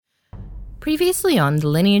Previously on The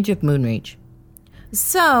Lineage of Moonreach.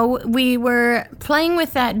 So, we were playing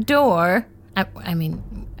with that door, I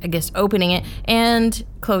guess opening it and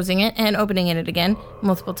closing it and opening it again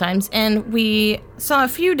multiple times, and we saw a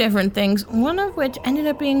few different things, one of which ended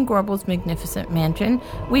up being Gorbel's magnificent mansion.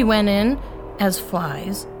 We went in as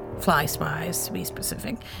fly spies to be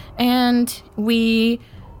specific, and we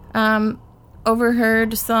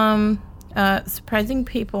overheard some surprising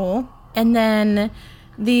people, and then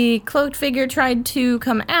the cloaked figure tried to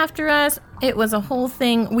come after us. It was a whole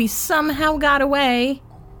thing. We somehow got away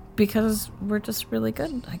because we're just really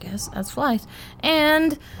good, I guess, as flies.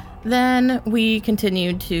 And then we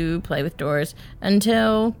continued to play with doors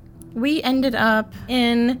until we ended up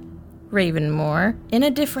in Ravenmoor in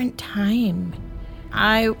a different time.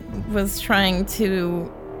 I was trying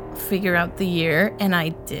to figure out the year, and I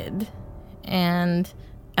did. And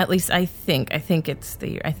at least I think it's the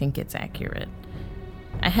year. I think it's accurate.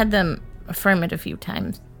 I had them affirm it a few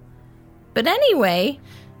times. But anyway,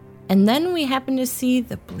 and then we happened to see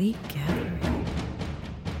the Bleak Gathering.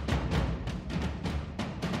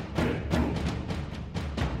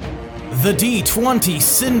 The D20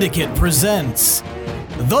 Syndicate presents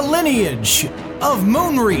The Lineage of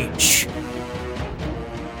Moonreach.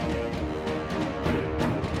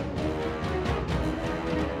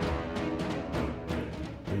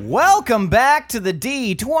 Welcome back to the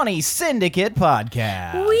D20 Syndicate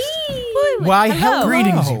podcast. Whee! Why, Hello.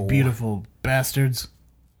 greetings, you beautiful bastards.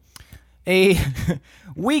 A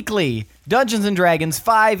weekly Dungeons & Dragons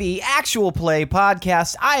 5e actual play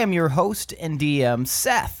podcast. I am your host and DM,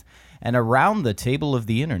 Seth. And around the table of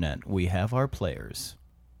the internet, we have our players.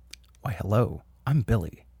 Why, hello, I'm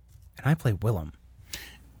Billy, and I play Willem.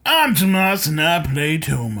 I'm Tomas, and I play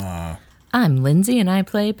Toma. I'm Lindsay, and I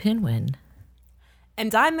play Pinwin.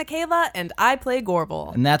 And I'm Michaela, and I play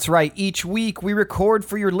Gorbel. And that's right, each week we record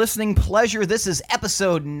for your listening pleasure. This is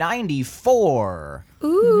episode 94.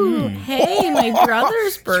 Ooh, hey, my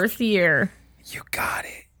brother's birth year. You got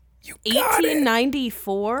it. You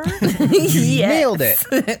 1894? Yes. nailed it.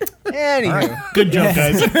 Anywho, Good joke,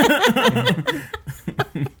 guys.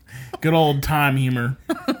 Good old time humor.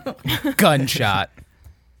 gunshot.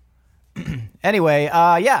 Anyway,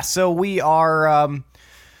 so we are,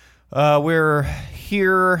 we're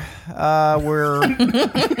here, we're doing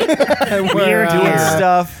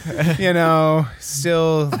stuff. You know,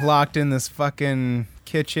 still locked in this fucking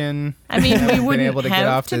kitchen. I mean, we Haven't wouldn't been able to have get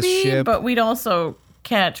off to this be, ship. but we'd also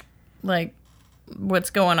catch, like, what's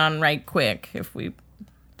going on right quick if we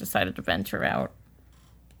decided to venture out.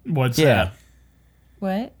 What's Yeah. that?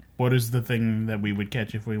 What? What is the thing that we would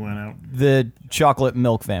catch if we went out? The chocolate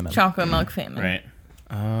milk famine. Chocolate milk famine. Right.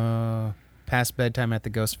 Past bedtime at the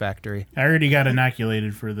Ghost Factory. I already got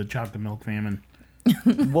inoculated for the chocolate milk famine.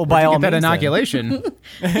 Well, by all Get that means, then. inoculation.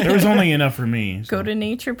 There was only enough for me. So. Go to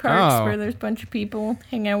nature parks Oh. where there's a bunch of people,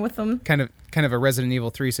 hang out with them. kind of a Resident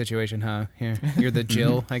Evil 3 situation, huh? Here, you're the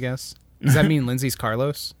Jill, I guess. Does that mean Lindsay's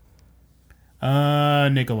Carlos?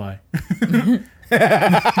 Nikolai.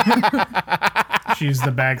 She's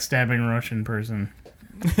the backstabbing Russian person.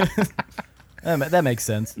 That makes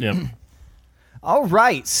sense. Yep. All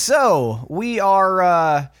right, so we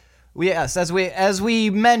are, as we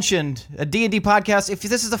mentioned, a D&D podcast. If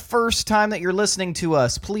this is the first time that you're listening to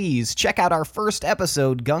us, please check out our first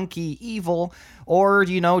episode, Gunky Evil, or,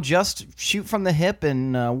 just shoot from the hip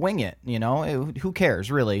and wing it, who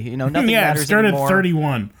cares, really? Nothing matters start anymore. at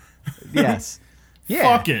 31. Yes.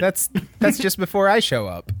 Yeah, Fuck it. That's just before I show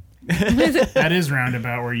up. That is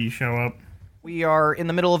roundabout where you show up. We are in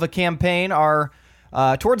the middle of a campaign,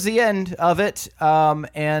 towards the end of it,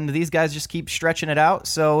 and these guys just keep stretching it out.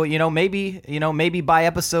 So, maybe by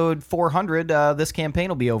episode 400, this campaign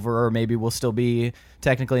will be over, or maybe we'll still be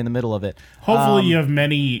technically in the middle of it. Hopefully you have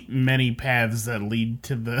many, many paths that lead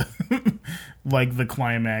to the, the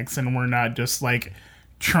climax, and we're not just,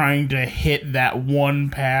 trying to hit that one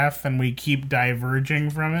path and we keep diverging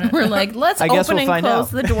from it. We're like, let's I guess open we'll and find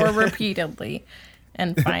close out. the door repeatedly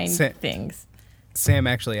and find things. Sam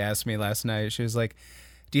actually asked me last night. She was like,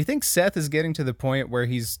 do you think Seth is getting to the point where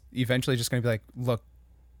he's eventually just going to be like, look,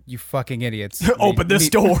 you fucking idiots. Open this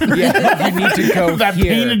door. Yeah, you need to go That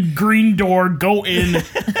here. painted green door, go in.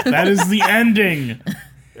 That is the ending.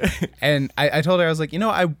 And I told her, I was like,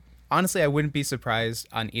 honestly, I wouldn't be surprised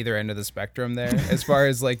on either end of the spectrum there, as far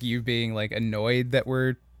as you being annoyed that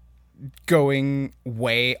we're going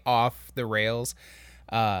way off the rails,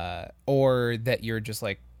 or that you're just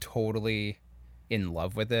totally in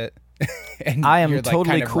love with it. And I am you're,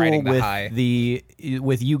 totally kind of cool riding the with high.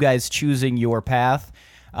 with you guys choosing your path.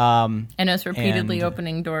 And us repeatedly And-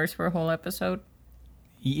 opening doors for a whole episode.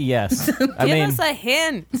 Yes. I Give mean, us a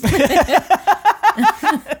hint.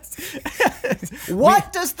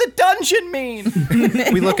 what does the dungeon mean?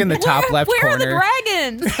 We look in the top left Where corner. are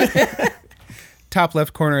the dragons? Top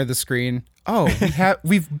left corner of the screen. Oh,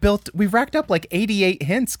 we've racked up like 88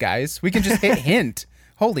 hints, guys. We can just hit hint.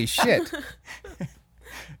 Holy shit.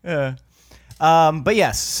 But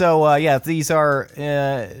yes, so these are.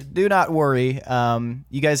 Do not worry.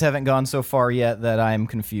 You guys haven't gone so far yet that I'm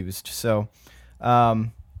confused. So,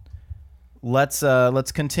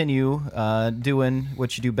 let's continue doing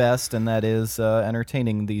what you do best, and that is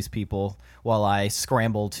entertaining these people while I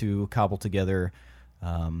scramble to cobble together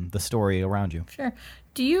the story around you. Sure.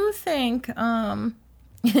 Do you think,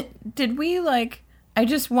 did we, I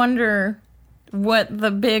just wonder what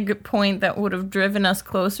the big point that would have driven us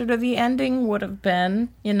closer to the ending would have been,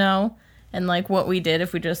 and, what we did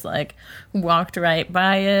if we just, walked right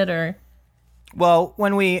by it, or... Well,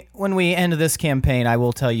 when we end this campaign, I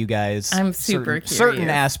will tell you guys I'm super curious. certain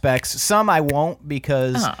aspects. Some I won't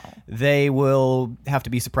because they will have to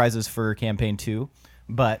be surprises for campaign 2.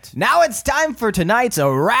 But now it's time for tonight's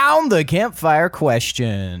Around the Campfire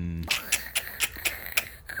question.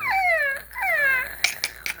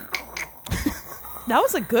 That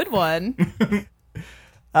was a good one.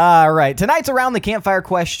 All right. Tonight's Around the Campfire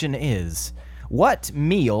question is, what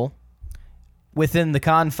meal within the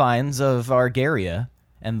confines of Argaria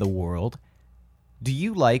and the world do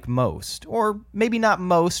you like most? Or maybe not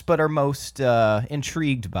most, but are most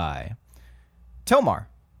intrigued by? Tomar.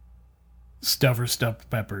 Stuff or stuffed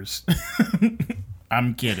peppers.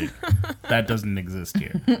 I'm kidding. That doesn't exist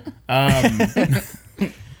here.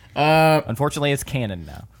 Unfortunately, it's canon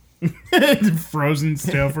now. Frozen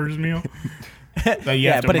Stouffer's meal. That you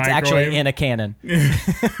Yeah, have to but it's actually microwave. in a cannon.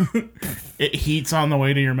 It heats on the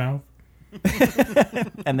way to your mouth.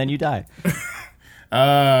 And then you die.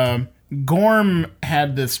 Gorm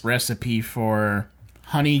had this recipe for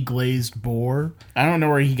honey glazed boar. I don't know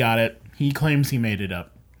where he got it. He claims he made it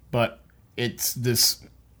up. But it's this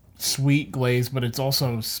sweet glaze, but it's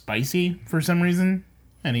also spicy for some reason.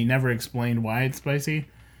 And he never explained why it's spicy.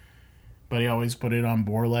 But he always put it on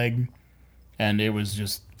boar leg. And it was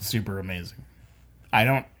just super amazing.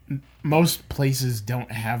 Most places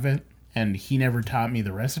don't have it. And he never taught me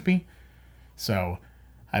the recipe. So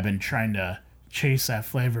I've been trying to chase that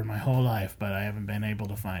flavor my whole life, but I haven't been able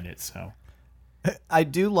to find it. So I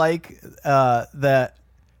do like that,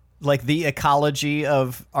 the ecology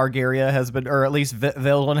of Argaria has been, or at least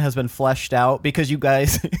Vilden has been fleshed out because you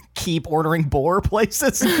guys keep ordering boar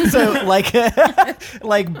places. So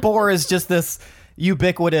boar is just this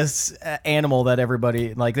ubiquitous animal that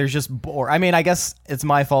everybody there's just boar. I mean, I guess it's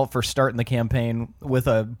my fault for starting the campaign with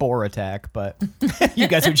a boar attack, but you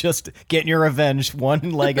guys are just getting your revenge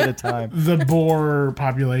one leg at a time. the boar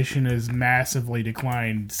population has massively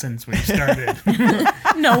declined since we started.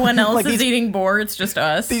 No one else is eating boar, it's just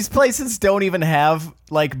us. These places don't even have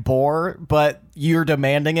boar, but you're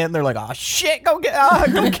demanding it, and they're like, "Oh shit, go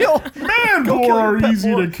kill, Man, Go boar kill are your pet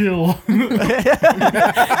easy boar." to kill.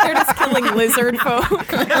 They're just killing lizard folk,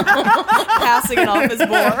 passing it off as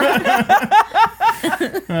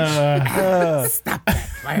boar. Stop.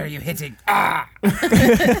 Why are you hitting? Guys,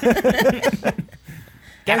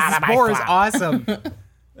 This boar is awesome.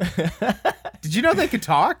 Did you know they could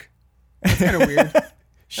talk? That's kind of weird. That's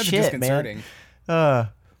Shit, disconcerting. man.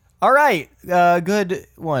 All right, good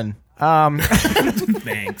one.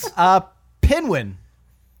 Thanks. Pinwin,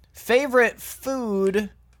 favorite food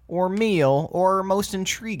or meal or most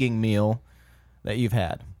intriguing meal that you've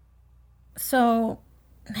had? So,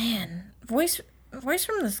 man, voice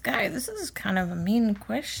from the sky, this is kind of a mean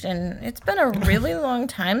question. It's been a really long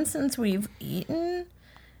time since we've eaten.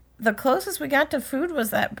 The closest we got to food was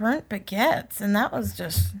that burnt baguettes, and that was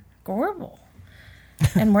just horrible.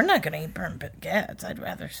 And we're not going to eat burnt baguettes. I'd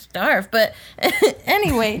rather starve. But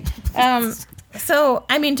anyway, so,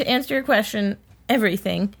 I mean, to answer your question,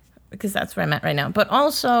 everything, because that's where I'm at right now. But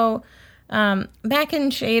also, back in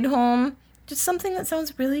Shadeholm, just something that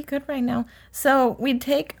sounds really good right now. So we'd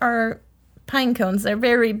take our pine cones. They're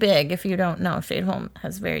very big. If you don't know, Shadeholm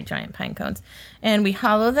has very giant pine cones. And we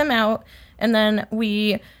hollow them out, and then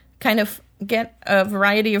we kind of get a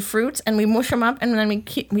variety of fruits, and we mush them up, and then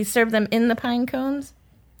we serve them in the pine cones.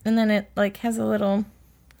 And then it has a little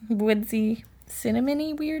woodsy,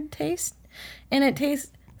 cinnamony weird taste. And it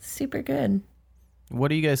tastes super good. What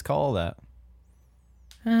do you guys call that?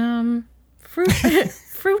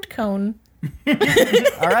 Fruit cone.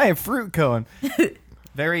 All right, fruit cone.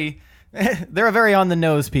 They're a very on the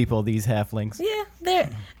nose people, these halflings. Yeah,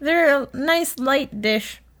 they're a nice light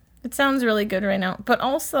dish. It sounds really good right now, but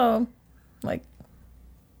also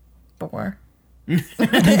boar.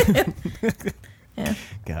 Yeah.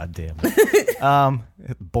 God damn it.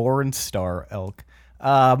 Born star elk.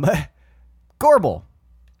 Gorble,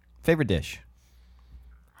 favorite dish?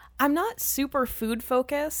 I'm not super food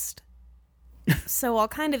focused, so I'll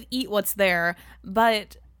kind of eat what's there.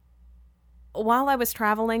 But while I was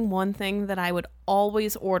traveling, one thing that I would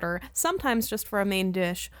always order, sometimes just for a main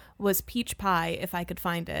dish, was peach pie if I could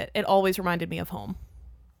find it. It always reminded me of home.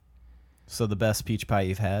 So the best peach pie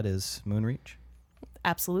you've had is Moonreach?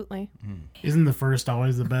 Absolutely. Isn't the first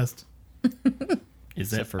always the best?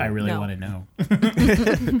 Is Except it? for- I really No. want to know.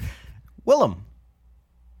 Willem,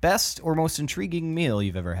 best or most intriguing meal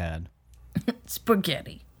you've ever had?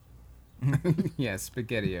 Spaghetti. Yeah,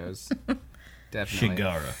 SpaghettiOs. Definitely.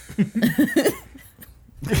 Shigara.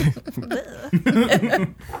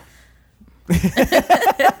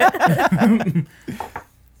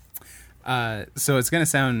 So it's gonna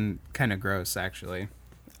sound kind of gross, actually.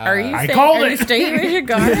 Are you I saying, called are you it. staying with your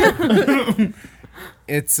guard?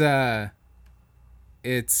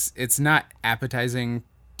 It's not appetizing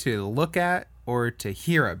to look at or to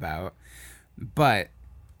hear about, but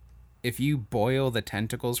if you boil the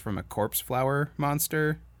tentacles from a corpse flower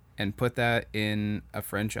monster and put that in a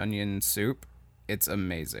French onion soup, it's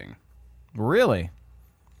amazing. Really?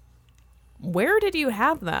 Where did you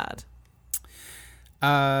have that?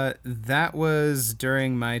 That was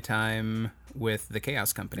during my time with the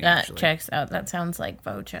Chaos Company, That actually. checks out. That sounds like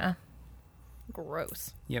Vocha.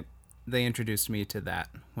 Gross. Yep. They introduced me to that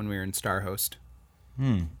when we were in Starhost.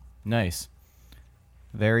 Nice.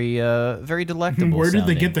 Very very delectable. Where did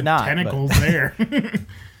they sounding. get the Not, but tentacles there?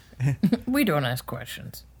 We don't ask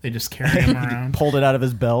questions. They just carry him around. Pulled it out of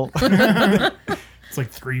his belt. It's like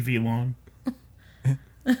 3 feet long.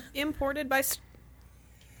 Imported by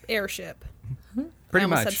airship. Pretty I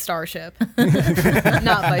almost much. said starship.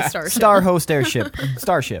 Not by starship. Star Host Airship.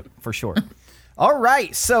 Starship, for short. All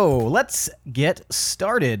right, so let's get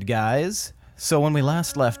started, guys. So when we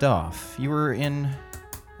last left off, you were in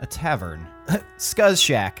a tavern, Scuzz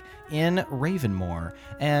Shack, in Ravenmore,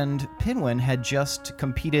 and Pinwin had just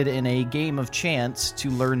competed in a game of chance to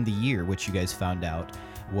learn the year, which you guys found out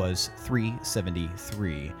was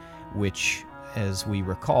 373, which, as we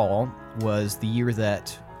recall, was the year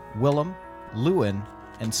that Willem, Lewin,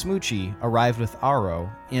 and Smoochie arrived with Aro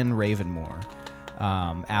in Ravenmore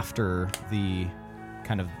after the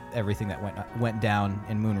kind of everything that went down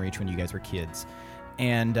in Moonreach when you guys were kids.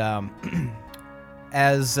 And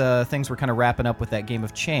as things were kind of wrapping up with that game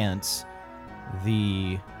of chance,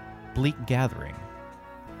 the Bleak Gathering,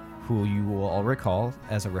 who you will all recall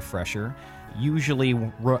as a refresher,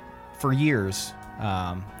 usually for years,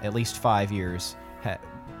 at least 5 years,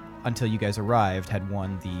 until you guys arrived, had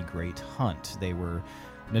won the Great Hunt. They were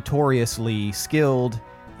notoriously skilled,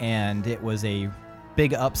 and it was a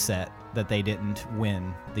big upset that they didn't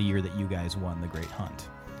win the year that you guys won the Great Hunt.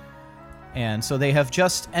 And so they have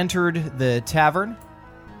just entered the tavern,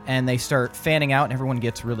 and they start fanning out, and everyone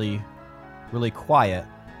gets really, really quiet,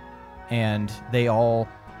 and they all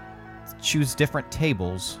choose different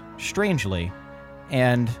tables, strangely,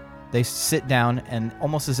 and they sit down, and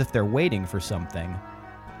almost as if they're waiting for something.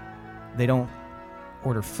 They don't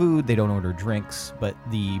order food, they don't order drinks, but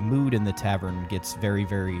the mood in the tavern gets very,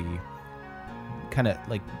 very kind of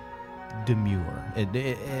like demure.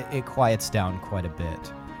 It quiets down quite a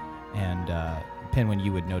bit. And Pinwin,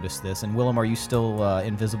 you would notice this. And Willem, are you still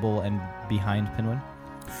invisible and behind Pinwin?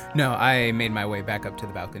 No, I made my way back up to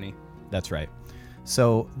the balcony. That's right.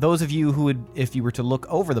 So those of you who would, if you were to look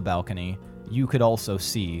over the balcony, you could also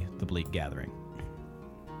see the Bleak Gathering.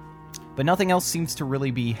 But nothing else seems to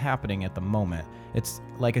really be happening at the moment. It's,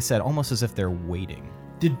 like I said, almost as if they're waiting.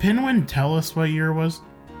 Did Pinwin tell us what year it was?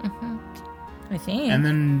 I think. And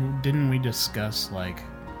then didn't we discuss, like...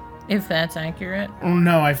 If that's accurate. Oh,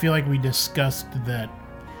 no, I feel like we discussed that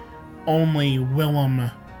only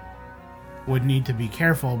Willem would need to be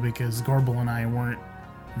careful because Gorble and I weren't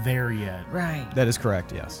there yet. Right. That is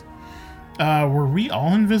correct, yes. Were we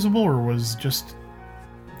all invisible, or was just...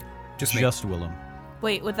 Just me. Just Willem.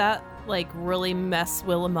 Wait, would that like really mess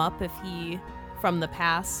Willem up if he, from the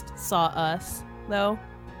past, saw us though?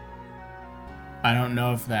 I don't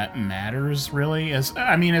know if that matters, really. As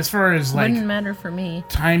far as, like, Wouldn't matter for me.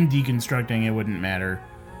 time deconstructing, it wouldn't matter.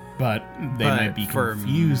 But they But might be for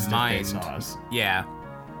confused if mind, they saw us. Yeah.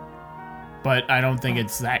 But I don't think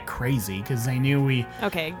it's that crazy, because they knew we...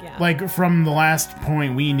 Okay, yeah. Like, from the last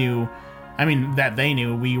point we knew... that they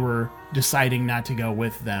knew, we were deciding not to go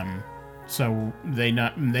with them. So they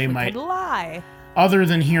we might... could lie. Other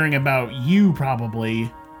than hearing about you,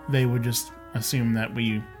 probably, they would just assume that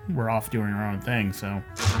we were off doing our own thing, so...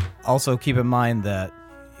 Also, keep in mind that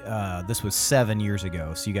this was 7 years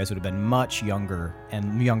ago, so you guys would have been much younger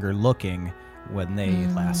and younger looking when they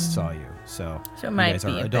last saw you. So So it you might guys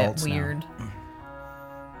be are a bit adults now. weird.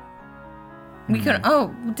 We could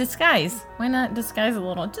disguise. Why not disguise a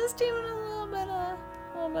little? Just even a little bit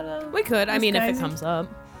of. We could. I mean, if it disguising. comes up.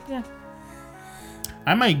 Yeah.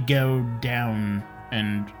 I might go down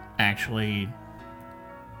and actually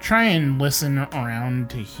try and listen around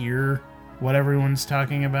to hear what everyone's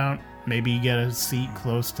talking about. Maybe get a seat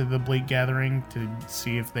close to the Bleak Gathering to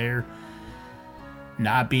see if they're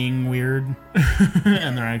not being weird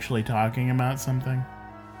and they're actually talking about something.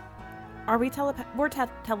 Are we we're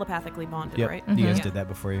telepathically bonded, Yep, right? you guys Yeah. did that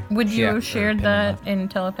before you. Would you Yeah, have shared Pin that left. in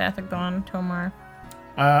telepathic bond, Tomar?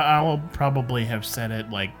 I'll probably have said it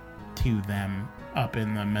like to them up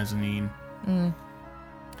in the mezzanine.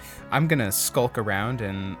 I'm gonna skulk around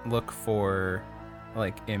and look for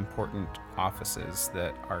like important offices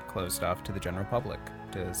that are closed off to the general public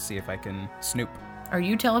to see if I can snoop. Are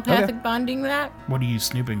you telepathic bonding that? What are you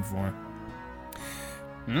snooping for?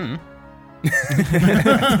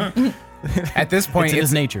 At this point, It's in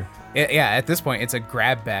his nature. at this point, it's a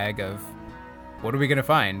grab bag of what are we gonna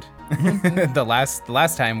find? the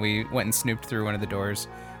last time we went and snooped through one of the doors,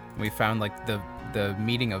 we found like the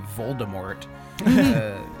meeting of Voldemort.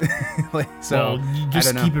 So Well, you I just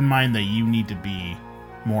don't know. keep in mind that you need to be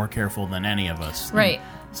more careful than any of us. Right.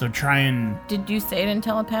 So try and... Did you say it in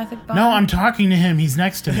telepathic bond? No, I'm talking to him. He's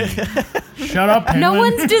next to me. Shut up, Penguin. No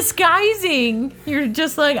one's disguising. You're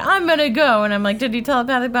just like, I'm gonna go. And I'm like, did you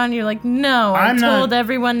telepathic bond? You're like, no, I I'm told not-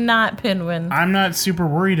 everyone not Pinwin. I'm not super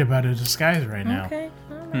worried about a disguise right now. Okay.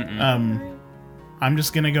 I'm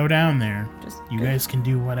just going to go down there. Just You good. guys can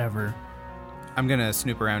do whatever. I'm gonna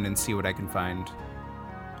snoop around and see what I can find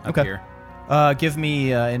up Okay. here. Give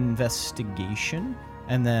me investigation,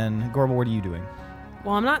 and then Gorbel, what are you doing?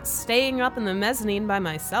 Well, I'm not staying up in the mezzanine by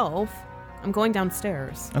myself. I'm going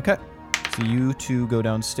downstairs. Okay. So you two go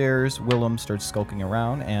downstairs. Willem starts skulking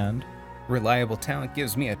around, and Reliable talent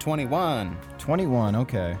gives me a 21. 21.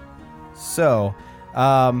 Okay. So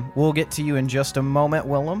we'll get to you in just a moment,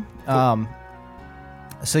 Willem.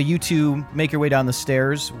 So you two make your way down the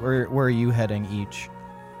stairs. Where are you heading each?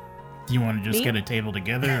 Do you want to just Me? get a table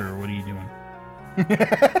together, or what are you doing?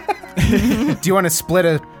 Do you want to split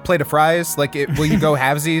a plate of fries? Like, will you go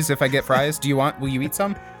halvesies if I get fries? Will you eat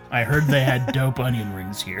some? I heard they had dope onion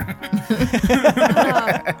rings here.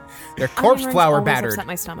 They're corpse Onion rings flour always battered. upset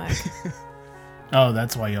my stomach. Oh,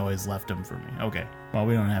 that's why you always left them for me. Okay. Well,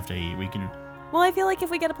 we don't have to eat. We can... Well, I feel like if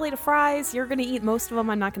we get a plate of fries, you're gonna eat most of them.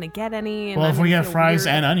 I'm not gonna get any. And Well, I'm if we gonna have feel fries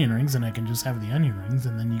weird. and onion rings, then I can just have the onion rings,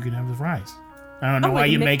 and then you can have the fries. I don't know Oh, why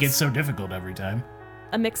like you make it mix- so difficult every time.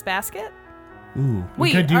 a mixed basket. Ooh. We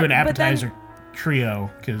Wait, could do an but then- appetizer trio,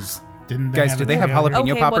 because didn't they Guys, have do a they have trio here?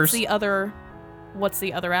 jalapeno Okay, poppers? what's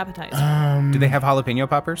the other appetizer? Do they have jalapeno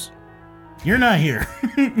poppers? You're not here.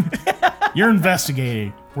 You're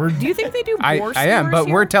investigating. Do you think they do I boar am, skewers but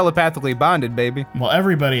here? we're telepathically bonded, baby. Well,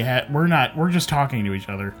 everybody had. We're not. We're just talking to each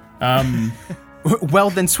other. Well,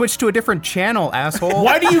 then switch to a different channel, asshole.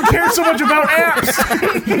 Why do you care so much about apps?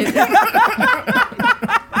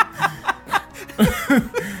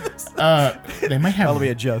 They might have. Let me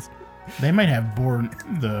adjust. They might have boar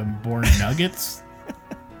nuggets.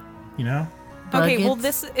 You know. Okay, well,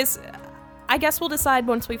 Buckets. this is. I guess we'll decide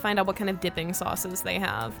once we find out what kind of dipping sauces they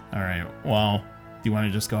have. All right. Well, do you want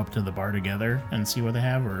to just go up to the bar together and see what they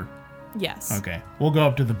have, or? Yes. Okay, we'll go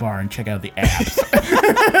up to the bar and check out the apps.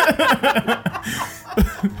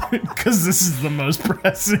 Because this is the most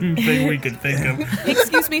pressing thing we could think of.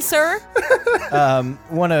 Excuse me, sir.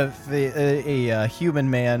 One of a human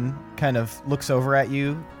man kind of looks over at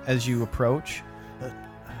you as you approach.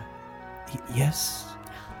 Yes.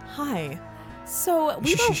 Hi. So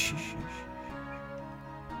we were.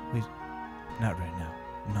 Not right now.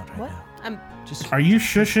 Not right What? now. I'm. Just Are you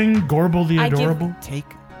shushing Gorbel the I give- Adorable? take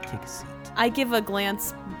a seat. I give a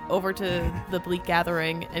glance over to the Bleak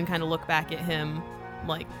Gathering and kind of look back at him,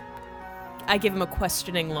 like I give him a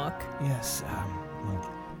questioning look. Yes.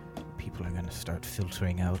 Well, people are going to start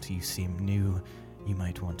filtering out. You seem new. You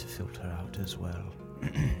might want to filter out as well.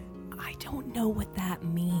 I don't know what that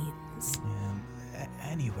means.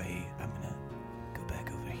 Anyway, I'm gonna go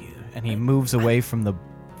back over here. And he moves away from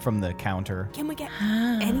the counter. Can we get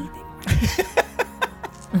anything?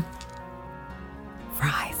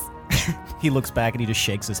 Fries. He looks back and he just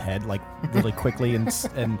shakes his head like really quickly and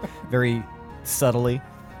very subtly.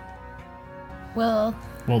 Well,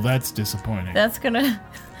 Well, that's disappointing. that's gonna.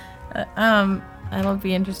 That'll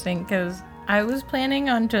be interesting because I was planning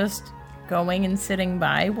on just going and sitting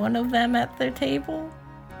by one of them at their table.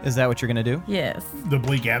 Is that what you're gonna do? Yes. The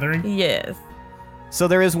Bleak Gathering? Yes. So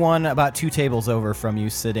there is one about 2 tables over from you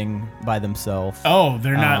sitting by themselves. Oh,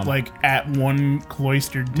 they're not like at one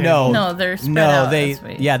cloistered table. No, No, they're spread out. they That's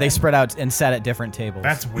what they spread out and sat at different tables.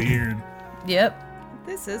 That's weird. Yep.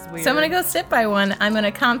 This is weird. So I'm gonna go sit by one. I'm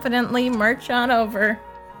gonna confidently march on over.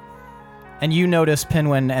 And you notice,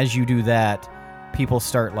 Pinwin, as you do that, people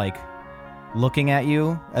start like looking at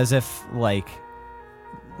you as if like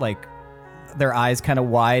their eyes kind of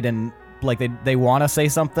wide and like they want to say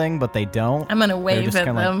something but they don't. I'm gonna wave just at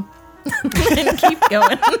kinda them and keep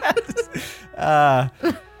going.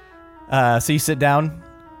 So you sit down.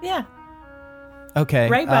 Yeah. Okay.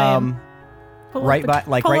 Right by him. Pull right up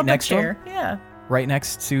by- like pull right up a next to him? chair. Yeah. Right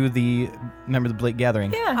next to the member of the Blake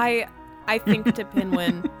Gathering. Yeah. I think to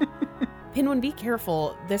Pinwin, Pinwin, be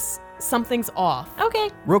careful. Something's off. Okay.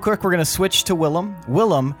 Real quick, we're gonna switch to Willem.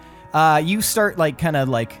 Willem, you start like kind of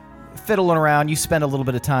like fiddling around. You spend a little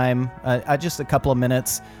bit of time, just a couple of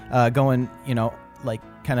minutes, going, like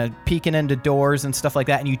kind of peeking into doors and stuff like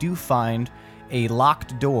that. And you do find a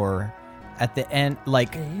locked door at the end,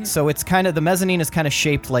 like so. It's kind of the mezzanine is kind of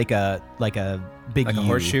shaped like a big Like a U.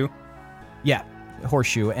 horseshoe? Yeah,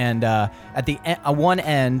 horseshoe. And at the one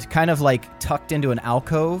end, kind of like tucked into an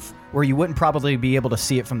alcove where you wouldn't probably be able to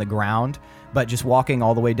see it from the ground, but just walking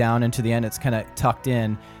all the way down into the end, it's kind of tucked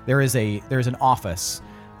in. There's an office,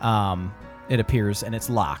 it appears, and it's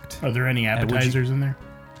locked. Are there any appetizers in there?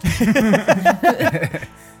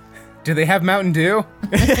 Do they have Mountain Dew?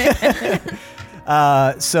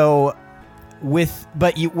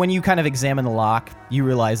 When you kind of examine the lock, you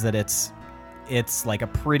realize that it's like a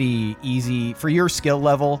pretty easy, for your skill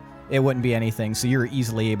level, it wouldn't be anything. So you're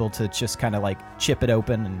easily able to just kind of like chip it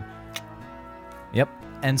open and yep.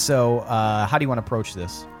 And so, how do you want to approach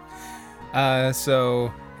this?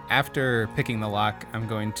 So after picking the lock, I'm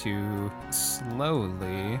going to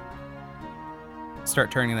slowly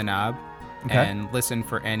start turning the knob and listen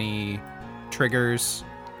for any triggers,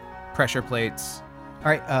 pressure plates,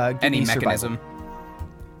 All right, give any me survival. mechanism.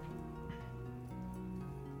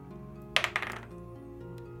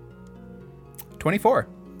 $24.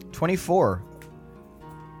 24.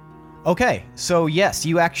 Okay, so yes,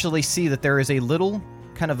 you actually see that there is a little,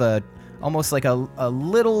 kind of almost like a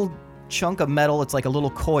little chunk of metal. It's like a little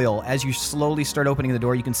coil. As you slowly start opening the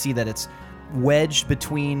door, you can see that it's wedged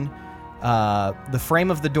between the frame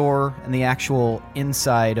of the door and the actual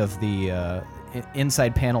inside of the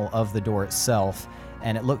inside panel of the door itself.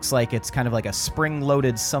 And it looks like it's kind of like a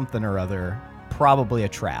spring-loaded something or other, probably a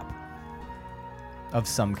trap of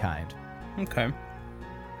some kind. Okay.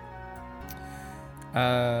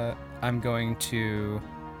 I'm going to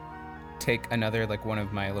take another, like, one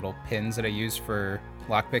of my little pins that I use for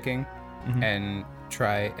lockpicking and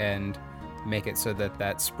try and make it so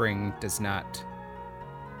that spring does not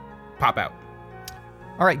pop out.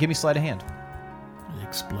 All right, give me sleight of hand. It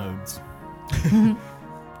explodes.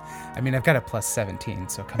 I mean, I've got a plus 17,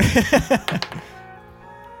 so come on.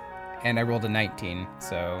 And I rolled a 19,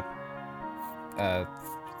 so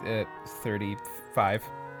 35.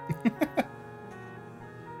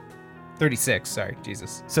 36, sorry,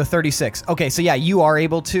 Jesus. So 36. Okay, so yeah, you are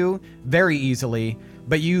able to very easily,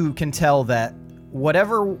 but you can tell that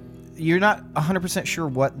whatever, you're not 100% sure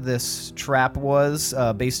what this trap was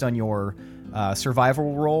based on your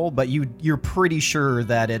survival roll, but you're pretty sure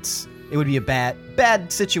that it would be a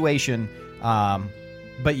bad situation.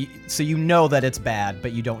 So you know that it's bad,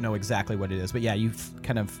 but you don't know exactly what it is. But yeah, you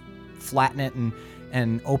kind of flatten it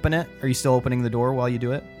and open it. Are you still opening the door while you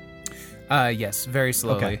do it? Yes, very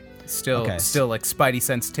slowly. Okay. Still like spidey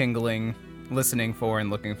sense tingling, listening for and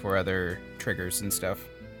looking for other triggers and stuff.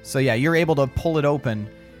 So yeah, you're able to pull it open,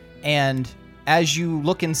 and as you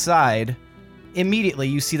look inside, immediately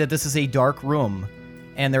you see that this is a dark room,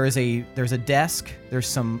 and there's a desk.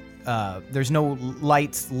 There's no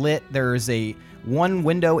lights lit. There's one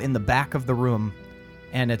window in the back of the room,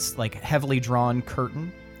 and it's like heavily drawn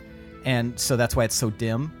curtain, and so that's why it's so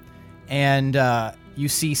dim. And you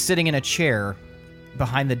see sitting in a chair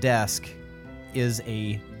behind the desk is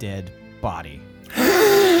a dead body.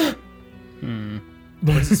 What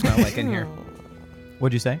does it smell like in here?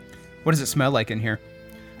 What'd you say? What does it smell like in here?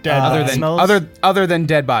 Dead Other body. than smells- other than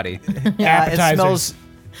dead body. It Appetizers. smells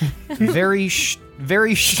very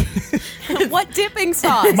What dipping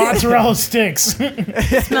sauce? Mozzarella sticks.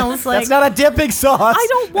 Smells like That's not a dipping sauce. I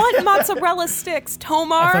don't want mozzarella sticks,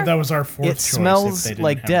 Tomar. I thought that was our fourth It choice. smells if they didn't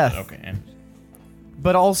like have death. It. Okay.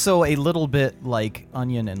 But also a little bit like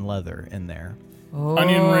onion and leather in there.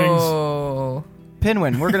 Onion rings. Oh.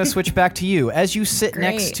 Pinwin, we're going to switch back to you. As you sit Great.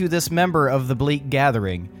 next to this member of the Bleak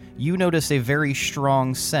Gathering, you notice a very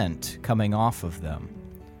strong scent coming off of them.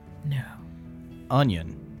 No.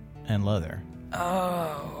 Onion and leather.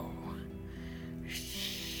 Oh.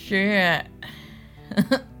 Shit.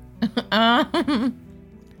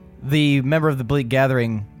 The member of the Bleak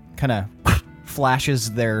Gathering kind of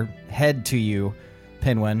flashes their head to you,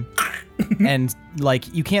 Pinwin, and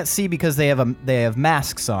like you can't see because they have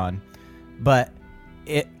masks on, but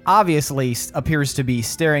it obviously appears to be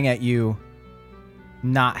staring at you,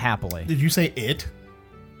 not happily. Did you say it?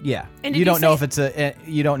 Yeah, And you don't know if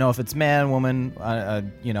it's man, woman,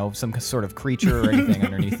 some sort of creature or anything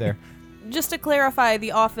underneath there. Just to clarify,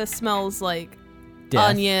 the office smells like Death.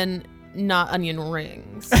 onion, not onion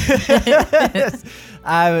rings.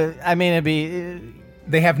 I mean, it'd be.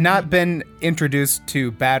 They have not been introduced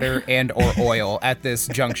to batter and or oil at this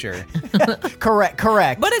juncture. Correct.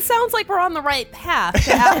 But it sounds like we're on the right path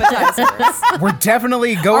to appetizers. We're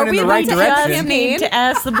definitely going in the right about to direction. just Need to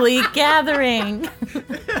ask the Bleak Gathering.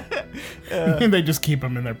 They just keep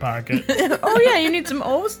them in their pocket. Oh yeah, you need some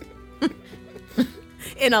O's?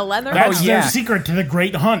 In a leather That's yeah. their secret to the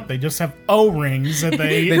great hunt. They just have O-rings that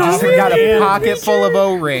they... They just have got a pocket full of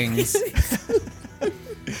O-rings.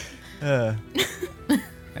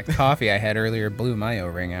 That coffee I had earlier blew my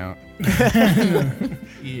O-ring out.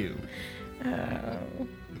 Ew.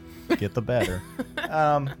 Get the batter.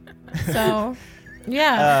 So,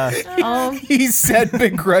 yeah. He said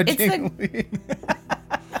begrudgingly.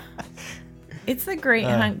 It's the great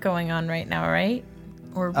hunt going on right now, right?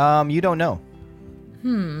 Or You don't know.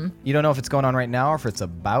 You don't know if it's going on right now or if it's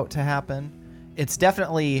about to happen. It's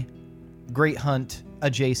definitely Great Hunt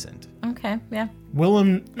adjacent. okay, yeah.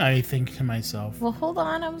 Willem, I think to myself, Well, hold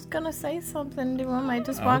on. I was gonna say something to him. I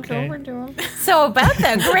just walked Okay. over to him. So about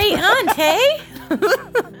that great hunt, hey?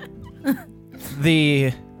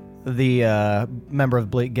 The member of the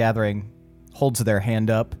Bleak Gathering holds their hand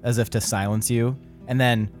up as if to silence you, and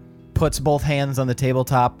then puts both hands on the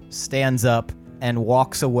tabletop, stands up, and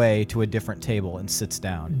walks away to a different table and sits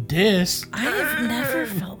down. I have never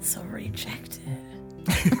felt so rejected.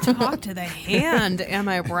 Talk to the hand, am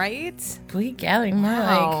I right? Bleak Gathering, more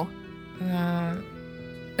Wow.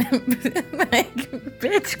 like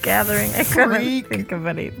bitch gathering. I couldn't Freak. think of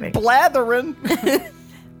anything. Blathering.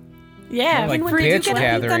 Yeah, Like When did you bitch get a peek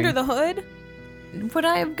gathering. under the hood? would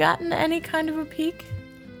I have gotten any kind of a peek?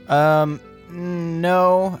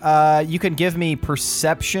 No. You can give me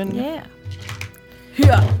perception. Yeah.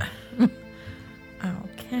 Yeah.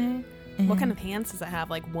 Okay. What kind of hands does it have?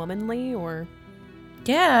 Like womanly or?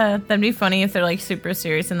 Yeah, that'd be funny if they're like super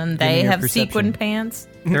serious and then me they your have perception. sequin pants.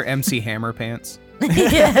 They're MC Hammer pants.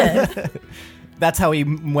 Yeah. That's how he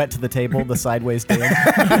went to the table, the sideways dance.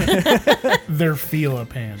 they're Fila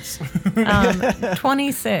pants.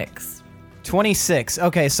 26. 26.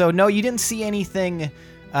 Okay, so no, you didn't see anything.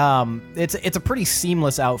 It's a pretty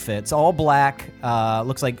seamless outfit. It's all black.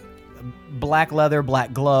 Looks like black leather,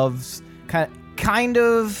 black gloves. Kind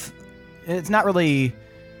of. It's not really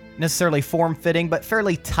necessarily form-fitting, but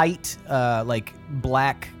fairly tight, like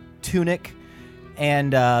black tunic,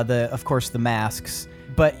 and of course the masks.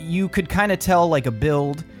 But you could kind of tell like a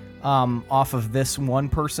build off of this one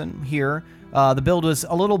person here. The build was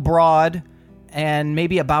a little broad and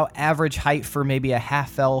maybe about average height for maybe a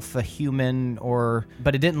half elf, a human,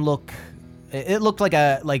 but it didn't look. It looked like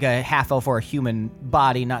a half elf or a human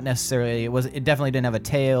body, not necessarily. It definitely didn't have a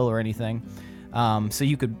tail or anything. So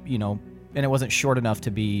you could, and it wasn't short enough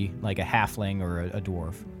to be like a halfling or a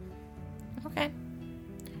dwarf. Okay.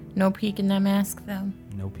 No peek in that mask, though.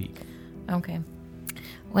 No peak. Okay.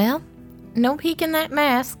 Well, no peek in that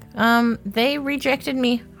mask. They rejected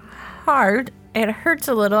me hard. It hurts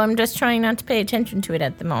a little. I'm just trying not to pay attention to it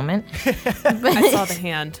at the moment. I saw the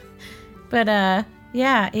hand. But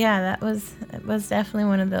yeah, it was definitely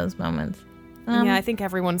one of those moments. Yeah, I think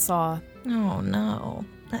everyone saw. Oh no,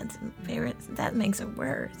 that makes it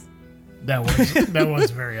worse. That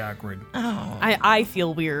was very awkward. Oh, I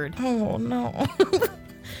feel weird. oh no.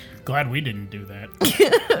 Glad we didn't do that.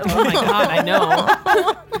 Oh my god, I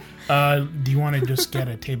know. Do you want to just get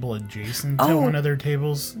a table adjacent to one of their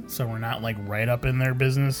tables so we're not like right up in their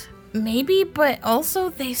business? Maybe, but also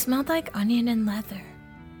they smelled like onion and leather.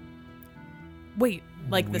 Wait,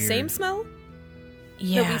 like the Weird. same smell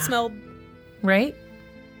Yeah, that we smelled? right?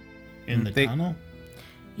 In the They- tunnel?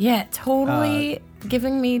 Yeah, totally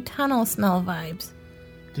giving me tunnel smell vibes.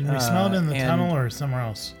 Did we smell it in the and- tunnel or somewhere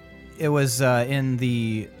else? It was in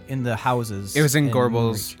the houses. It was in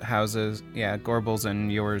Gorbel's houses. Yeah, Gorbel's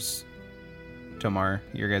and yours, Tomar,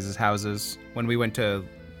 your guys' houses. When we went to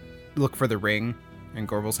look for the ring in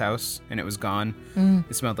Gorbel's house and it was gone,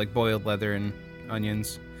 it smelled like boiled leather and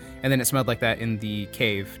onions. And then it smelled like that in the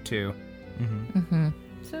cave, too.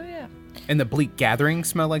 So yeah. And the bleak gathering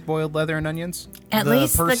smell like boiled leather and onions? At The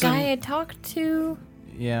least the person- guy I talked to.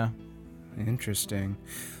 Yeah. Interesting.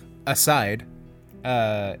 Aside,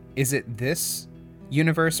 is it this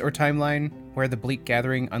universe or timeline where the bleak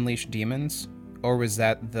gathering unleashed demons? Or was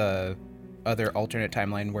that the other alternate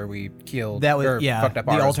timeline where we killed That or was fucked up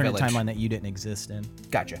the Aro's alternate village? timeline that you didn't exist in.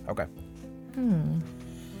 Gotcha. Okay.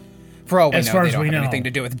 For all we As know, far they as don't we have know. anything to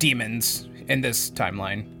do with demons in this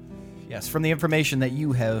timeline. Yes, from the information that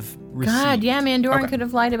you have received. God, yeah, Mandoran Okay. could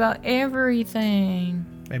have lied about everything.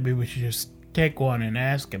 Maybe we should just take one and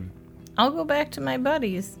ask him. I'll go back to my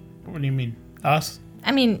buddies. What do you mean? Us?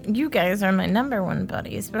 I mean, you guys are my number one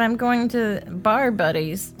buddies, but I'm going to bar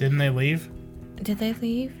buddies. Didn't they leave? Did they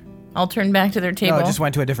leave? I'll turn back to their table. No, it just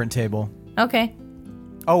went to a different table. Okay.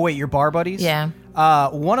 Oh, wait, your bar buddies? Yeah.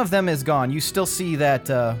 One of them is gone. You still see that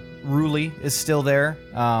Ruli is still there,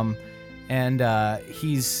 and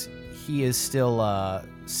he is still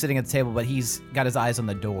sitting at the table, but he's got his eyes on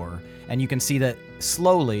the door, and you can see that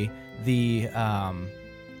slowly the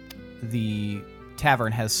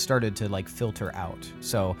tavern has started to like filter out.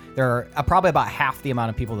 So there are probably about half the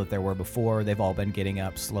amount of people that there were before. They've all been getting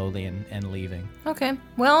up slowly and leaving. Okay.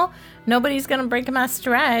 Well, nobody's going to break my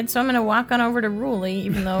stride, so I'm going to walk on over to Ruli,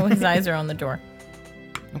 even though his eyes are on the door.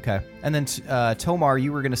 Okay. And then Tomar,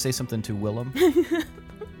 you were going to say something to Willem.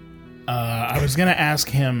 I was gonna ask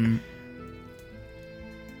him,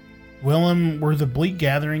 Willem, were the Bleak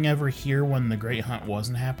Gathering ever here when the Great Hunt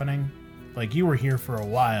wasn't happening? Like, you were here for a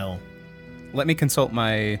while. Let me consult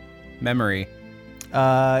my memory.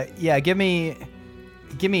 Yeah, give me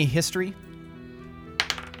history.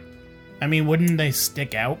 I mean, wouldn't they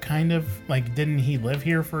stick out, kind of? Like, didn't he live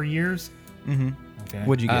here for years? Mm-hmm. Okay.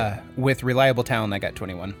 What'd you get? With reliable talent, I got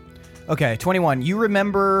 21. Okay, 21. You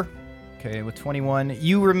remember... Okay, with 21,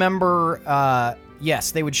 you remember,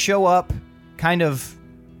 yes, they would show up kind of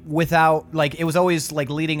without, like, it was always,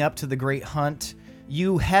 like, leading up to the Great Hunt.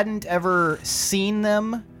 You hadn't ever seen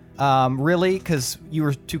them, really, because you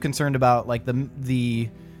were too concerned about, like, the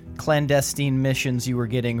clandestine missions you were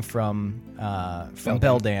getting from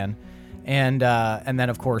Beldan. And then,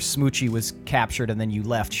 of course, Smoochie was captured, and then you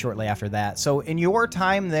left shortly after that. So in your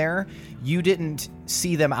time there, you didn't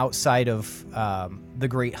see them outside of the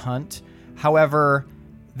Great Hunt. However,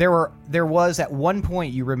 there was at one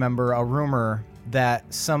point, you remember, a rumor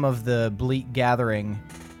that some of the Bleak Gathering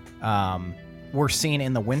were seen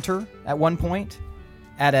in the winter at one point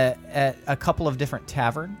at a couple of different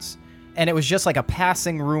taverns. And it was just like a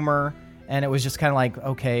passing rumor, and it was just kind of like,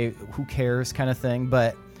 okay, who cares kind of thing.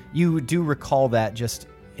 But you do recall that just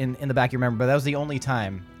in the back of your memory, but that was the only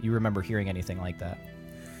time you remember hearing anything like that.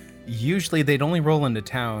 Usually they'd only roll into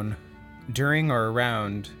town during or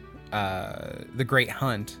around the Great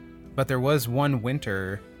Hunt, but there was one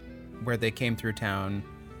winter where they came through town,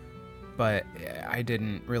 but I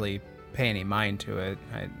didn't really pay any mind to it.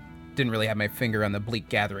 I didn't really have my finger on the Bleak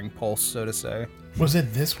Gathering pulse, so to say. Was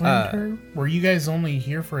it this winter? Were you guys only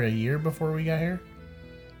here for a year before we got here?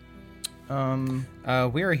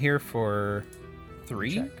 We were here for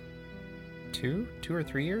 2 or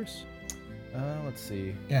 3 years. Let's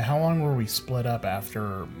see. Yeah, how long were we split up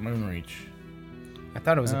after Moonreach? I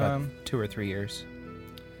thought it was about 2 or 3 years.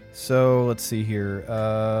 So let's see here.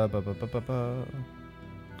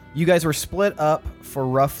 You guys were split up for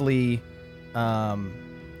roughly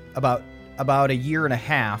about a year and a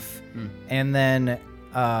half, and then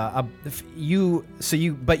you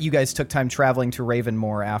guys took time traveling to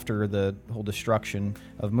Ravenmore after the whole destruction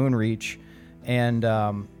of Moonreach,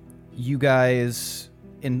 and you guys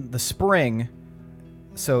in the spring.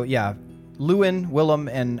 So yeah, Lewin, Willem,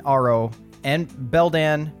 and Aro and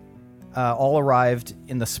Beldan all arrived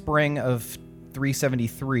in the spring of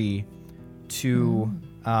 373 to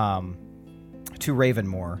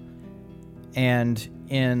Ravenmore, and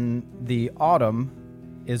in the autumn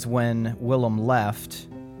is when Willem left.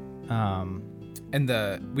 And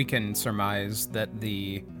we can surmise that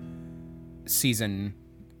the season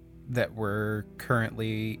that we're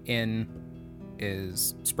currently in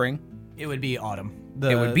is spring. It would be autumn.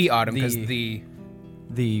 It would be autumn because the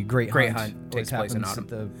Great Great Hunt Hunt takes place in autumn. At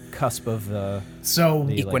the cusp of So,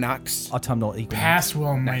 the equinox. autumnal equinox. past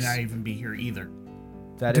Will might Nice. not even be here either.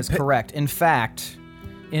 That is correct. In fact,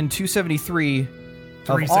 in 273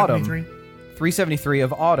 of autumn, 373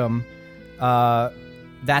 of autumn,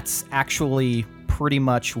 that's actually pretty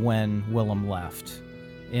much when Willem left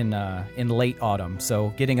in late autumn.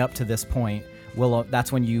 So getting up to this point,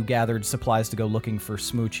 that's when you gathered supplies to go looking for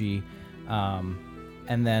Smoochie,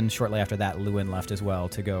 and then shortly after that, Lewin left as well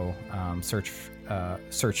to go search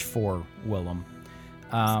for Willem.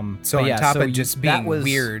 So on top of just being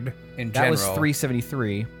weird in general. That was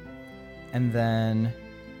 373. And then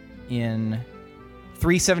in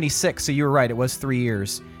 376, so you were right, it was 3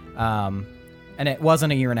 years. And it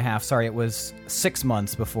wasn't a year and a half, sorry, it was 6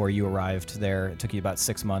 months before you arrived there. It took you about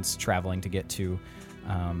 6 months traveling to get to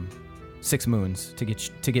 6 moons to get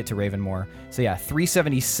to Ravenmoor. So yeah,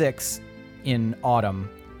 376 in autumn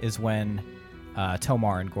is when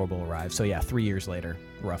Tomar and Gorbel arrived. So yeah, 3 years later,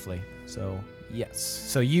 roughly. So yes.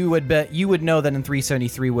 So you would know that in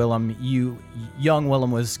 373, young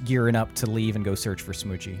Willem was gearing up to leave and go search for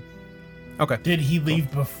Smoochie. Okay. Did he leave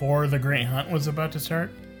before the Great Hunt was about to start?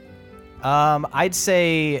 I'd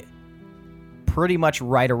say pretty much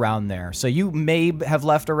right around there. So you may have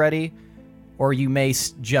left already, or you may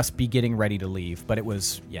just be getting ready to leave. But it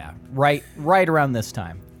was, yeah, right around this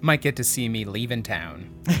time. Might get to see me leaving town.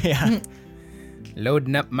 Yeah.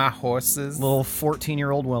 Loading up my horses. Little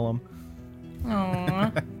 14-year-old Willem.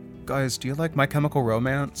 Aww. Guys, do you like My Chemical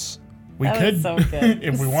Romance? We That could, was so good.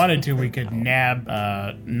 if we wanted to, we could nab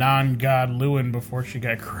non-god Lewin before she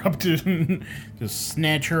got corrupted and just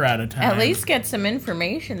snatch her out of time. At least get some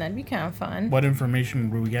information. That'd be kind of fun. What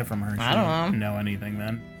information would we get from her? I don't know anything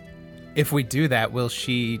then. If we do that, will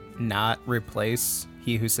she not replace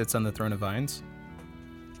he who sits on the throne of vines?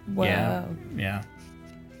 Whoa. Yeah.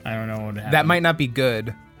 I don't know what would happen. That might not be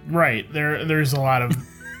good. Right. There's a lot of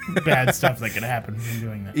bad stuff that could happen from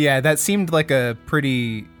doing that. Yeah, that seemed like a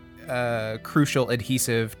pretty crucial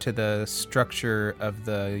adhesive to the structure of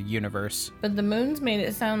the universe. But the moons made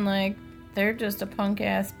it sound like they're just a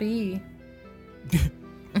punk-ass bee.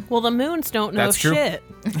 Well, the moons don't know That's true.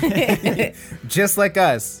 shit. Just like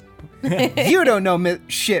us. You don't know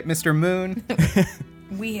shit, Mr. Moon.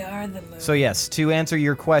 We are the moon. So yes, to answer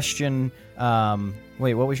your question,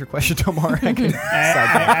 wait, what was your question, Tomar? I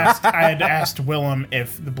had asked Willem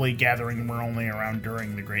if the Bleak Gathering were only around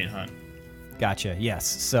during the Great Hunt. Gotcha. Yes.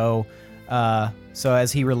 So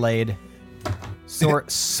as he relayed,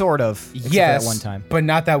 sort of. except for Yes, that one time. but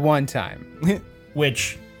not that one time.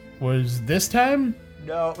 Which was this time?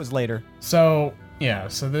 No, it was later. So, yeah,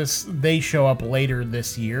 they show up later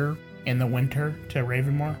this year in the winter to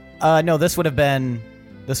Ravenmoor? No, this would have been.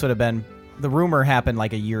 The rumor happened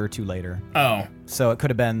like a year or two later. Oh, So it could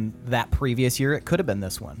have been that previous year. It could have been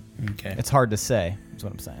this one. okay. It's hard to say. Is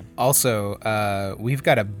what I'm saying. Also, we've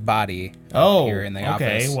got a body here in the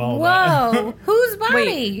okay, office. well, Whoa! Whose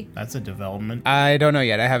body? that's a development. I don't know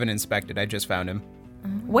yet. I haven't inspected. I just found him.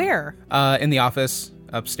 Where? In the office,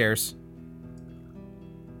 upstairs.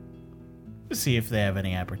 See if they have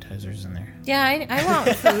any appetizers in there. Yeah, I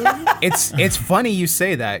want food. It's funny you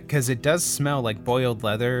say that, because it does smell like boiled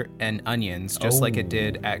leather and onions, just like it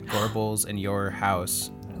did at Gorbel's and your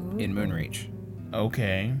house in Moonreach.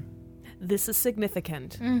 Okay. This is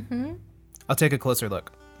significant. I'll take a closer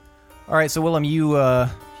look. All right. So Willem, you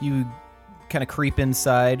kind of creep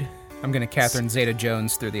inside. I'm gonna Catherine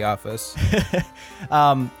Zeta-Jones through the office.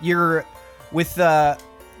 You're with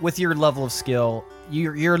your level of skill.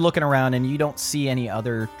 You're looking around and you don't see any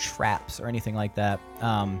other traps or anything like that.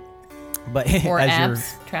 But Or as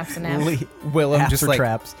apps. Traps and apps. Willem apps just or like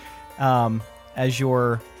traps.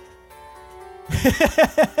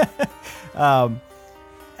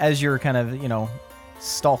 As you're kind of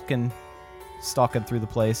stalking through the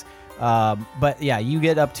place. But yeah, you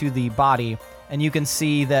get up to the body and you can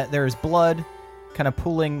see that there's blood kind of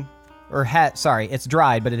pooling, it's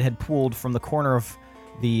dried, but it had pooled from the corner of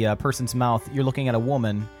the person's mouth. You're looking at a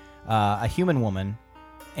woman, a human woman,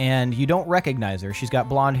 and you don't recognize her. She's got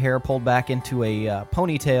blonde hair pulled back into a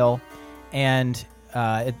ponytail, and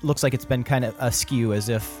it looks like it's been kind of askew, as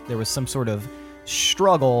if there was some sort of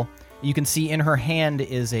struggle. You can see in her hand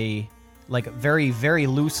is very, very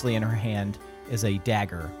loosely in her hand is a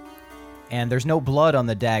dagger. And there's no blood on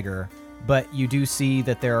the dagger, but you do see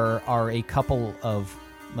that there are a couple of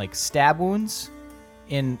stab wounds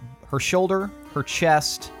in her shoulder, her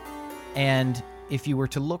chest, and if you were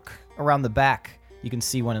to look around the back, you can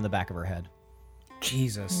see one in the back of her head.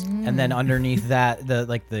 Jesus. And then underneath that, the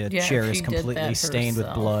Yeah, chair is she did completely that stained with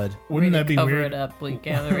herself. blood. Wouldn't that be cover weird? it up, Bleak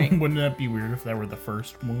Gathering. Wouldn't that be weird if that were the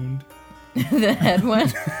first wound? The head one.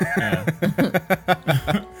 Yeah.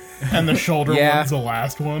 And the shoulder Yeah. one's the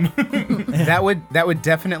last one. That would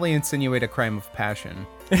definitely insinuate a crime of passion.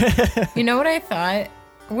 You know what I thought?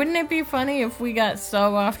 Wouldn't it be funny if we got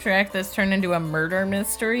so off track this turned into a murder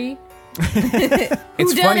mystery?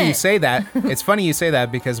 It's done funny you it? say that. It's funny you say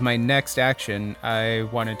that because my next action, I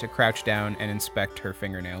wanted to crouch down and inspect her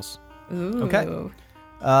fingernails. Ooh.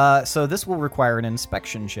 Okay. So this will require an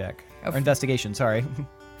inspection check. Or investigation, sorry.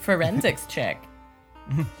 Forensics check.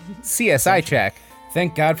 CSI check.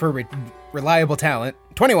 Thank God for reliable talent.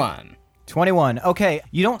 21. 21. Okay,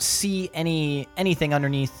 you don't see anything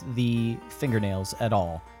underneath the fingernails at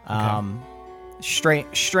all.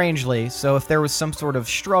 Strangely, so if there was some sort of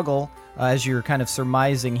struggle, as you're kind of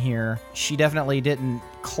surmising here, she definitely didn't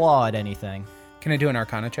claw at anything. Can I do an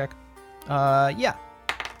Arcana check? Yeah.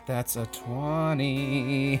 That's a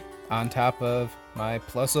 20 on top of my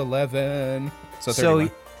plus 11. So 31.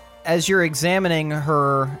 So as you're examining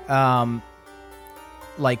her,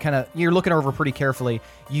 you're looking her over pretty carefully,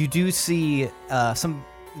 you do see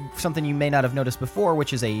something you may not have noticed before,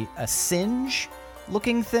 which is a singe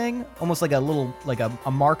looking thing, almost like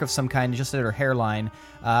a mark of some kind just at her hairline,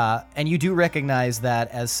 and you do recognize that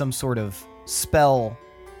as some sort of spell,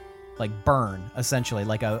 like burn, essentially,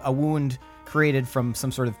 like a wound created from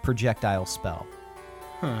some sort of projectile spell.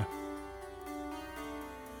 Huh.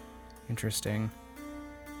 Interesting.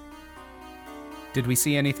 Do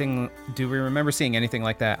we remember seeing anything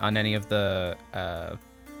like that on any of the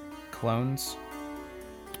clones?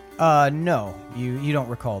 No, you don't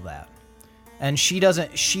recall that. And she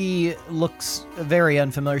looks very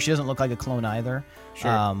unfamiliar. She doesn't look like a clone either.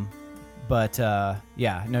 Sure. Okay.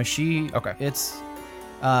 It's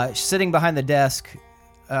sitting behind the desk,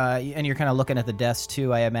 and you're kind of looking at the desk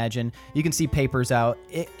too, I imagine. You can see papers out.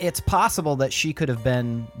 It's possible that she could have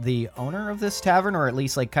been the owner of this tavern, or at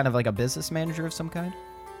least like kind of like a business manager of some kind.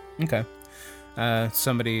 Okay.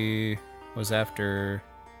 Somebody was after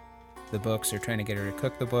the books, or trying to get her to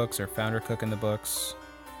cook the books, or found her cooking the books.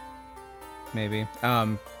 Maybe.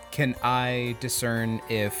 Can I discern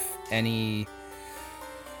if any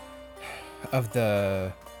of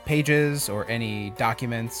the pages or any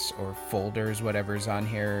documents or folders, whatever's on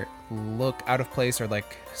here, look out of place, or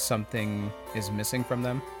like something is missing from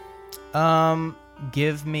them?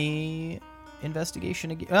 Give me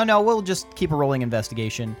investigation again. Oh, no, we'll just keep a rolling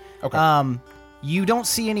investigation. Okay. You don't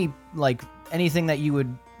see anything that you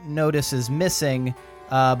would notice is missing,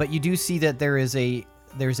 but you do see that there's a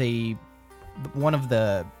one of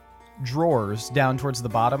the drawers down towards the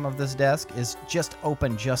bottom of this desk is just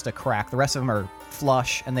open, just a crack. The rest of them are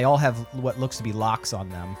flush, and they all have what looks to be locks on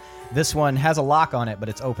them. This one has a lock on it, but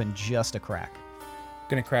it's open just a crack. I'm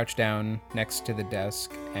gonna crouch down next to the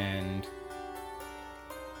desk and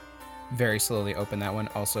very slowly open that one,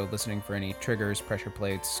 also listening for any triggers, pressure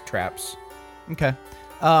plates, traps. Okay.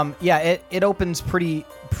 It opens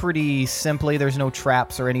pretty simply. There's no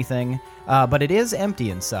traps or anything, but it is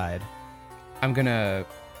empty inside. I'm gonna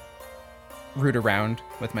root around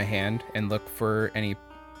with my hand and look for any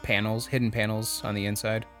hidden panels on the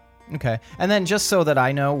inside. Okay. And then just so that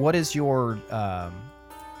I know, what is your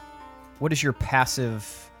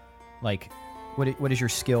passive, like, what is your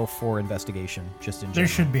skill for investigation, just in general? There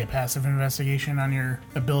should be a passive investigation on your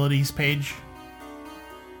abilities page.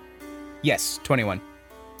 Yes, 21.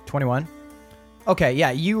 21? Okay, yeah,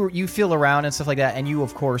 you feel around and stuff like that, and you,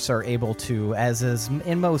 of course, are able to, as is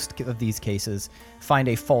in most of these cases, find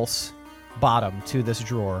a false bottom to this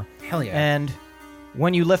drawer. Hell yeah. And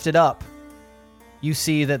when you lift it up, you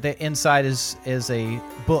see that the inside is a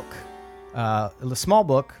book, a small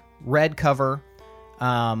book, red cover.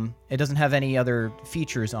 It doesn't have any other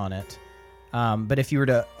features on it. But if you were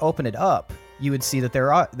to open it up, you would see that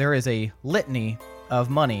there is a litany of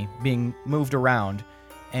money being moved around,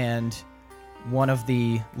 and one of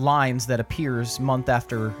the lines that appears moon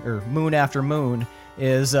after moon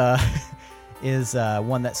is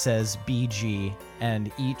one that says BG,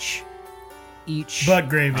 and each Butt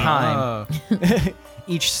gravy. time,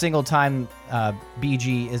 each single time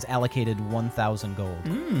BG is allocated 1,000 gold.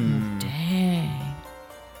 Dang.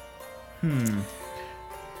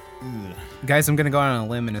 Guys, I'm gonna go out on a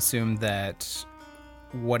limb and assume that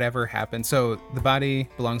whatever happened, so the body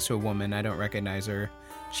belongs to a woman. I don't recognize her.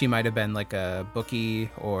 She might have been like a bookie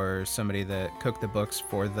or somebody that cooked the books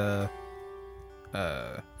for the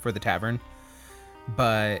tavern.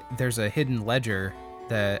 But there's a hidden ledger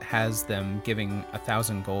that has them giving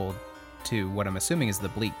 1,000 gold to what I'm assuming is the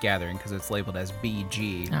Bleak Gathering, because it's labeled as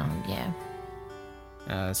BG. Oh,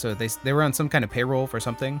 yeah. So they were on some kind of payroll for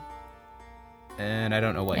something, and I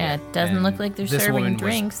don't know what. Yeah, yet. it doesn't And look like they're this serving woman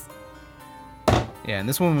drinks. And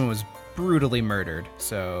this woman was brutally murdered.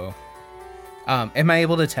 So, am I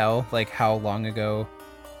able to tell like how long ago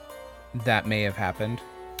that may have happened?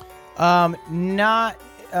 Not.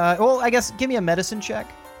 Well, I guess give me a medicine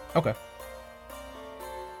check. Okay.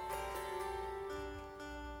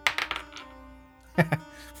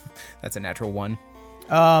 That's a natural 1.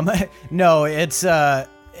 No, it's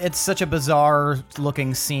such a bizarre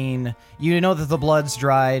looking scene. You know that the blood's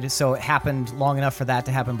dried, so it happened long enough for that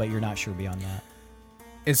to happen, but you're not sure beyond that.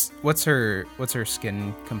 What's her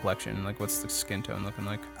skin complexion? Like, what's the skin tone looking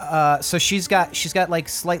like? So she's got like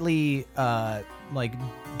slightly like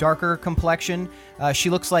darker complexion. She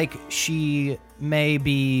looks like she may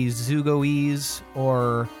be Zugoese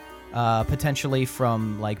or potentially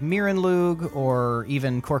from like Mirenlug or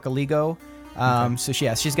even Corkaligo. So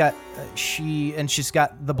she's got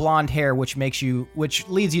the blonde hair, which leads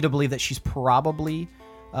you to believe that she's probably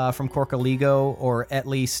from Corkaligo, or at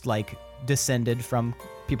least like descended from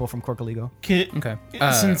people from Corkaligo. Okay.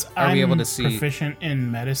 Since are I'm we able to see proficient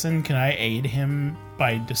in medicine, can I aid him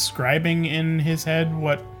by describing in his head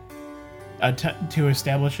what to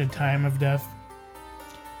establish a time of death?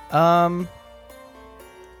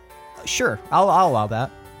 Sure, I'll allow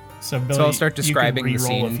that. So, Billy, I'll start describing you the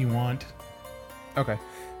can re-roll scene. if you want. Okay.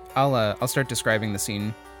 I'll start describing the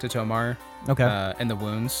scene to Tomar. Okay. And the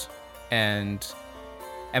wounds. And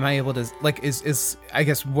am I able to, like, is I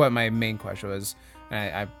guess what my main question was,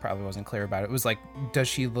 and I probably wasn't clear about it, was like, does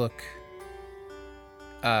she look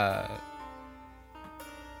like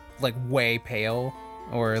way pale?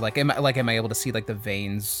 Or like am I able to see like the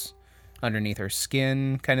veins underneath her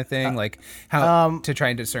skin kind of thing? Like how to try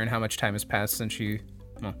and discern how much time has passed since she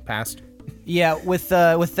passed? Yeah, with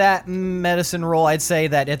that medicine roll, I'd say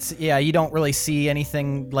that you don't really see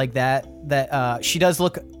anything like that. That she does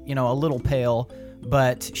look, a little pale,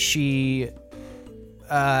 but she,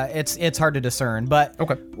 it's hard to discern. But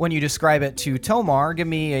Okay. when you describe it to Tomar, give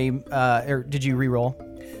me or did you re-roll?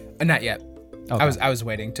 Not yet. Okay. I was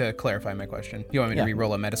waiting to clarify my question. You want me to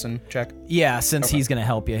re-roll a medicine check? Yeah, since he's gonna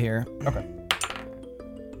help you here. Okay.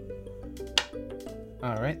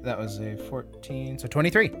 All right, that was a 14, so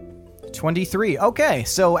 23. 23. Okay,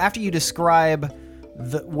 so after you describe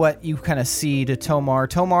what you kind of see to Tomar,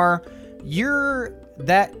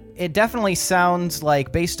 it definitely sounds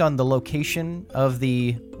like, based on the location of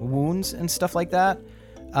the wounds and stuff like that.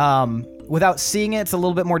 Without seeing it, it's a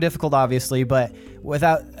little bit more difficult, obviously, but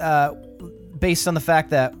based on the fact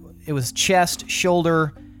that it was chest,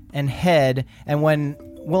 shoulder, and head, and when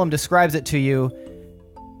Willem describes it to you,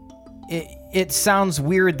 it sounds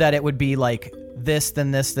weird that it would be like this,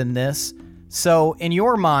 then this, then this. So in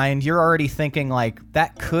your mind, you're already thinking like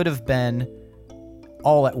that could have been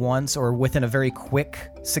all at once or within a very quick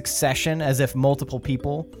succession, as if multiple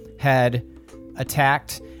people had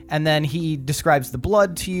attacked. And then he describes the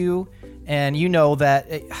blood to you, and you know that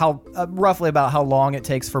roughly about how long it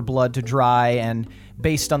takes for blood to dry, and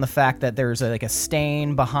based on the fact that there's a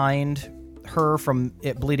stain behind her from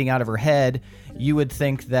it bleeding out of her head, you would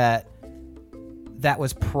think that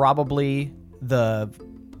was probably the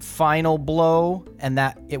final blow, and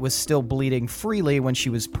that it was still bleeding freely when she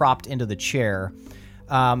was propped into the chair.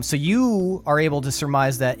 So you are able to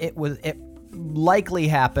surmise that it likely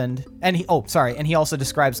happened, and he also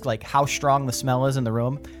describes like how strong the smell is in the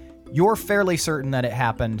room. You're fairly certain that it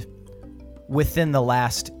happened within the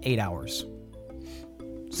last 8 hours.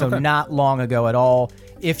 So not long ago at all.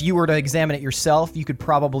 If you were to examine it yourself, you could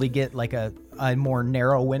probably get like a more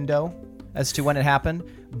narrow window as to when it happened.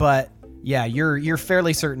 But yeah, you're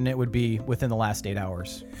fairly certain it would be within the last 8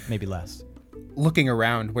 hours, maybe less. Looking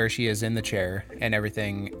around where she is in the chair and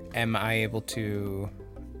everything, am I able to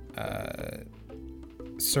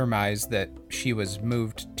surmise that she was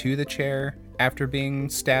moved to the chair after being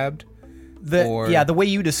stabbed? The way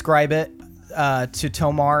you describe it to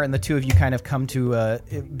Tomar, and the two of you kind of come to,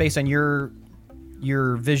 based on your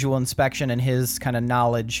visual inspection and his kind of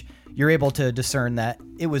knowledge, you're able to discern that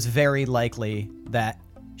it was very likely that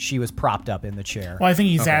she was propped up in the chair. Well, I think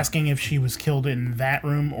he's asking if she was killed in that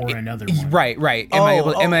room or another one. Right. Am I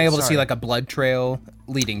able to sorry. see like a blood trail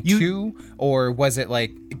leading to, or was it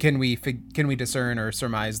like, can we discern or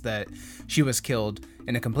surmise that she was killed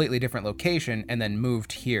in a completely different location and then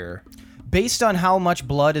moved here? Based on how much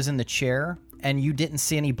blood is in the chair, and you didn't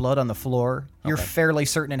see any blood on the floor, you're fairly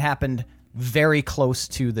certain it happened very close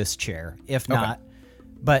to this chair, if not.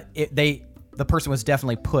 But the person was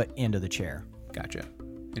definitely put into the chair. Gotcha.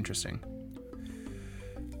 Interesting.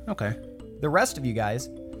 Okay. The rest of you guys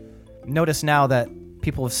notice now that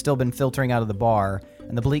people have still been filtering out of the bar,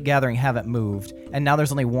 and the Bleak Gathering haven't moved, and now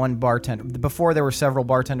there's only one bartender. Before there were several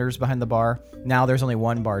bartenders behind the bar, now there's only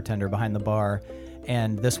one bartender behind the bar,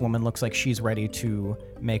 and this woman looks like she's ready to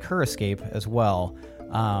make her escape as well.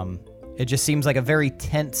 It just seems like a very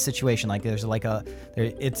tense situation. Like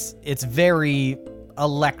it's very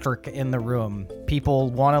electric in the room.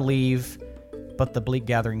 People want to leave, but the Bleak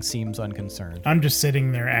Gathering seems unconcerned. I'm just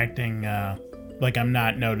sitting there acting like I'm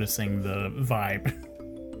not noticing the vibe.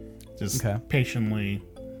 Just patiently,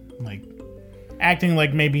 like, acting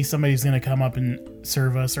like maybe somebody's going to come up and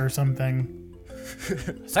serve us or something.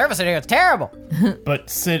 Service in here is terrible. But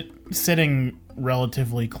sitting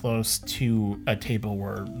relatively close to a table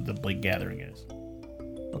where the big gathering is.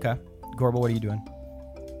 Okay. Gorbel, what are you doing?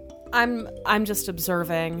 I'm just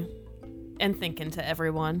observing and thinking to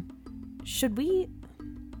everyone. Should we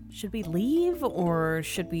leave, or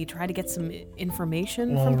should we try to get some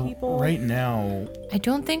information from people? Right now, I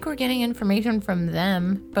don't think we're getting information from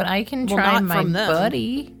them, but I can Well, try not my from them.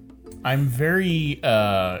 buddy. I'm very,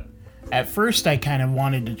 at first I kind of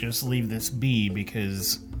wanted to just leave this be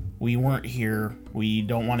because we weren't here. We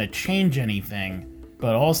don't want to change anything.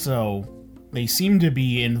 But also, they seem to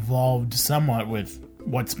be involved somewhat with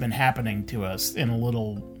what's been happening to us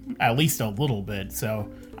at least a little bit. So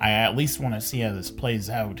I at least want to see how this plays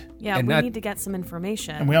out. Yeah, And we that- need to get some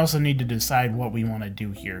information. And we also need to decide what we want to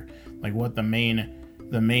do here. Like what the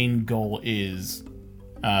main goal is.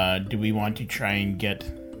 Do we want to try and get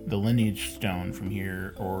the lineage stone from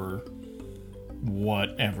here or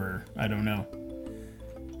whatever? I don't know.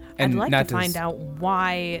 I'd And like not to find out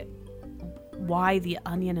why the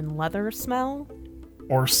onion and leather smell.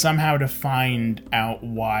 Or somehow to find out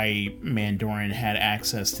why Mandorin had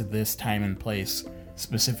access to this time and place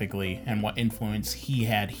specifically and what influence he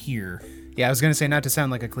had here. Yeah, I was gonna say not to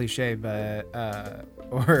sound like a cliche, but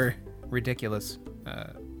or ridiculous,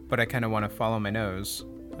 but I kind of want to follow my nose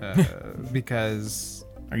because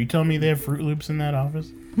Are you telling me they have Fruit Loops in that office?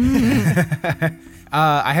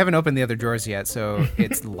 I haven't opened the other drawers yet, so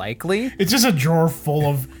it's likely. It's just a drawer full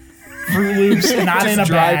of Fruit Loops, not in a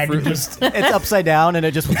dry bag. Fruit Just It's upside down, and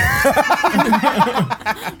it just...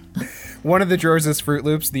 One of the drawers is Fruit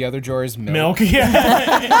Loops, the other drawer is milk. milk.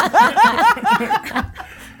 Yeah.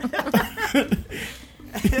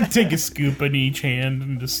 Take a scoop in each hand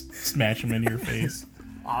and just smash them into your face.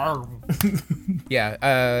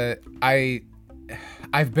 Yeah,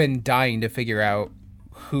 I've been dying to figure out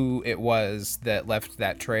who it was that left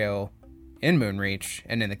that trail in Moonreach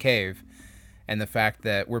and in the cave, and the fact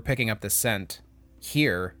that we're picking up the scent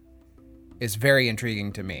here is very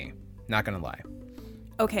intriguing to me. Not gonna lie.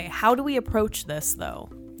 Okay, how do we approach this though?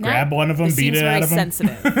 Grab one of them, This beat seems it very out of them.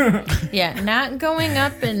 sensitive. Yeah, not going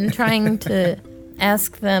up and trying to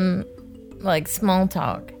ask them like small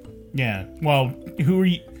talk. Yeah. Well, who are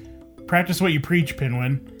you? Practice what you preach,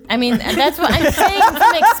 Pinwin. I mean, that's what I'm saying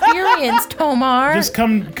from experience, Tomar. Just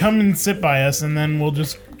come and sit by us, and then we'll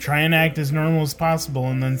just try and act as normal as possible,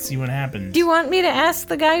 and then see what happens. Do you want me to ask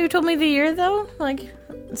the guy who told me the year, though? Like,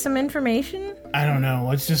 some information? I don't know.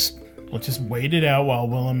 Let's just wait it out while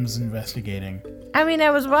Willem's investigating. I mean,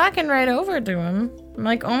 I was walking right over to him. I'm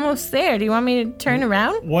like almost there. Do you want me to turn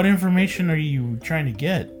around? What information are you trying to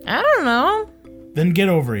get? I don't know. Then get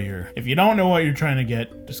over here. If you don't know what you're trying to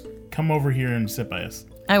get, just come over here and sit by us.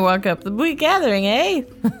 I walk up the Bleak Gathering, eh?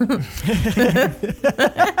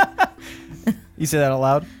 You say that out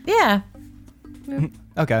loud? Yeah.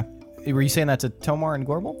 Okay. Were you saying that to Tomar and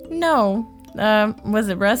Gorbel? No. Was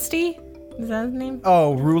it Rusty? Is that his name?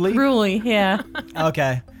 Oh, Ruli? Ruli, yeah.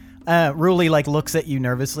 Okay. Ruli, like, looks at you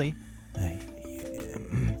nervously. I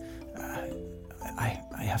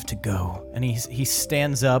have to go. And he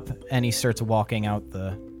stands up and he starts walking out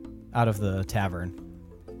of the tavern.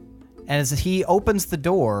 And as he opens the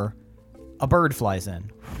door, a bird flies in.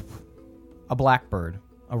 A blackbird,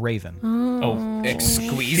 a raven. Oh,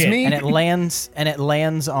 Squeeze shit. me? And it lands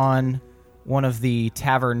on one of the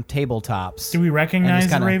tavern tabletops. Do we recognize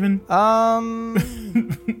the kinda- raven?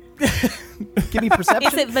 Give me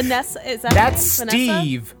perception. Is it Vanessa? Is that That's her name? Vanessa?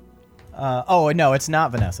 Steve. Oh, no, it's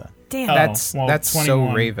not Vanessa. Damn. Oh. That's well, that's 21.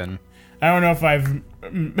 so Raven. I don't know if I've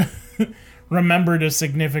remembered a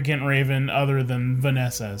significant raven other than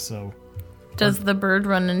Vanessa, so... Does the bird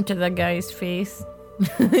run into the guy's face?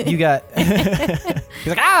 You got... He's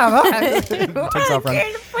like, takes off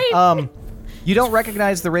running. You don't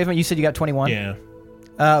recognize the raven. You said you got 21? Yeah.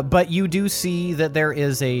 But you do see that there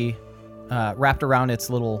is a... wrapped around its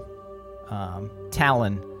little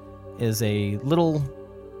talon is a little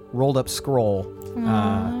rolled up scroll.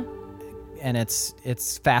 And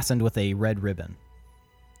it's fastened with a red ribbon.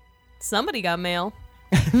 Somebody got mail.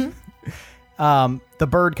 The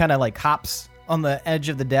bird kind of like hops on the edge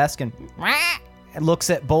of the desk and looks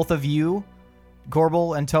at both of you,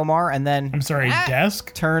 Gorbel and Tomar, and then I'm sorry,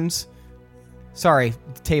 desk? turns. Sorry,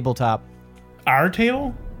 tabletop. Our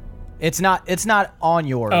table? It's not on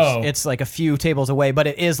yours. Oh. It's like a few tables away, but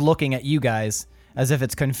it is looking at you guys as if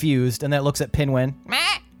it's confused, and then it looks at Pinwin.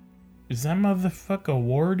 Is that motherfucker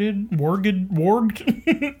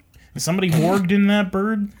warged? Is somebody warged in that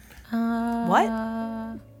bird?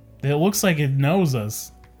 What? It looks like it knows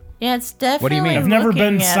us. Yeah, it's definitely. What do you mean? I've never looking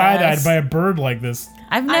been at side-eyed us. by a bird like this.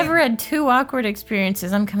 I've never had two awkward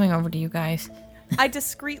experiences. I'm coming over to you guys. I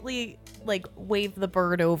discreetly, wave the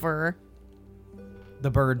bird over.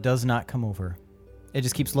 The bird does not come over. It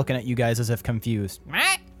just keeps looking at you guys as if confused.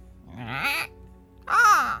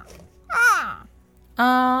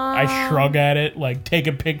 I shrug at it, take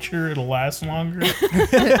a picture, it'll last longer.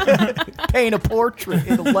 Paint a portrait,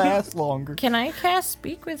 it'll last longer. Can I cast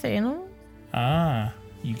Speak with Animals?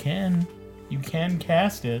 You can. You can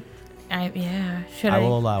cast it. Should I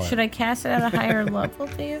will allow it. Should I cast it at a higher level,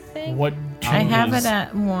 do you think? What changes? I have it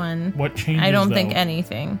at 1. What changes, I don't think though?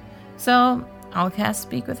 anything. So, I'll cast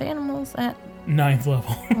Speak with Animals at 9th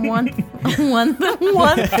level. 1th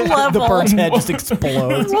level. The bird's head just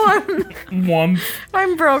explodes. 1.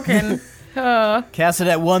 I'm broken. Cast it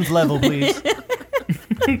at 1st level, please.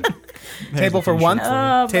 Table for 1?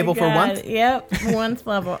 Oh Table my for God. 1? Yep, 1st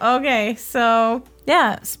level. Okay, so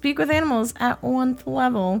Speak with Animals at 1st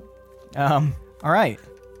level. All right.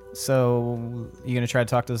 So, you gonna try to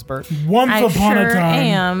talk to this bird? Once I upon sure a time.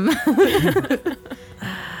 am.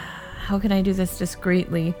 How can I do this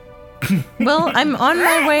discreetly? Well, I'm on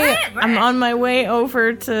my way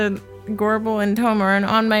over to Gorbel and Tomar, and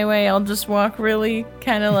on my way I'll just walk really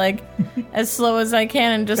kind of as slow as I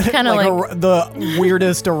can and just kind of the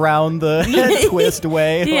weirdest around the twist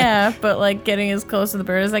way. yeah, but getting as close to the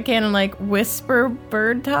bird as I can and whisper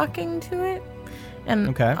bird talking to it. And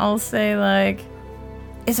Okay. I'll say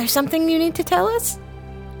is there something you need to tell us?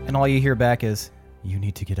 And all you hear back is, "You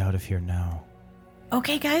need to get out of here now."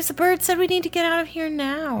 Okay, guys, the bird said we need to get out of here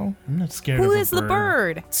now. I'm not scared Who of is the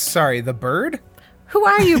bird? Sorry, the bird? Who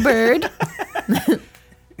are you, bird?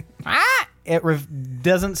 It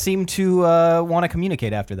doesn't seem to want to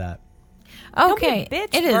communicate after that. Okay, be a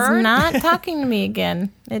bitch, it is bird. not talking to me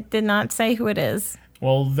again. It did not say who it is.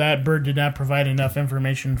 Well, that bird did not provide enough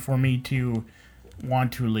information for me to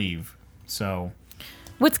want to leave. So,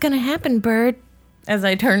 What's gonna happen, bird? As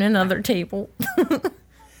I turn another table.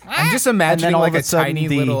 I'm just imagining all of a a sudden tiny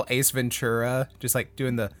the- little Ace Ventura, just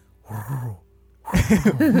doing the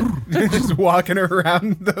just walking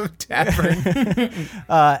around the tavern.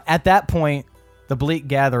 At that point, the Bleak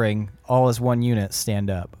Gathering, all as one unit, stand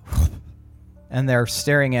up. And they're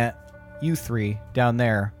staring at you three down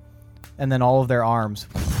there. And then all of their arms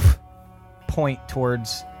point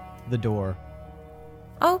towards the door.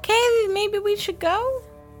 Okay, maybe we should go.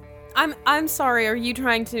 I'm sorry. Are you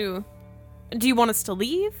trying to? Do you want us to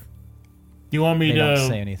leave? do you want me They to don't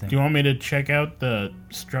say anything. Do you want me to check out the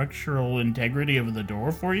structural integrity of the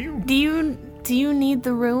door for you? Do you need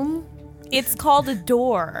the room? It's called a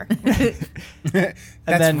door. That's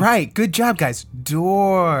then- right. Good job, guys.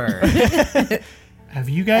 Door. Have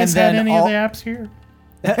you guys And had then any all- of the apps here?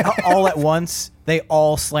 All at once, they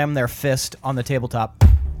all slam their fist on the tabletop.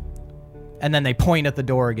 And then they point at the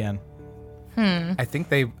door again. I think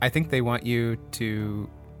they want you to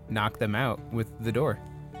knock them out with the door,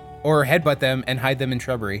 or headbutt them and hide them in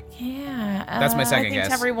shrubbery. Yeah. That's my I second think guess.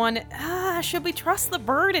 to everyone, should we trust the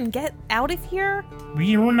bird and get out of here?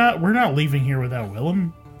 We're not leaving here without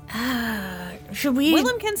Willem. Should we?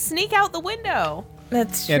 Willem can sneak out the window.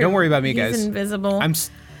 That's true. Yeah, don't worry about me, He's guys. invisible.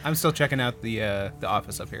 I'm still checking out the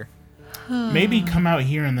office up here. Maybe come out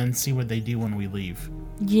here and then see what they do when we leave.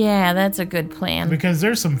 Yeah, that's a good plan. Because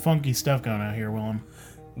there's some funky stuff going out here, Willem.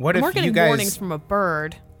 What We're if getting you guys? warnings from a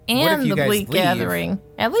bird. if And you the guys Bleak leave? Gathering.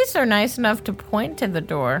 At least they're nice enough to point to the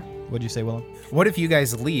door. What'd you say, Willem? What if you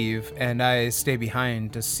guys leave and I stay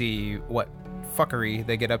behind to see what fuckery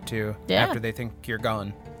they get up to Yeah. after they think you're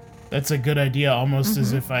gone? That's a good idea, almost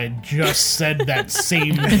as if I just said that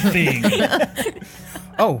same thing.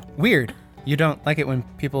 Oh, weird. You don't like it when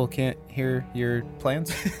people can't hear your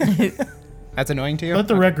plans? That's annoying to you? Let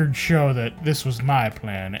the record show that this was my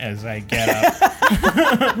plan as I get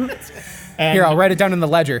up. And Here, I'll write it down in the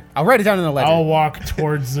ledger. I'll walk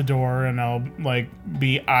towards the door and I'll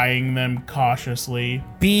be eyeing them cautiously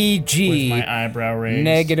with BG my eyebrow raised.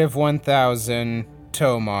 negative 1,000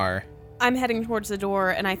 Tomar. I'm heading towards the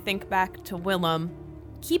door, and I think back to Willem.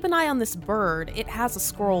 Keep an eye on this bird. It has a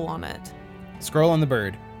scroll on it. Scroll on the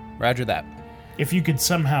bird. Roger that. If you could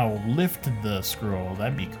somehow lift the scroll,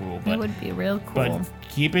 that'd be cool. That But would be real cool. but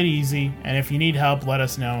keep it easy, and if you need help, let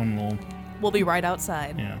us know, and We'll be right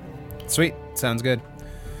outside. yeah. Sweet. Sounds good.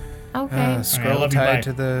 Okay. Scroll love you, bye. tied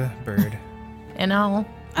to the bird. And I'll...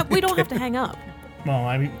 We don't have to hang up. Well,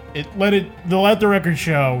 I mean, let the record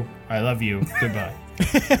show. I love you. Goodbye.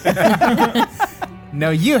 No,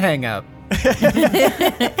 you hang up.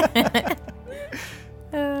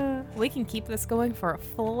 We can keep this going for a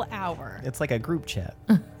full hour. It's like a group chat.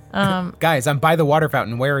 Guys, I'm by the water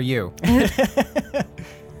fountain. Where are you?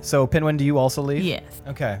 So, Pinwin, do you also leave? Yes.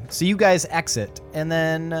 Okay, so you guys exit, and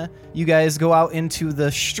then you guys go out into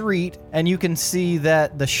the street, and you can see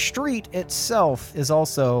that the street itself is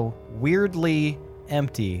also weirdly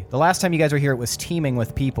empty. The last time you guys were here, it was teeming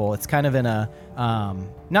with people. It's kind of in a,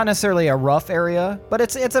 not necessarily a rough area, but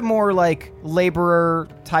it's a more like laborer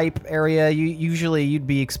type area. Usually you'd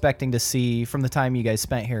be expecting to see, from the time you guys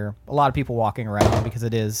spent here, a lot of people walking around because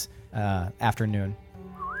it is afternoon.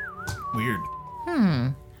 Weird.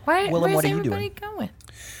 Willem, Where's what are you everybody doing? going?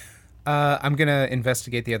 I'm gonna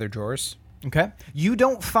investigate the other drawers. Okay. You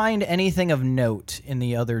don't find anything of note in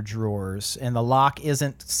the other drawers, and the lock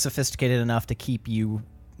isn't sophisticated enough to keep you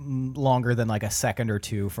longer than like a second or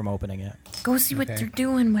two from opening it. Go see what they're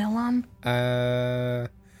doing, Willem. All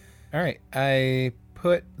right. I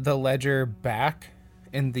put the ledger back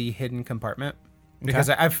in the hidden compartment because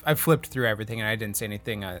I've flipped through everything and I didn't see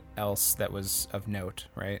anything else that was of note,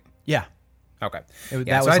 right? Yeah. Okay.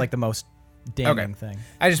 That was like the most damning thing.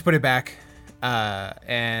 I just put it back,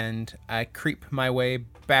 and I creep my way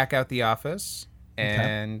back out the office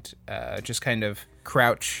and just kind of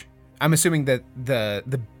crouch. I'm assuming that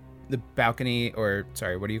the balcony, or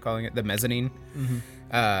sorry, what are you calling it? The mezzanine.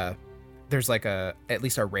 Mm-hmm. There's like at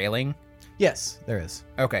least a railing. Yes, there is.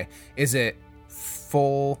 Okay. Is it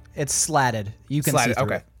full? It's slatted. You can see through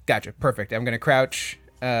Okay. it. Gotcha. Perfect. I'm gonna crouch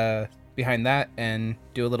behind that and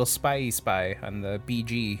do a little spy on the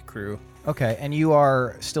BG crew. Okay, and you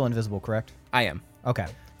are still invisible, correct? I am. Okay.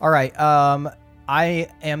 All right. I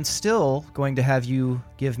am still going to have you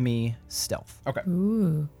give me stealth. Okay.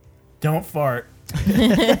 Ooh. Don't fart.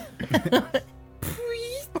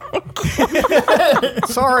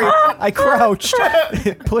 Sorry, I crouched.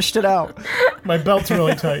 Pushed it out. My belt's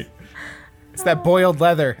really tight. It's that boiled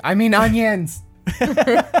leather. I mean onions.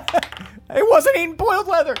 I wasn't eating boiled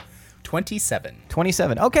leather. 27.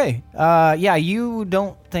 27. Okay. Yeah, you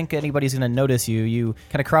don't think anybody's going to notice you. You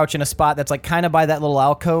kind of crouch in a spot that's like kind of by that little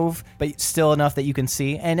alcove, but still enough that you can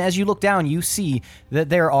see. And as you look down, you see that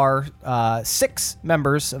there are 6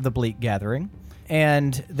 members of the Bleak Gathering,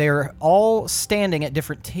 and they're all standing at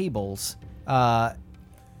different tables.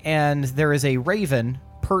 And there is a raven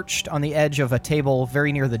perched on the edge of a table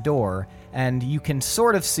very near the door, and you can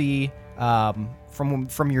sort of see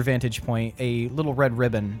from your vantage point a little red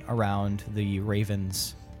ribbon around the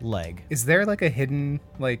raven's leg. Is there like a hidden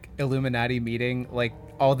like Illuminati meeting? Like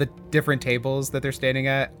all the different tables that they're standing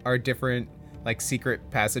at are different like secret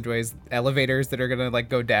passageways, elevators that are gonna like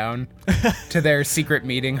go down to their secret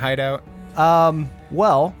meeting hideout?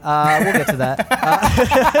 We'll get to that.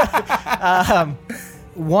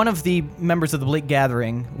 One of the members of the Bleak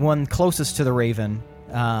Gathering, one closest to the raven,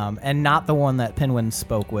 and not the one that Pinwin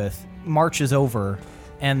spoke with, marches over,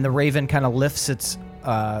 and the raven kind of lifts its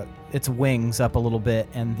wings up a little bit,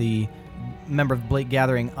 and the member of the Bleak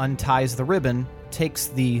Gathering unties the ribbon, takes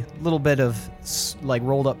the little bit of like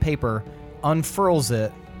rolled up paper, unfurls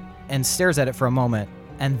it, and stares at it for a moment,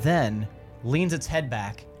 and then leans its head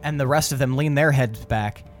back, and the rest of them lean their heads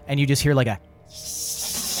back, and you just hear like a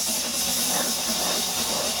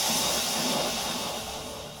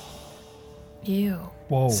Ew.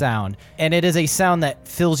 Whoa. sound. And it is a sound that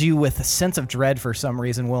fills you with a sense of dread for some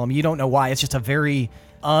reason, Willem. You don't know why. It's just a very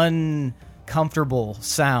uncomfortable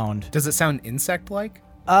sound. Does it sound insect-like?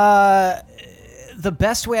 The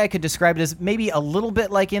best way I could describe it is maybe a little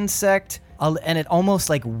bit like insect, and it almost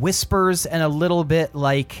like whispers, and a little bit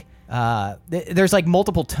like there's like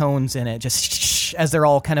multiple tones in it, just as they're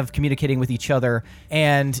all kind of communicating with each other,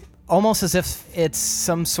 and almost as if it's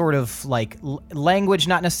some sort of like language,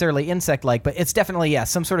 not necessarily insect-like, but it's definitely,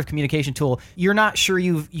 some sort of communication tool. You're not sure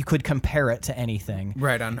you could compare it to anything.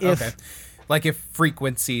 Right on. Okay. Like if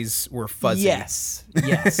frequencies were fuzzy. Yes.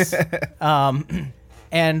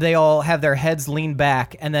 And they all have their heads leaned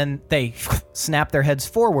back, and then they snap their heads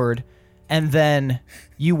forward, and then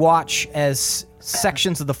you watch as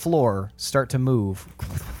sections of the floor start to move.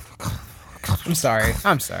 I'm sorry.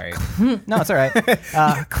 No, it's all right.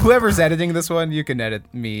 Whoever's editing this one, you can edit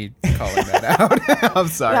me calling that out. I'm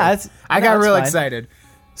sorry. Yeah, I got real fine. excited.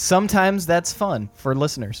 Sometimes that's fun for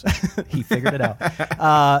listeners. He figured it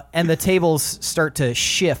out. And the tables start to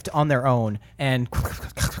shift on their own, and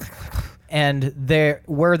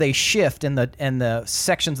where they shift in the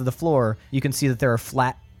sections of the floor, you can see that there are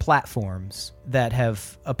flat platforms that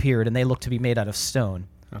have appeared, and they look to be made out of stone.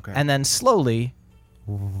 Okay. And then slowly,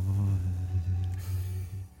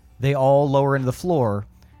 they all lower into the floor,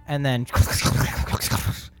 and then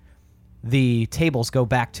the tables go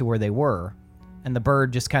back to where they were, and the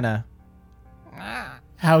bird just kind of...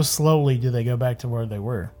 How slowly do they go back to where they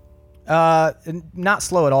were? Not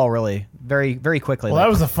slow at all, really. Very, very quickly. Well, that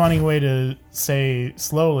was a funny way to say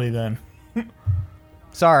slowly then.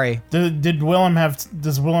 Sorry. Does Willem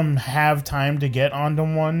have time to get onto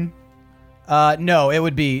one? No, it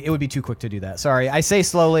would be too quick to do that. Sorry. I say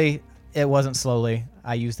slowly. It wasn't slowly.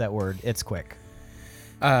 I used that word. It's quick.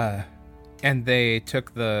 And they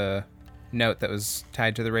took the note that was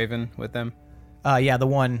tied to the raven with them? Yeah, the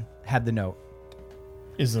one had the note.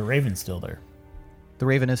 Is the raven still there? The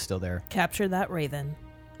raven is still there. Capture that raven.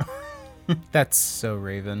 That's so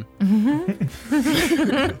raven.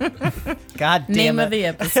 God damn Name it. of the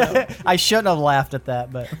episode. I shouldn't have laughed at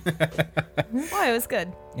that, but Why, it was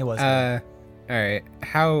good. it was. All right.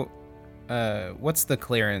 How, what's the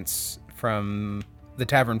clearance from the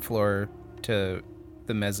tavern floor to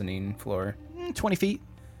the mezzanine floor? 20 feet.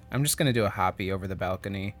 I'm just going to do a hoppy over the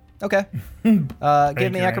balcony. Okay. Give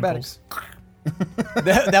me your acrobatics.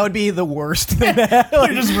 that would be the worst thing. You're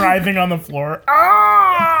just writhing on the floor.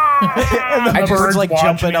 Ah! And the I bird's just like watch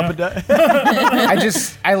jumping me. up and down.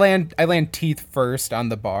 I land teeth first on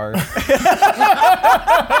the bar.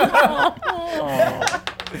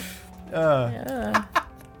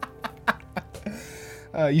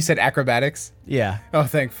 You said acrobatics? Yeah. Oh,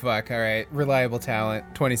 thank fuck. All right. Reliable talent.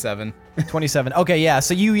 27. 27. Okay, yeah.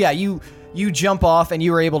 So you jump off and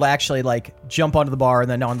you were able to actually like jump onto the bar and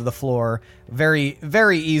then onto the floor very,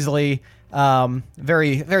 very easily,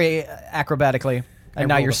 very, very acrobatically. And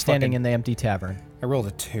now rolled you're a standing fucking- in the empty tavern. I rolled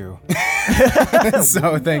a 2.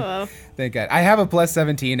 So thank God. I have a plus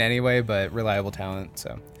 17 anyway, but reliable talent.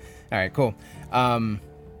 So, all right, cool.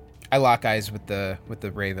 I lock eyes with the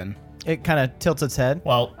raven. It kind of tilts its head.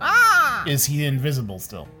 Well, is he invisible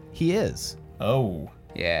still? He is. Oh.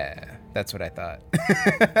 Yeah, that's what I thought.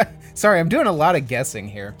 Sorry, I'm doing a lot of guessing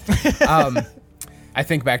here. I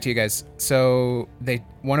think back to you guys. So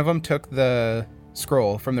one of them took the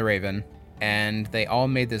scroll from the raven, and they all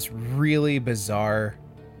made this really bizarre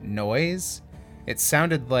noise. It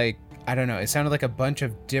sounded like, I don't know, it sounded like a bunch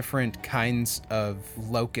of different kinds of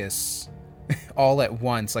locusts all at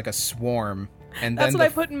once, like a swarm. And That's then what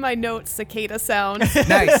I put in my notes, cicada sound.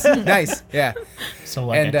 nice, yeah. So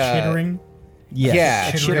like And, a chittering? Yes.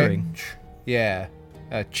 Yeah, Chittering. Yeah,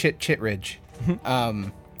 Chitridge.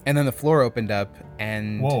 And then the floor opened up,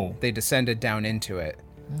 and Whoa. they descended down into it.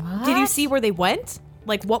 Did you see where they went?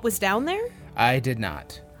 Like, what was down there? I did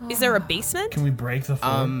not. Is there a basement? Can we break the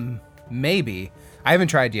floor? Maybe. I haven't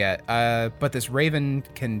tried yet, but this raven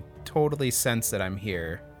can totally sense that I'm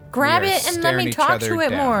here. Grab We are it and let staring me each talk other to it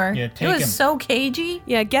down. more. Yeah, It take was him. so cagey.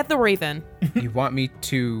 Yeah, get the raven. You want me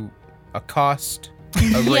to accost a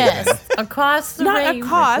raven? Yes, across the Not raven.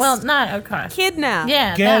 accost. Well, not accost. Kidnap.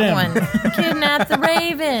 Yeah, Get that him. one. Kidnap the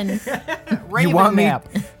raven. Raven You want me? nap.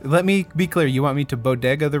 Let me be clear. You want me to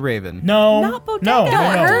bodega the raven? No. Not bodega. No. Don't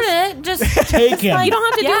Don't no. hurt it. Just Take him. You don't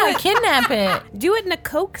have to do it. Kidnap it. Do it in a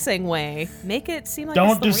coaxing way. Make it seem like Don't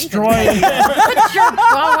it's the destroy raven's it. Sure.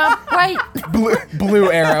 Well, right.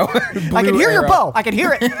 Blue arrow. I can hear your bow. I can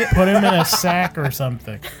hear it. Put him in a sack or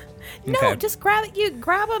something. No, Okay. just grab it. You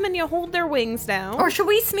grab them and you hold their wings down. Or should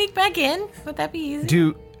we sneak back in? Would that be easy?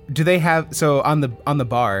 Do they have, so on the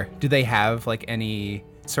bar, do they have like any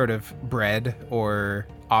sort of bread or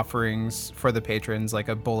offerings for the patrons, like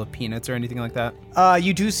a bowl of peanuts or anything like that?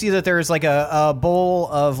 You do see that there's like a bowl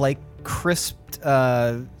of like crisped,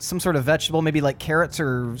 some sort of vegetable, maybe like carrots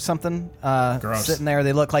or something, Gross. sitting there.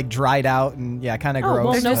 They look like dried out and yeah, kind of Oh, gross.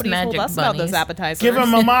 well, They're just nobody told magic us about those bunnies. appetizers. Give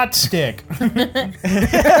him a mott stick.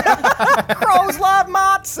 Crows love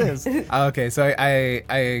matzahs. Okay, so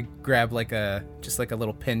I grab like just like a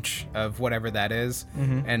little pinch of whatever that is,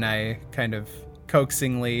 and I kind of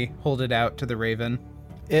coaxingly hold it out to the raven.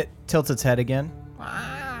 It tilts its head again,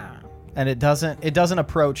 and it doesn't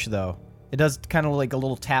approach though. It does kind of like a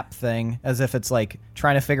little tap thing, as if it's like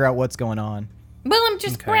trying to figure out what's going on. Willem,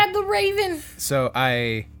 just grab the raven. So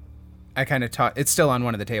I kind of toss. It's still on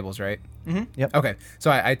one of the tables, right? Yep. Okay,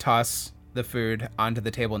 so I toss the food onto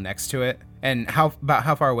the table next to it. And how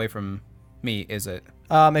far away from me is it?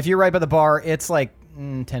 If you're right by the bar, it's like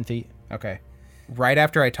 10 feet. Okay. Right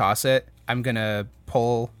after I toss it, I'm gonna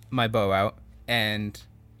pull my bow out and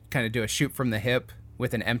kind of do a shoot from the hip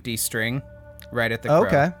with an empty string right at the crow.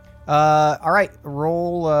 Okay. All right.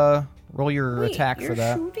 Roll your attack You're for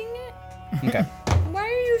that. shooting it? Okay. Why are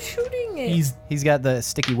you shooting it? He's got the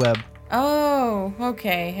sticky web. Oh,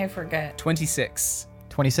 okay. I forgot. 26.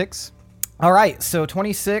 26. All right. So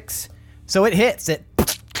 26. So it hits it,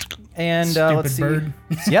 and let's see. bird.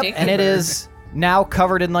 Yep. Sticky And it bird. is now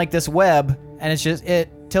covered in like this web, and it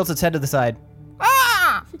tilts its head to the side.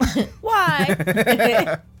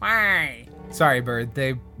 Why? Why? Sorry, bird.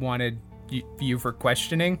 They wanted you for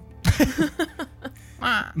questioning.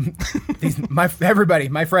 Everybody,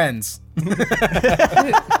 my friends. Take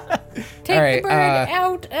All right, the bird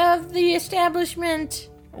out of the establishment.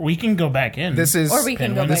 We can go back in. This is Or we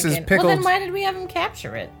can go this back is in. pickled. Well, then why did we have him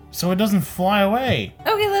capture it? so it doesn't fly away.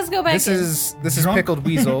 Okay, let's go back This in. is Drunk? pickled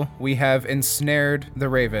weasel. We have ensnared the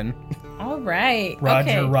raven. All right. Roger,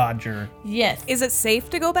 okay. Roger. Yes. Is it safe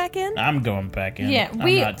to go back in? I'm going back in. Yeah,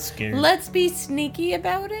 I'm not scared. Let's be sneaky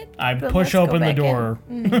about it. I but push let's go open the back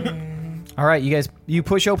in. door. All right, you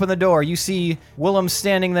push open the door. You see Willem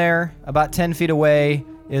standing there about 10 feet away.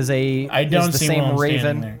 I don't is the see same Willem raven.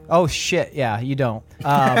 standing there. Oh shit, yeah, you don't.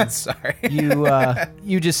 Sorry.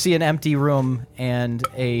 You just see an empty room and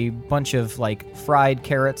a bunch of like fried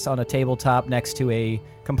carrots on a tabletop next to a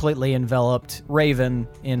completely enveloped raven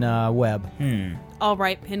in a web. All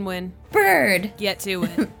right, Pinwin, Bird, get to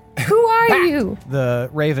it. who are you? The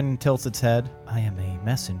raven tilts its head. I am a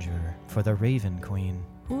messenger for the Raven Queen.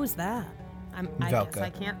 Who is that? I Velka. guess I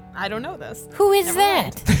can't. I don't know this. Who is Never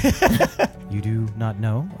that? You do not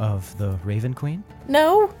know of the Raven Queen?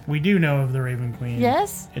 No? We do know of the Raven Queen.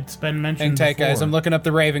 Yes? It's been mentioned Hang tight, before. guys. I'm looking up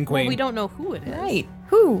the Raven Queen. Well, we don't know who it is. Right.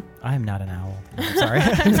 Who? I am not an owl. Sorry.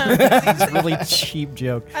 It's a really cheap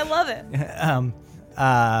joke. I love it.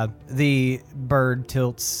 The bird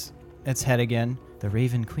tilts its head again. The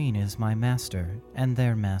Raven Queen is my master and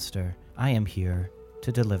their master. I am here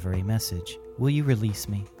to deliver a message. Will you release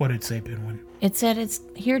me? What did it say, Pinwin? It said it's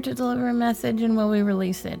here to deliver a message and will we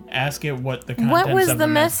release it? Ask it what the contents What was of the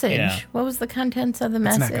message. message? Yeah. What was the contents of the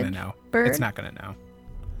It's message? not gonna know. Bird? It's not gonna know.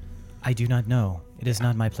 I do not know. It is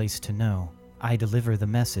not my place to know. I deliver the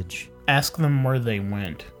message. Ask them where they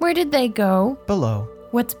went. Where did they go? Below.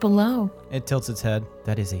 What's below? It tilts its head.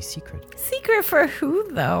 That is a secret. Secret for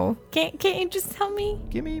who, though? Can't you just tell me?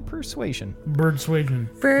 Give me persuasion. Bird suasion.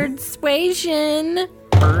 Bird suasion.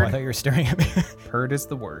 Oh, I thought you were staring at me. Bird is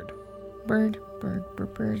the word. Bird's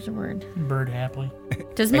a word. Bird happily.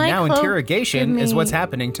 Does And my now cloak interrogation give is me- what's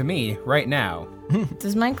happening to me right now.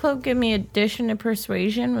 Does my cloak give me addition to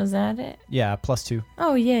persuasion? Was that it? Yeah, +2.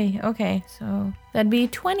 Oh, yay. Okay, so that'd be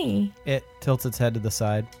 20. It tilts its head to the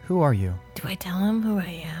side. Who are you? Do I tell him who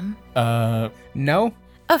I am? No?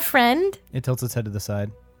 A friend? It tilts its head to the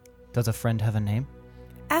side. Does a friend have a name?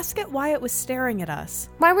 Ask it why it was staring at us.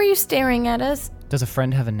 Why were you staring at us? Does a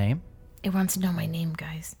friend have a name? It wants to know my name,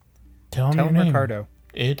 guys. Tell him Tell your him name. Ricardo.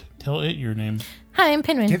 Tell it your name. Hi, I'm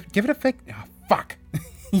Pinwin. Give it a fake. Oh, fuck.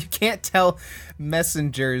 You can't tell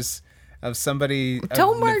messengers of somebody of Tomar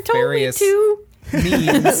told me nefarious to.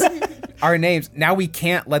 means our names. Now we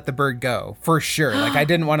can't let the bird go for sure. Like I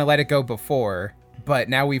didn't want to let it go before, but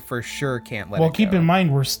now we for sure can't let it go. Well, keep in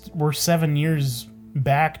mind we're 7 years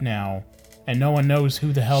back now, and no one knows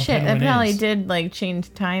who the hell Shit, I Pinwin probably is. did, like,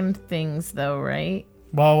 change time things, though, right?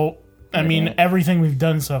 Well, I mean, everything we've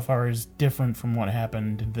done so far is different from what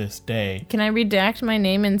happened this day. Can I redact my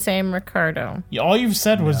name and say I'm Ricardo? All you've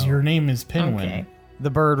said was your name is Pinwin. Okay. The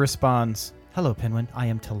bird responds, Hello, Pinwin. I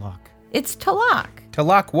am Talak. It's Talak. To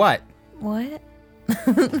lock what? What?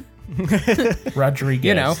 Rodriguez.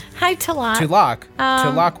 You know, Hi, Talak. to lock. To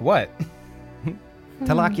lock what?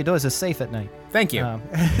 Talak, your doors are safe at night. Thank you.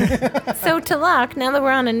 So, Talak, now that we're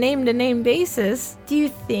on a name-to-name basis, do you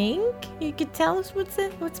think you could tell us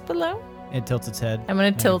what's below? It tilts its head. I'm going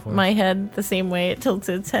to back tilt and forth. my head the same way it tilts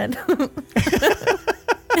its head.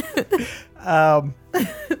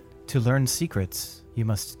 To learn secrets, you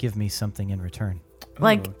must give me something in return.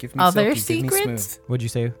 Like Ooh, give me other silky, give me secrets? What'd you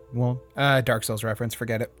say, Willem? Dark Souls reference.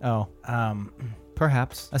 Forget it. Oh,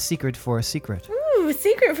 perhaps a secret for a secret. Ooh,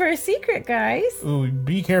 secret for a secret, guys. Ooh,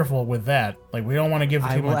 be careful with that. Like, we don't want to give too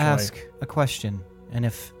I will much ask away. a question, and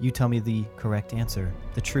if you tell me the correct answer,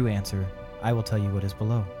 the true answer, I will tell you what is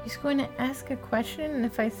below. He's going to ask a question, and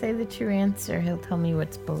if I say the true answer, he'll tell me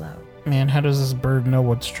what's below. Man, how does this bird know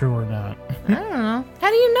what's true or not? I don't know. How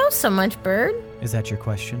do you know so much, Bird? Is that your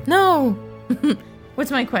question? No. What's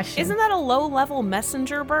my question? Isn't that a low-level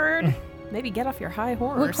messenger bird? Maybe get off your high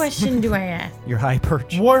horse. What question do I ask? Your high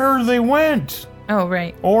perch. Where they went? Oh,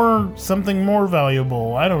 right. Or something more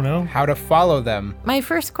valuable. I don't know. How to follow them. My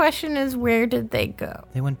first question is, where did they go?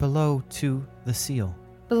 They went below to the seal.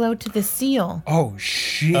 Below to the seal. Oh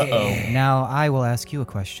shit. Uh-oh. Now I will ask you a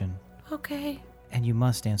question, Okay. and you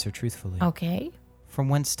must answer truthfully. Okay. From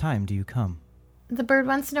whence time do you come? The bird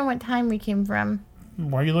wants to know what time we came from.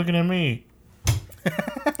 Why are you looking at me?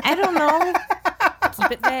 I don't know.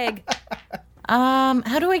 Keep it vague.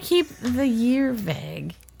 How do I keep the year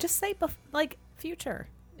vague? Just say future.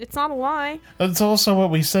 It's not a lie. That's also what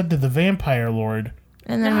we said to the vampire lord.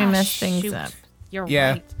 And then we Ah, mess things shoot. up. You're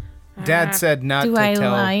Yeah. right. Dad said not Do to I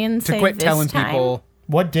tell lie and to say quit this telling time? people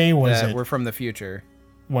What day was that it? we're from the future.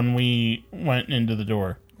 when we went into the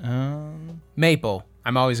door? Maple.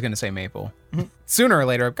 I'm always going to say maple. Sooner or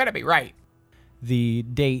later, I've got to be right. The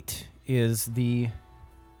date is the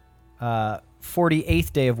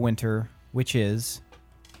 48th day of winter, which is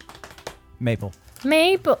maple.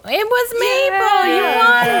 Maple. It was Maple. You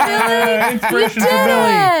won, Billy. Inspiration You for did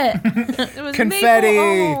Billy. it. It was Confetti!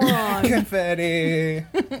 maple all along. Confetti!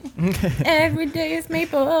 Every day is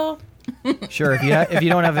Maple. Sure, if you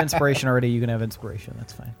don't have inspiration already, you can have inspiration.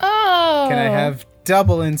 That's fine. Oh. Can I have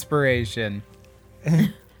double inspiration?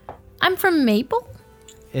 I'm from Maple?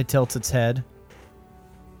 It tilts its head.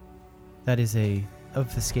 That is a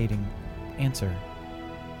obfuscating answer.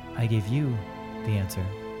 I gave you the answer.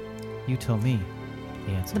 You told me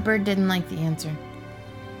the answer. The bird didn't like the answer.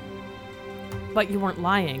 But you weren't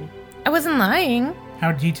lying. I wasn't lying.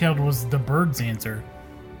 How detailed was the bird's answer?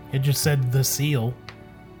 It just said the seal.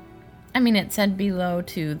 I mean, it said below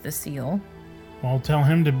to the seal. Well, tell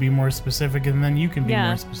him to be more specific, and then you can be Yeah.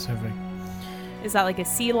 more specific. Is that like a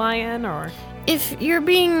sea lion or? If you're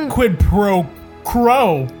being... Quid Pro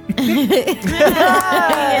Crow.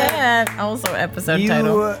 Yeah. Also episode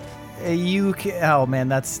title. Oh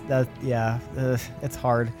man, it's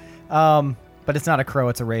hard. But it's not a crow,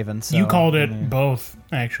 it's a raven. So, You called it both,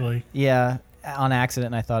 actually. Yeah, on accident,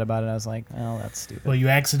 and I thought about it. I was like, oh, that's stupid. Well, you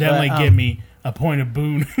accidentally But, give me a point of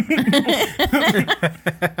boon.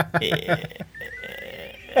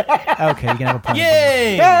 Okay, you can have a point.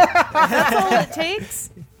 Yay! That's all it takes.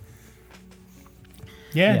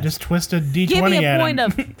 Yeah, Yes. just twist a D20 Give me a at point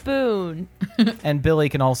him. of boon. And Billy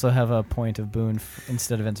can also have a point of boon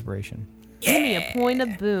instead of inspiration. Give me a point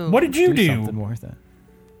of boon. What did you do? Something more with that.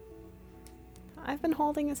 I've been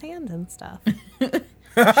holding his hand and stuff. She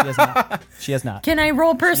has not. She has not. Can I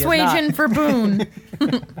roll persuasion for Boone?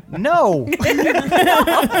 No.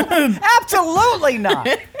 Absolutely not.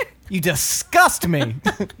 You disgust me.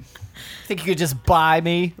 Think you could just buy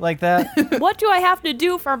me like that? What do I have to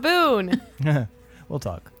do for boon? We'll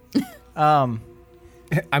talk. I'm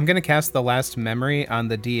going to cast the last memory on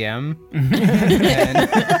the DM.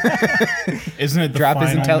 Isn't it the Drop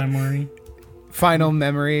his final memory? Final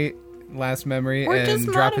memory, last memory, Or and just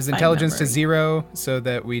drop his modified intelligence to memory. 0 so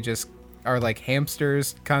that we just are like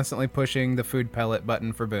hamsters constantly pushing the food pellet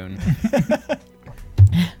button for Boone.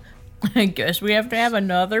 I guess we have to have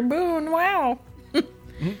another Boone. Wow.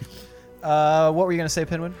 What were you going to say,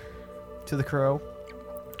 Pinwood? To the crow?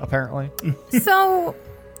 Apparently. So,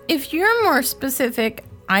 if you're more specific,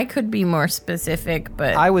 I could be more specific,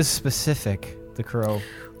 but... I was specific, the crow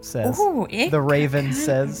says. Ooh, it The got raven kinda-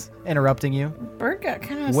 says, interrupting you. Bird got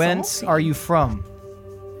kind of Whence salty. are you from?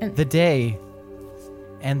 And- The day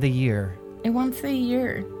and the year. It wants the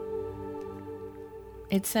year.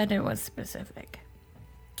 It said it was specific.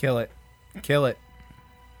 Kill it. Kill it.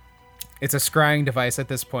 It's a scrying device at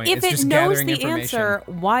this point. If it's it just knows gathering the information. answer,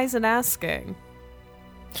 why is it asking?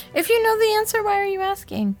 If you know the answer, why are you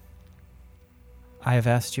asking? I have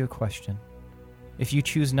asked you a question. If you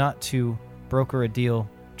choose not to broker a deal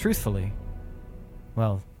truthfully,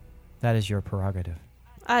 well, that is your prerogative.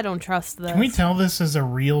 I don't trust this. Can we tell this is a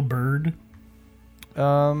real bird?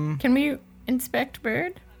 Can we inspect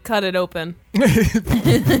Bird? Cut it open.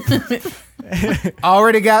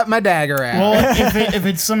 Already got my dagger out. Well, if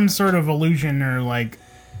it's some sort of illusion or like,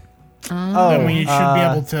 then we should be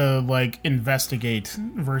able to like investigate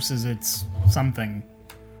versus it's something.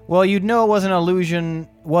 Well, you'd know it wasn't an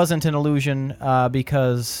illusion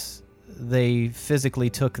because they physically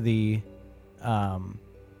took the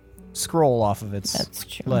scroll off of its That's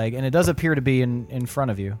true. leg, and it does appear to be in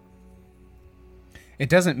front of you. It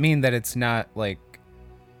doesn't mean that it's not like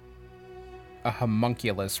a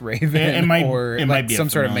homunculus raven It might- or it like might be a some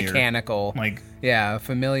sort of familiar, mechanical, Like,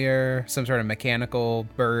 familiar, some sort of mechanical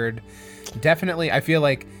bird. Definitely, I feel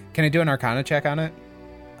like. Can I do an Arcana check on it?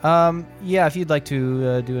 Yeah, if you'd like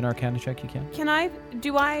to do an Arcana check, you can.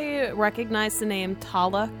 Do I recognize the name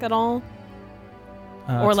Talak at all?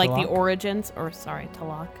 Or like the Talak? origins? Or sorry,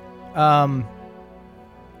 Talak.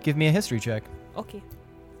 Give me a history check. Okay.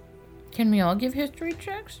 Can we all give history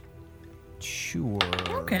checks? Sure.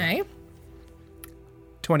 Okay.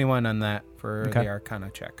 21 on that for Okay. the Arcana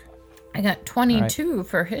check. I got 22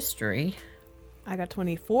 for history. I got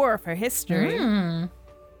 24 for history.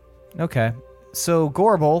 Okay. So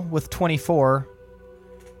Gorbel with 24.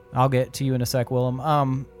 I'll get to you in a sec,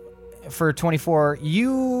 Willem. For 24,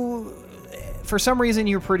 you, for some reason,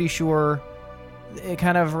 you're pretty sure it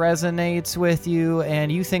kind of resonates with you,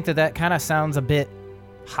 and you think that kind of sounds a bit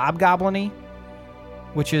hobgoblin-y,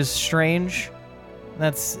 which is strange.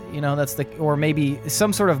 That's or maybe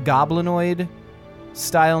some sort of goblinoid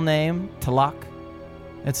style name, Talak.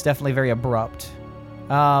 It's definitely very abrupt.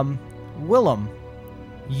 Willem,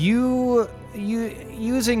 you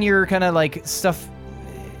using your kind of like stuff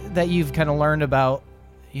that you've kind of learned about,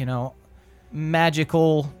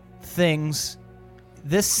 magical things.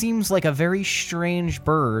 This seems like a very strange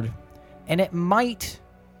bird, and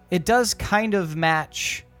it does kind of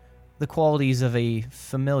match the qualities of a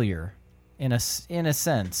familiar in a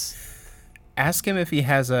sense. Ask him if he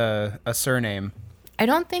has a surname. I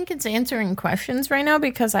don't think it's answering questions right now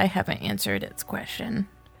because I haven't answered its question.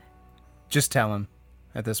 Just tell him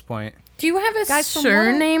at this point. Do you have a Guys, from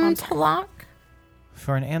surname what to lock?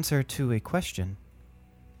 For an answer to a question,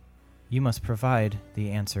 you must provide the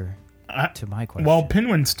answer to my question. While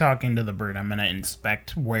Pinwin's talking to the bird, I'm going to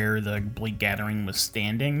inspect where the bleak gathering was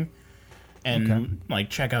standing and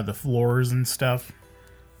check out the floors and stuff.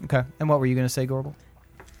 Okay. And what were you going to say, Gorbel?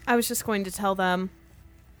 I was just going to tell them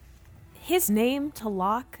his name,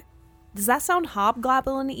 Talak. Does that sound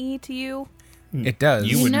hobgoblin-y to you? It does.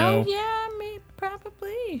 You would know. Yeah, maybe,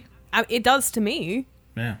 probably. It does to me.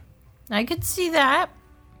 Yeah. I could see that.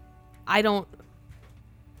 I don't.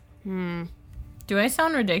 Do I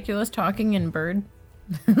sound ridiculous talking in bird?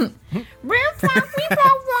 Yeah,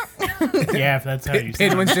 if that's how you say it.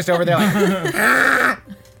 Pinwin's just over there like...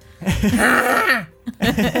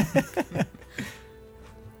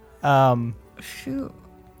 Shoot.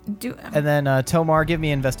 And then Tomar, give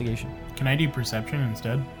me investigation. Can I do perception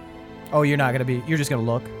instead? Oh, you're just going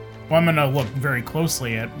to look. Well, I'm going to look very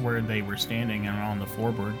closely at where they were standing and on the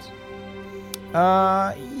floorboards.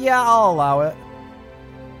 Yeah, I'll allow it.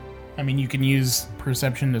 I mean, you can use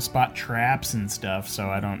perception to spot traps and stuff, so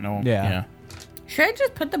I don't know. Yeah. Should I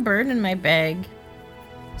just put the bird in my bag?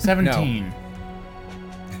 17.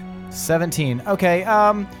 17. Okay,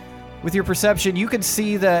 with your perception, you can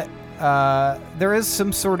see that there is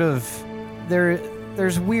some sort of...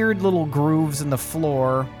 There's weird little grooves in the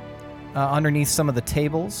floor underneath some of the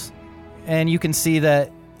tables, and you can see that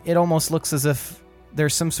it almost looks as if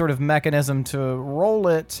there's some sort of mechanism to roll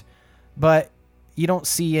it, but you don't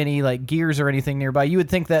see any like gears or anything nearby. You would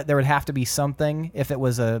think that there would have to be something if it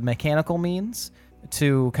was a mechanical means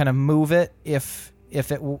to kind of move it. You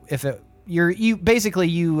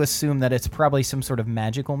assume that it's probably some sort of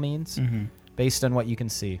magical means based on what you can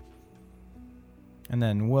see. And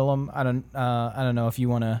then Willem, I don't know if you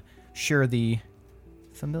want to share the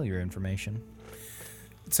familiar information.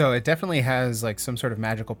 So it definitely has like some sort of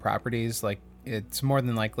magical properties. Like it's more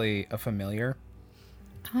than likely a familiar.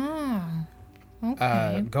 Oh,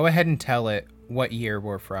 okay. Go ahead and tell it what year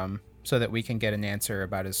we're from so that we can get an answer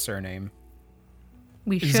about his surname.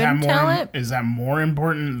 We should tell it? Is that more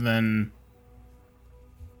important than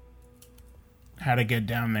how to get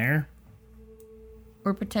down there?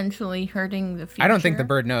 Or potentially hurting the future? I don't think the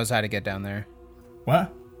bird knows how to get down there.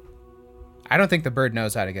 What? I don't think the bird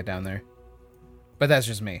knows how to get down there. But that's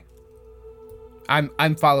just me.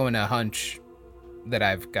 I'm following a hunch that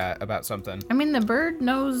I've got about something. I mean, the bird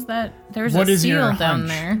knows that there's What a is your seal down hunch?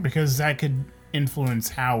 there. Because that could influence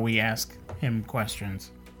how we ask him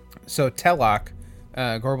questions. So Telok,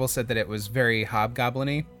 Gorbel said that it was very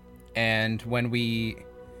hobgoblin-y, and when we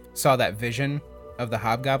saw that vision of the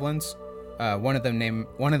hobgoblins, one of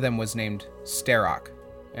them was named Starok,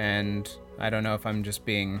 and I don't know if I'm just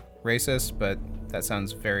being racist, but that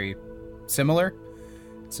sounds very similar,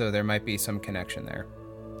 so there might be some connection there.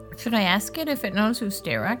 Should I ask it if it knows who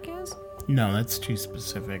Starok is? No, that's too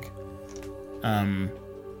specific.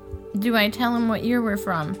 Do I tell him what year we're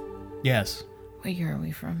from? Yes, What year are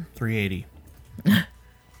we from? 380.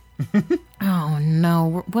 Oh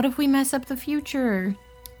no, what if we mess up the future?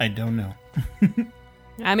 I don't know.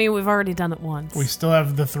 I mean, we've already done it once. We still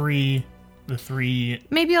have the three.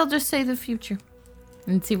 Maybe I'll just say the future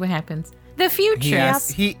and see what happens. The future.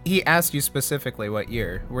 He asked you specifically what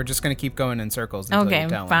year. We're just going to keep going in circles until Okay, you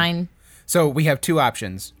tell him. fine. So we have two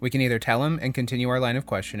options. We can either tell him and continue our line of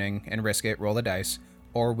questioning and risk it, roll the dice,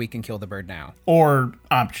 or we can kill the bird now. Or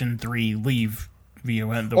option 3, leave via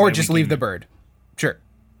the Or way just we leave came the in. bird. Sure.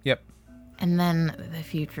 Yep. And then the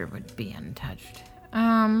future would be untouched.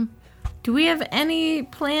 Do we have any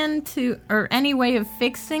plan or any way of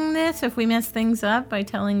fixing this if we mess things up by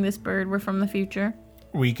telling this bird we're from the future?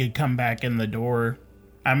 We could come back in the door.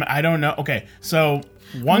 I don't know. Okay, so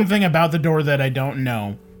one thing about the door that I don't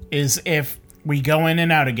know is if we go in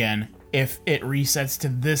and out again, if it resets to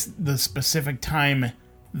the specific time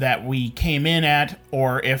that we came in at,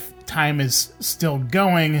 or if time is still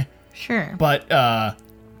going, Sure. but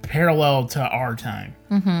parallel to our time.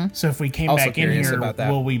 Mm-hmm. So if we came Also back in curious here, about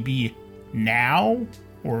that. will we be now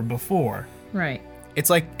or before? Right. It's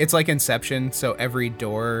like Inception, so every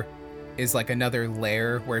door is like another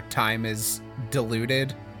layer where time is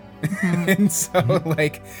diluted And so,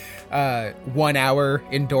 like, 1 hour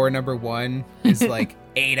in door number 1 is like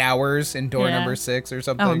 8 hours in door Yeah. number 6 or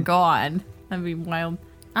something. Oh God, that'd be wild.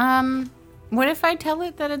 What if I tell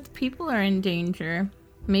it that its people are in danger?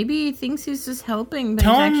 Maybe he thinks he's just helping, but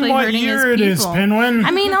Tell he's him actually what hurting year his it people. is, Pinwin.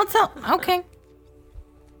 I mean, I'll tell. Okay,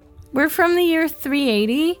 we're from the year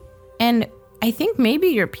 380, and I think maybe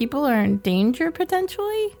your people are in danger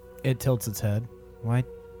potentially. It tilts its head. Why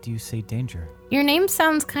do you say danger? Your name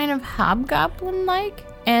sounds kind of hobgoblin-like,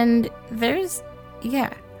 and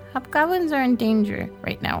hobgoblins are in danger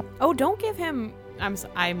right now. Oh, don't give him.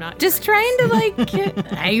 I'm not. Just trying to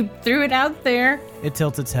I threw it out there. It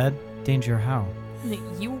tilts its head. Danger how?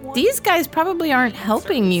 You want These guys probably aren't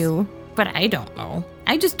helping you, but I don't know.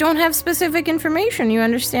 I just don't have specific information. You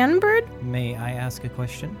understand, Bird? May I ask a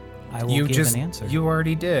question? I will You give just an answer. you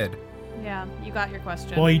already did. Yeah, you got your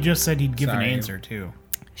question. Well, he just said he'd give Sorry. an answer, too.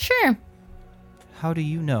 Sure. How do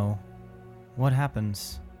you know what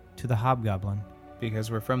happens to the hobgoblin?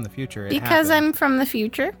 Because we're from the future. Because I'm from the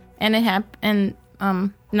future, and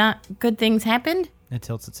not good things happened. It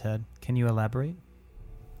tilts its head. Can you elaborate?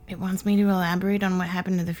 It wants me to elaborate on what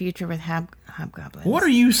happened to the future with hobgoblins. What are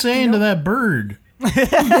you saying to that bird?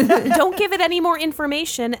 Don't give it any more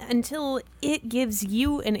information until it gives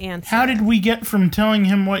you an answer. How did we get from telling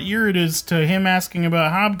him what year it is to him asking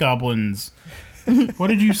about hobgoblins? What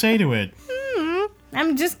did you say to it?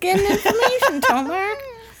 I'm just getting information, Tomar.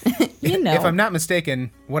 You know. If I'm not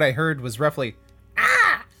mistaken, what I heard was roughly,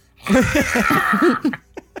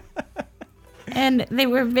 And they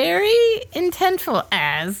were very intentful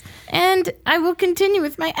as. And I will continue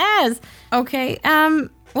with my as. Okay,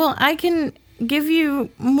 well, I can give you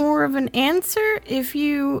more of an answer if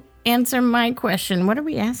you answer my question. What are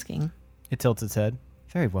we asking? It tilts its head.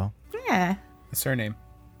 Very well. Yeah. the surname.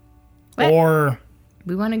 What? Or,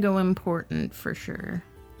 We want to go important for sure.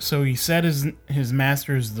 so he said his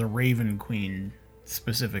master is the Raven Queen,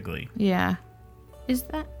 specifically. Yeah. Is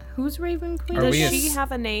that... Who's Raven Queen? Are Does we she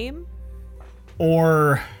have a name?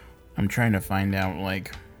 Or, I'm trying to find out,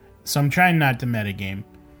 like... So I'm trying not to metagame.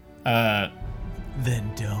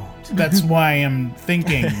 Then don't. That's why I'm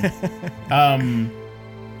thinking,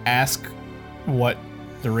 ask what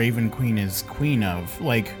the Raven Queen is queen of.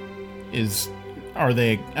 Like, are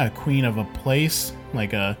they a queen of a place,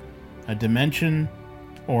 like a dimension,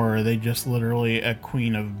 or are they just literally a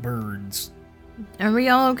queen of birds? Are we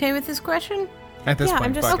all okay with this question? At this Yeah, point,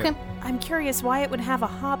 I'm just fuck it. Okay. I'm curious why it would have a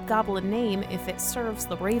hobgoblin name if it serves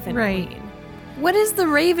the Raven Right. Queen. What is the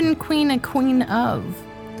Raven Queen a queen of?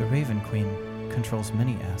 The Raven Queen controls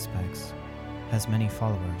many aspects, has many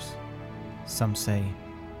followers. Some say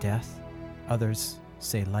death, others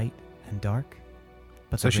say light and dark.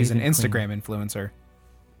 But So the she's an Raven Instagram influencer.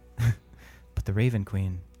 But the Raven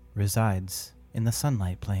Queen resides in the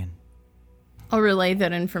sunlight plane. I'll relay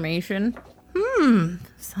that information.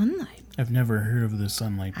 Sunlight. I've never heard of the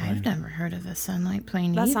sunlight plane. I've never heard of the sunlight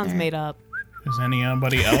plane That either. sounds made up. Has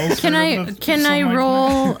anybody else Can heard I of the can I sunlight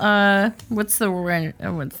roll plane? what's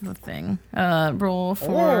the thing? Roll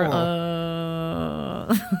for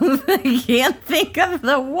I can't think of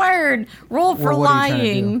the word. Roll for Well, what are you trying to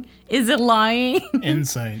lying. Is it lying?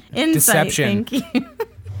 Insight. Insight, Deception. thank you.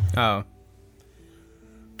 Oh,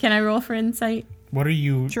 Can I roll for insight? What are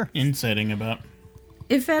you Sure. inciting about?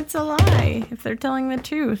 If that's a lie, if they're telling the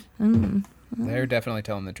truth. they're definitely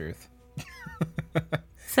telling the truth. I think I know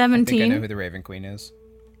 17. who the Raven Queen is.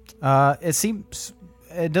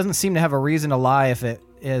 It doesn't seem to have a reason to lie if it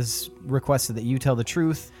is requested that you tell the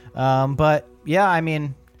truth. But yeah, I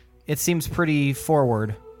mean, it seems pretty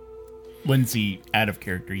forward. Lindsay, out of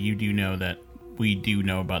character, you do know that we do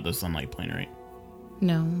know about the sunlight plane, right?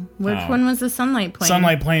 No. Which Oh. one was the sunlight plane?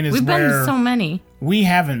 Sunlight plane is We've been where to so many. we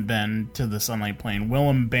haven't been to the sunlight plane.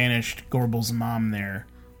 Willem banished Gorbel's mom there.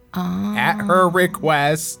 At her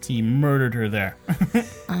request. He murdered her there.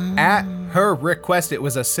 At her request, it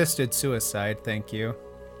was assisted suicide. Thank you.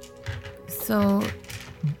 So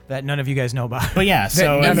That none of you guys know about. But yeah,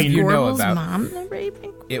 so none I of mean, you know Gorbel's about. mom the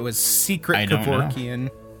Raven? It was secret I don't know. Kevorkian.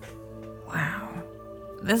 Wow.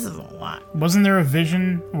 This is a lot. wasn't there a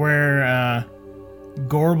vision where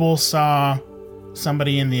Gorbel saw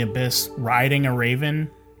somebody in the abyss riding a raven,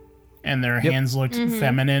 and their hands looked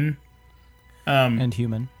feminine And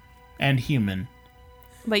human. and human?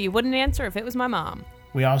 But you wouldn't answer if it was my mom.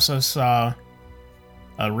 We also saw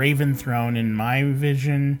a raven throne in my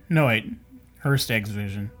vision. No, wait, Herstag's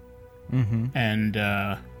vision. Mm-hmm. And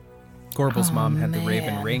Gorbel's mom had the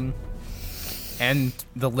Raven man. ring and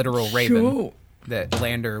the literal raven that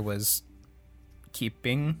Lander was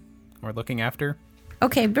keeping or looking after.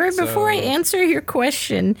 Okay, Bird, before I So- answer your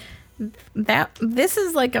question, This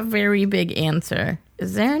is like a very big answer.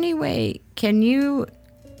 Is there any way, can you,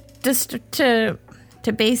 just to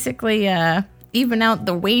basically even out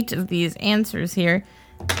the weight of these answers here,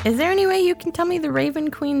 is there any way you can tell me the Raven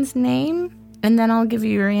Queen's name? And then I'll give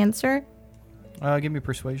you your answer? Give me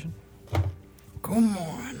persuasion. Come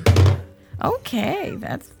on. Okay,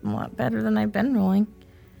 that's a lot better than I've been rolling.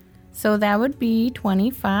 So that would be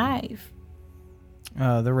 25.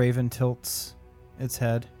 The raven tilts its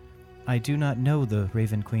head. I do not know the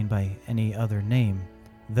Raven Queen by any other name,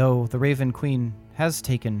 though the Raven Queen has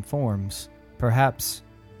taken forms, perhaps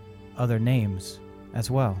other names as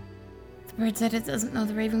well. The bird said it doesn't know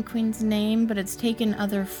the Raven Queen's name, but it's taken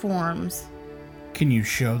other forms. Can you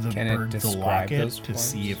show the Can it bird the describe locket those to forms?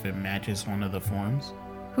 see if it matches one of the forms?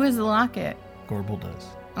 Who is the locket? Gorbel does.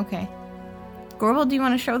 Okay. Gorbel, do you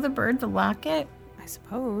want to show the bird the locket? I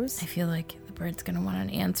suppose. I feel like the bird's going to want an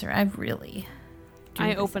answer.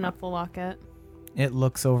 I open up the locket. It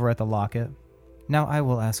looks over at the locket. Now I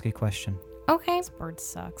will ask a question. Okay. This bird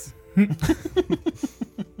sucks.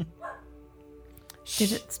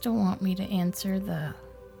 Did it still want me to answer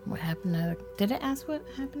what happened to... Did it ask what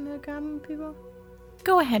happened to the goblin people?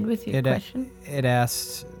 Go ahead with your question. It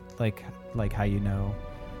asked, like how you know,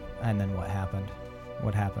 and then what happened.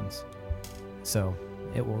 What happens. So,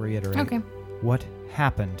 it will reiterate. Okay. What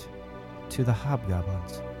happened to the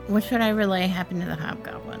hobgoblins? What should I relay happened to the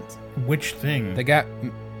hobgoblins? Which thing? They got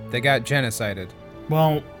genocided.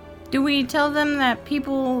 Well, Do we tell them that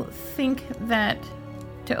people think that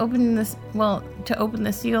to open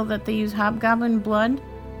the seal that they use hobgoblin blood?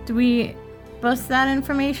 Do we bust that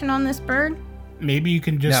information on this bird? maybe you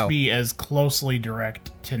can just No. be as closely direct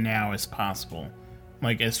to now as possible.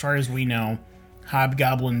 Like, as far as we know,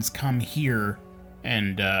 hobgoblins come here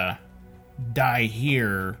and die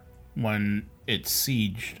here when it's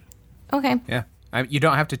sieged. Okay. Yeah. You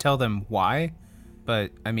don't have to tell them why, but,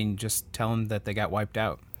 I mean, just tell them that they got wiped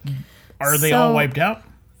out. Are they all So- wiped out?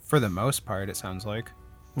 For the most part, it sounds like.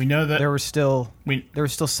 We know that There were still we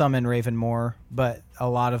some in Ravenmoor, but a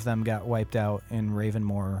lot of them got wiped out in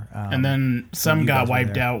Ravenmoor. and then some you got guys were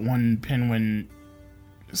wiped there. out when Pinwin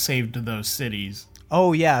saved those cities.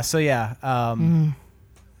 Oh yeah, so yeah,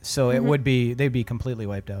 so it would be they'd be completely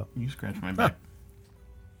wiped out. You scratch my back.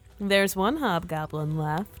 There's one hobgoblin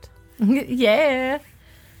left. Yeah.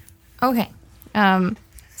 Okay.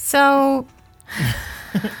 So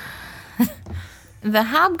the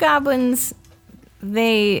hobgoblins,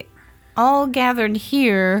 they all gathered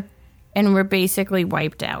here and were basically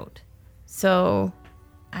wiped out. So,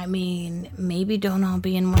 I mean, maybe don't all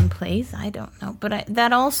be in one place. I don't know. But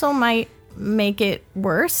that also might make it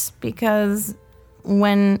worse because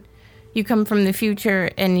when you come from the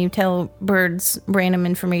future and you tell birds random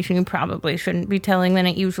information you probably shouldn't be telling, then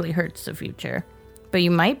it usually hurts the future. But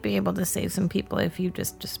you might be able to save some people if you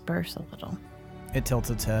just disperse a little. It tilts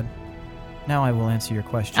its head. Now I will answer your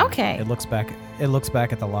question. Okay. It looks back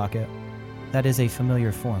at the locket. That is a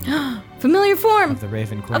familiar form Familiar form of the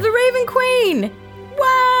Raven Queen. of the Raven Queen!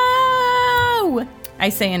 Whoa! I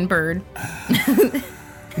say in bird.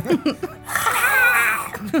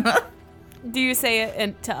 Do you say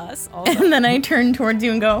it to us also? And then I turn towards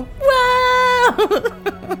you and go, whoa!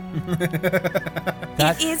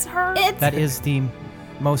 That It is her. that is the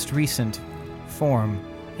most recent form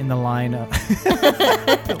in the line of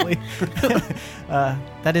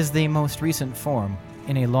that is the most recent form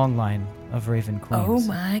in a long line of Raven Queens. Oh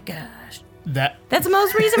my gosh. That That's the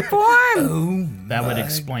most recent form! that would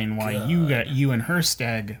explain why you and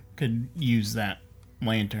Herstag could use that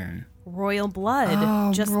lantern. Royal blood.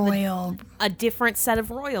 Oh, Just royal. a different set of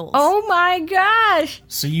royals. Oh my gosh!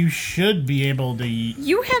 So you should be able to.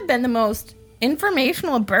 You have been the most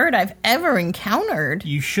informational bird I've ever encountered.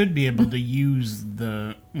 You should be able to use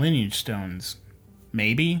the lineage stones.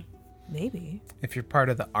 Maybe. Maybe. If you're part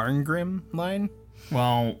of the Arngrim line,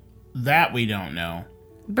 Well, that we don't know.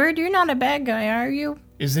 Bird, you're not a bad guy, are you?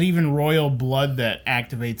 Is it even royal blood that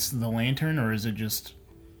activates the lantern, or is it just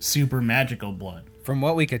super magical blood? from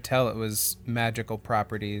what we could tell, it was magical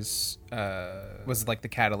properties, was like the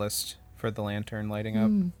catalyst for the lantern lighting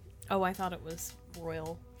up. Oh, I thought it was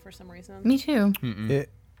royal for some reason. Me too.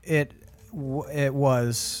 It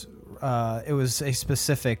was a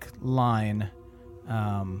specific line.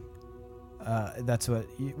 That's what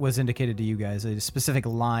was indicated to you guys. A specific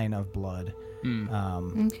line of blood.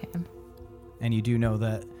 Okay. And you do know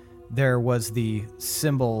that there was the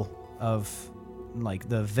symbol of, like,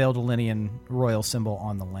 the Veldalinian royal symbol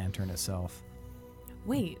on the lantern itself.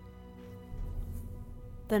 Wait.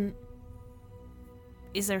 Then,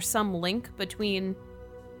 is there some link between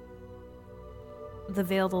the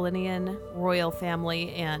Veldalinian royal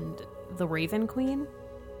family and the Raven Queen?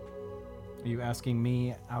 Are you asking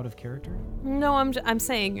me out of character? No, I'm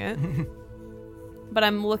saying it. But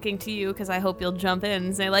I'm looking to you because I hope you'll jump in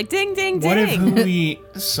and say, like, ding, ding, ding. What if who we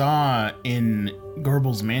saw in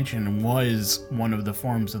Gorbel's mansion was one of the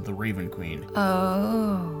forms of the Raven Queen?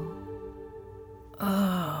 Oh.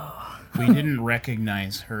 We didn't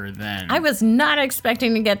recognize her then. I was not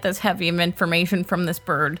expecting to get this heavy of information from this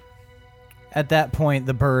bird. At that point,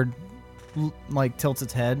 the bird like tilts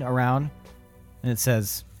its head around, and it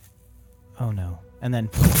says, "Oh no!" And then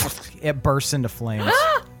it bursts into flames.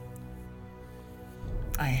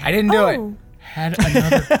 I didn't do it. Had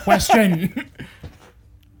another question.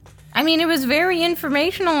 I mean, it was very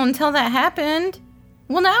informational until that happened.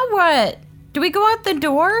 Well, now what? Do we go out the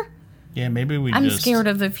door? Yeah, maybe we I'm just... scared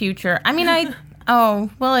of the future. I mean, I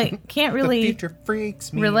can't really The future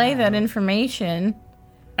freaks me relay out. that information.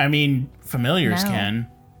 I mean, familiars No. can.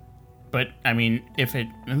 But, I mean, if it...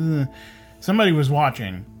 somebody was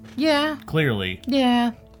watching, Yeah, clearly.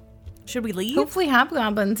 yeah. Should we leave? Hopefully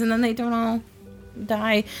hobgoblins, and then they don't all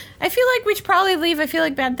die. I feel like we should probably leave. I feel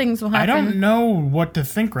like bad things will I happen. don't know what to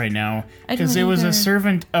think right now. I Because don't it was either. a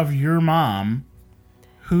servant of your mom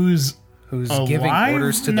who's giving alive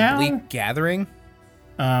orders to now? the Bleak Gathering?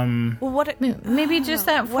 Well, what? Maybe just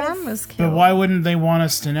that What form if- was killed. But why wouldn't they want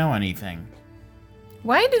us to know anything?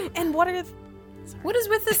 Why do? And what are What is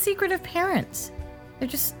with the secret of parents? They're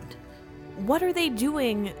just. what are they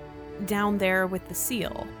doing down there with the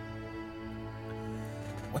seal?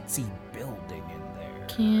 What's he building in there?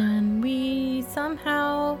 Can we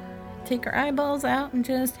somehow take our eyeballs out and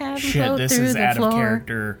just have them Shit, float this through is the out floor? of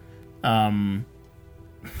character.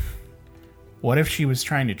 What if she was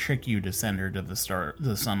trying to trick you to send her to the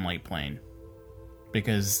sunlight plane?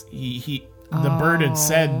 Because the bird had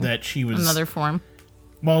said that she was Another form.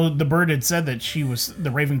 Well, the bird had said that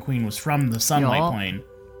the Raven Queen was from the sunlight Y'all. plane.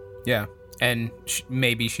 Yeah, and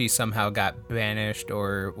maybe she somehow got banished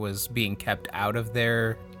or was being kept out of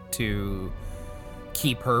there to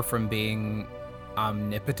keep her from being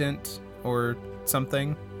omnipotent or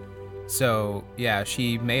something. So, yeah,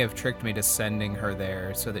 she may have tricked me to sending her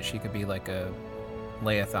there so that she could be like a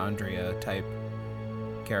Leithandria type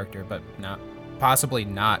character, but possibly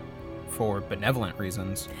not for benevolent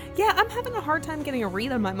reasons. Yeah, I'm having a hard time getting a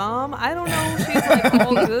read on my mom. I don't know if she's like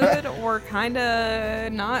all good or kind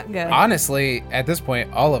of not good. Honestly, at this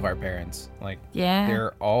point, all of our parents, like, Yeah.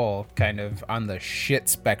 they're all kind of on the shit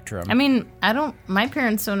spectrum. I mean, my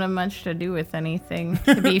parents don't have much to do with anything,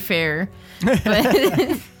 to be fair.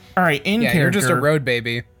 But All right, in yeah, character, you're just a road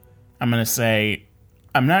baby. I'm gonna say,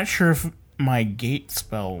 I'm not sure if my gate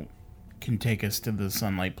spell can take us to the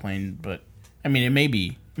sunlight plane, but I mean, it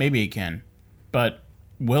maybe it can. But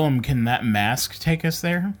Willem, can that mask take us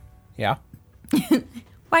there? Yeah.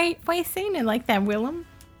 why saying it like that, Willem?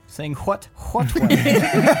 Saying what? What?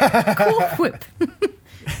 Cool whip.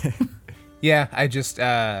 Yeah, I just,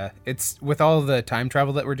 it's, with all the time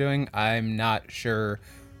travel that we're doing, I'm not sure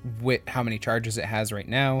how many charges it has right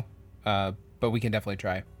now, but we can definitely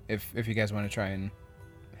try, if you guys want to try and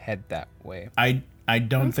head that way. I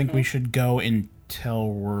don't think we should go until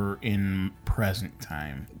we're in present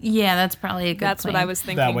time. Yeah, that's probably a good That's what plan. I was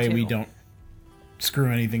thinking. That way too. we don't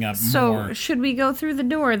screw anything up So, more. should we go through the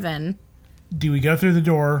door then? Do we go through the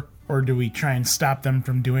door, or do we try and stop them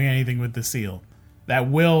from doing anything with the seal? That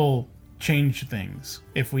will change things.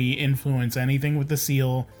 If we influence anything with the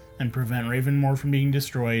seal and prevent Ravenmore from being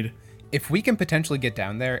destroyed. If we can potentially get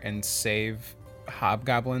down there and save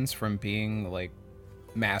hobgoblins from being, like,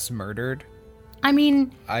 mass murdered, I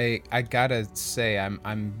mean, I gotta say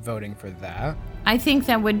I'm voting for that. I think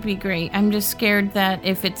that would be great. I'm just scared that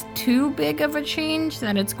if it's too big of a change,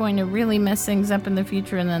 that it's going to really mess things up in the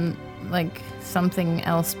future and then, like, something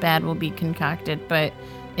else bad will be concocted. But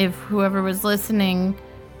if whoever was listening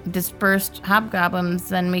dispersed hobgoblins,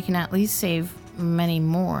 then we can at least save many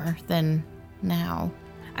more than now.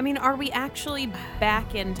 I mean, are we actually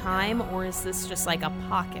back in time, or is this just like a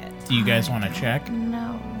pocket? Do you guys want to check?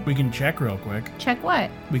 No. We can check real quick. Check what?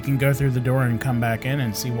 We can go through the door and come back in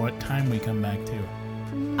and see what time we come back to.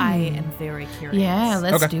 I am very curious. Yeah,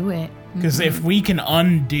 let's Okay. do it. Because if we can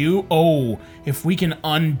undo what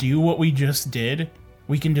we just did,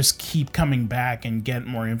 we can just keep coming back and get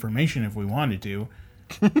more information if we wanted to.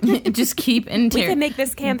 Just keep We could interrogating. make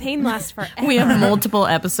this campaign last forever. We have multiple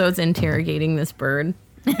episodes interrogating this bird,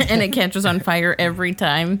 and it catches on fire every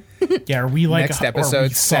time. Yeah, are we like Next are episode, we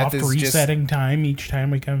Seth soft is just- resetting time each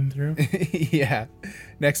time we come through? Yeah.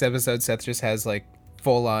 Next episode, Seth just has, like,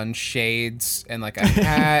 full on shades and like a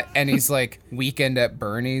hat, and he's like weekend at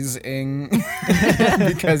Bernie's-ing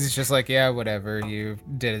because he's just like, yeah, whatever, you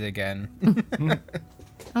did it again.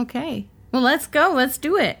 Okay. Well, let's go. Let's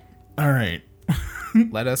do it. All right.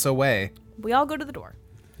 Let us away. We all go to the door.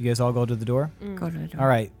 You guys all go to the door? Go to the door. All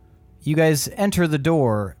right. You guys enter the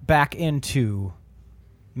door back into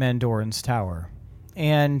Mandoran's tower.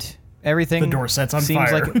 And everything... The door sets on seems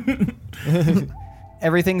fire. Like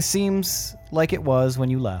everything seems like it was when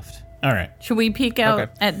you left. All right. Should we peek out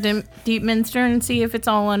Okay. at Deepminster and see if it's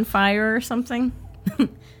all on fire or something?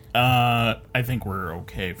 I think we're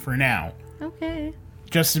okay for now. Okay.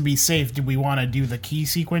 Just to be safe, do we want to do the key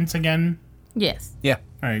sequence again? Yes. Yeah.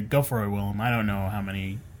 All right, go for it, Willem. I don't know how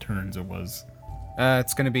many turns it was.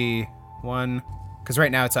 It's going to be 1, because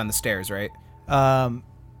right now it's on the stairs, right?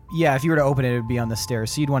 Yeah, if you were to open it, it would be on the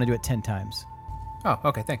stairs. So you'd want to do it 10 times. Oh,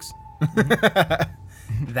 okay, thanks.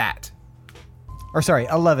 That. Or sorry,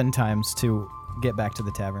 11 times to get back to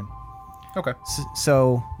the tavern. Okay.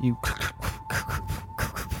 So you...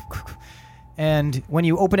 And when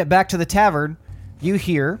you open it back to the tavern, you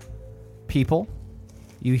hear people.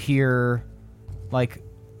 You hear, like,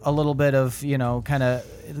 a little bit of, you know, kind of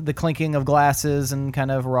the clinking of glasses and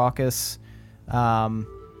kind of raucous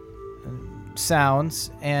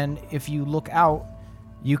sounds. And if you look out,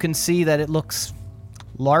 you can see that it looks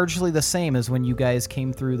largely the same as when you guys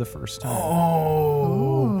came through the first time.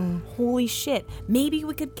 Oh. Holy shit. Maybe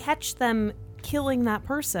we could catch them killing that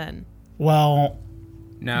person. Well,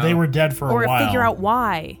 No. they were dead for Or a while. figure out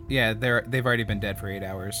why. Yeah, they've already been dead for 8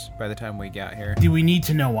 hours by the time we got here. Do we need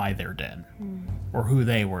to know why they're dead? Or who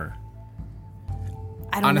they were?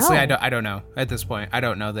 I don't Honestly, know. I don't know at this point. I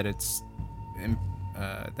don't know that it's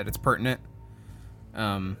pertinent.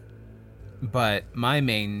 But my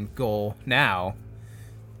main goal now,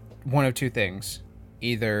 one of two things: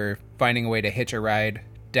 either finding a way to hitch a ride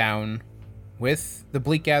down with the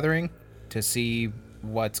Bleak Gathering to see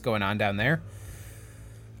what's going on down there,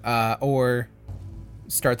 or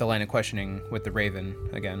start the line of questioning with the Raven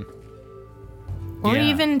again. Or Yeah.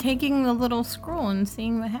 even taking the little scroll and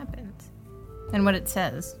seeing what happens and what it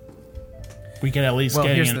says. We could at least Well,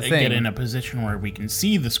 get here's the thing. in a position where we can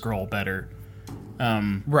see the scroll better.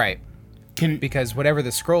 Right. Can Because whatever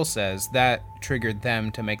the scroll says, that triggered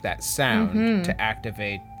them to make that sound to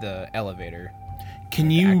activate the elevator.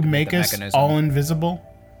 you activate make the us mechanism. all invisible?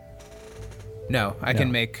 No, I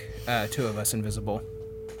can make 2 of us invisible.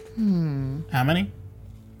 How many?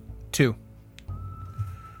 2.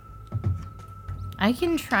 I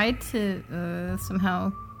can try to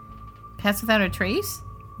somehow pass without a trace.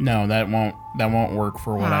 No, that won't work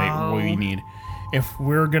for what we need. If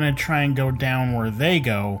we're gonna try and go down where they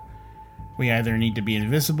go, we either need to be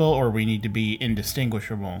invisible or we need to be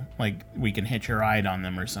indistinguishable. Like we can hitch a ride on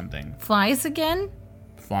them or something. Flies again?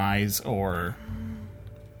 Flies or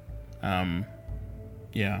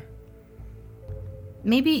yeah.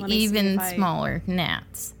 Maybe Let me see even if I- smaller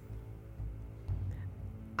gnats.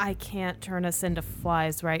 I can't turn us into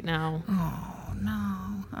flies right now.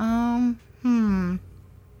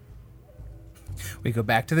 We go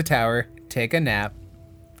back to the tower, take a nap,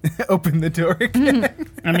 open the door again.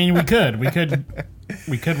 I mean, we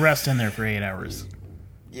could rest in there for 8 hours.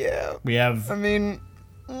 Yeah. We have mean,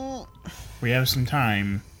 some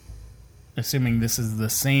time, assuming this is the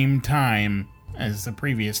same time as the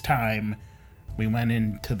previous time we went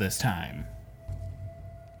into this time.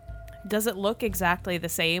 Does it look exactly the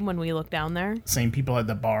same when we look down there? Same people at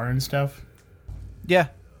the bar and stuff. Yeah.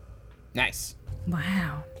 nice.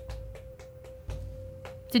 Wow.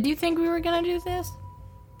 Did you think we were gonna do this?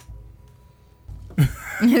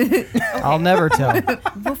 I'll never tell.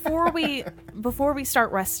 Before we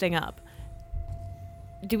start resting up,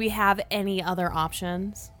 do we have any other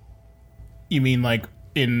options? You mean like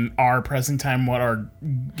in our present time what our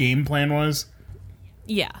game plan was?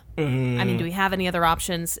 Yeah. I mean, do we have any other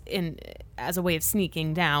options as a way of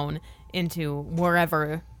sneaking down into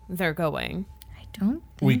wherever they're going? I don't.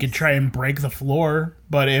 We could try and break the floor,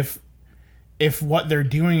 but if what they're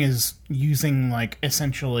doing is using like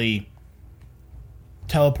essentially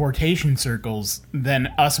teleportation circles,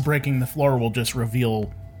 then us breaking the floor will just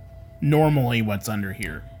reveal normally what's under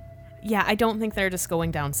here. Yeah, I don't think they're just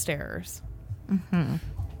going downstairs.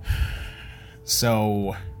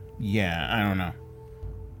 So, yeah, I don't know.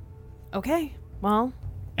 Okay, well,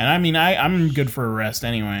 And I mean, I'm good for a rest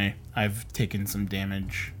anyway. I've taken some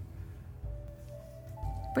damage.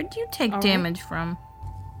 Where'd you take All right. damage from?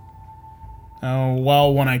 Oh,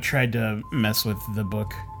 well, when I tried to mess with the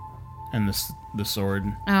book and the sword.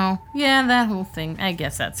 Oh, yeah, that whole thing. I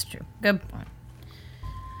guess that's true. Good point.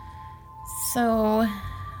 So,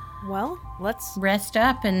 Well, let's, rest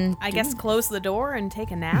up and I guess, close the door and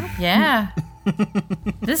take a nap. Yeah.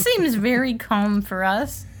 This seems very calm for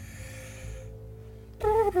us.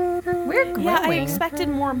 We're growing. Yeah, I expected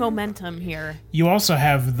more momentum here. You also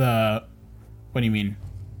have the... What do you mean?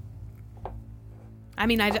 I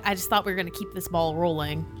mean, I just thought we were going to keep this ball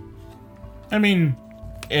rolling. I mean,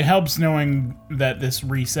 it helps knowing that this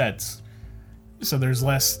resets. So there's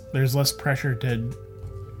less pressure to...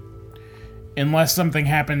 Unless something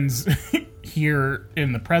happens here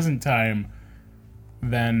in the present time,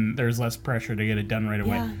 then there's less pressure to get it done right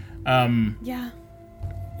away. Yeah.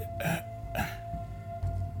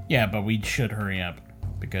 Yeah, but we should hurry up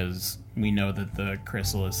because we know that the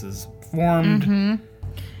chrysalis is formed. Mm-hmm.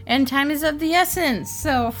 And time is of the essence,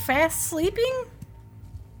 so fast sleeping?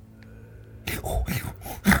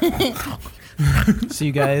 So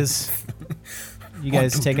you guys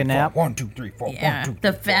take a nap. 1, 2, 3, 4. Yeah, 1, 2,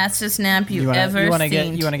 the fastest nap you wanna- ever wanna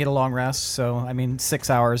seen. you want to get a long rest. So I mean, 6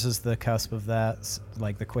 hours is the cusp of that.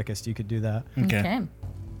 Like the quickest you could do that. Okay.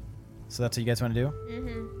 So that's what you guys want to do?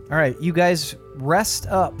 Mm-hmm. All right, you guys rest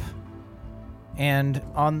up. And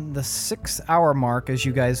on the 6 hour mark, as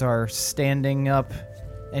you guys are standing up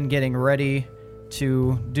and getting ready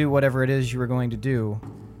to do whatever it is you were going to do,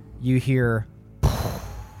 you hear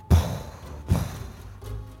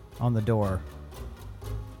on the door.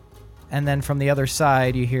 And then from the other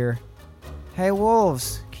side, you hear, "Hey,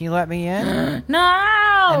 wolves, can you let me in?" No!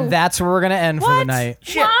 And that's where we're going to end for the night.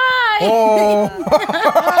 Why?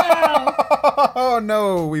 Oh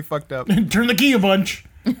no, we fucked up. Turn the key a bunch.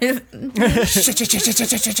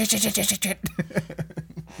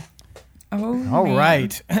 Oh, All man.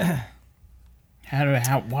 right.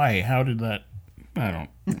 Why? How did that... I don't...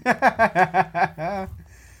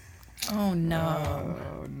 Oh, no.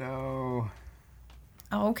 Oh, no.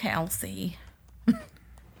 Oh, Kelsey.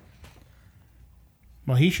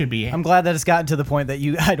 Well, he should be... I'm glad that it's gotten to the point that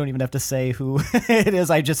I don't even have to say who it is.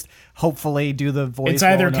 I just hopefully do the voice. It's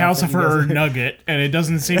either well enough that you Calcifer or guys- Nugget, and it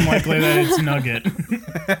doesn't seem likely that it's Nugget.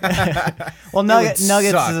 Well, would Nuggets suck.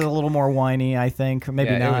 is a little more whiny, I think. Or maybe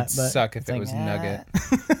Yeah, not. it would but suck if it's it like, was Nugget.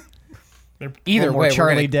 They're- Either more way,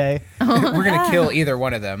 Charlie Day. we're gonna kill either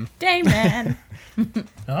one of them. Dayman.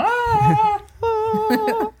 Ah!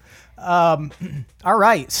 All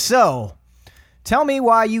right, so tell me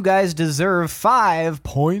why you guys deserve 5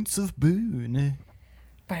 points of boon.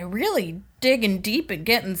 By really digging deep and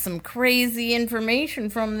getting some crazy information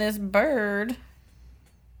from this bird.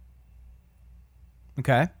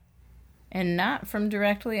 Okay. And not from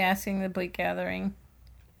directly asking the Bleak Gathering.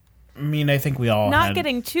 I mean, I think we all Not had...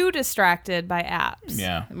 getting too distracted by apps.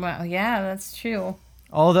 Yeah. Well, yeah, that's true.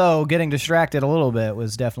 Although getting distracted a little bit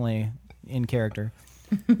was definitely in character.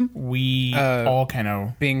 We all kind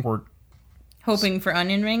of were... Hoping for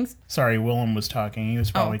onion rings? Sorry, Willem was talking. He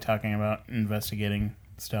was probably talking about investigating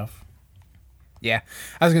stuff. Yeah,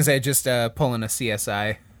 I was gonna say just pulling a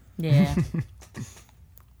CSI. Yeah.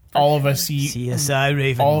 All of us... CSI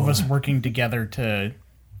Raven. all of us working together to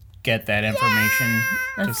get that information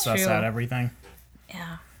to That's suss true. out everything.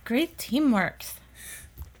 Yeah. Great teamwork.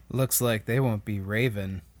 Looks like they won't be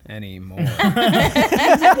Raven anymore.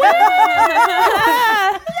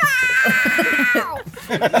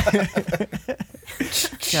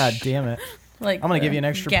 God damn it. Like I'm going to give you an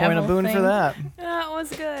extra point of boon for that. That was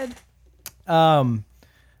good.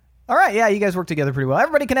 All right, yeah, you guys work together pretty well.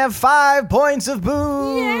 Everybody can have 5 points of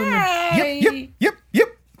boon. Yay! Yep.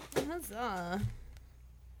 Huzzah.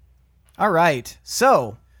 All right,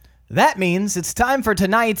 so that means it's time for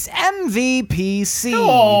tonight's MVPC,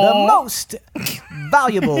 the most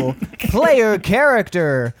valuable player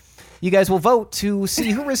character. You guys will vote to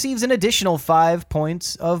see who receives an additional 5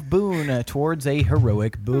 points of boon towards a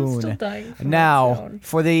heroic boon. still dying from that Now, sound.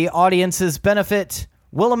 for the audience's benefit,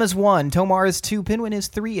 Willem is 1, Tomar is 2, Pinwin is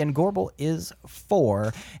 3, and Gorbel is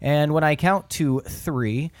 4. And when I count to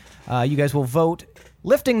 3, you guys will vote,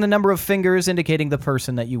 lifting the number of fingers indicating the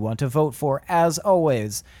person that you want to vote for, as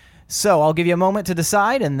always. So I'll give you a moment to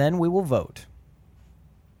decide, and then we will vote.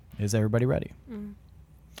 Is everybody ready?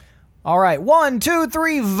 All right, 1, 2,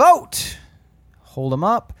 3, vote. Hold them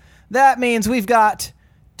up. That means we've got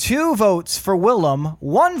 2 votes for Willem,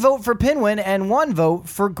 1 vote for Pinwin, and 1 vote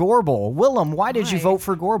for Gorbel. Willem, why did you Why? vote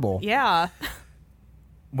for Gorbel? Yeah.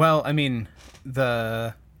 Well, I mean,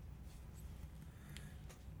 I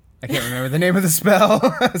can't remember the name of the spell.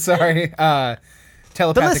 Sorry.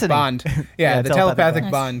 Telepathic listening. bond. Yeah, the telepathic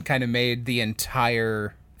bond. bond kind of made the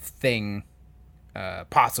entire thing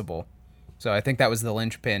possible. So I think that was the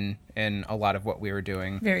linchpin in a lot of what we were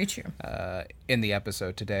doing Very true. in the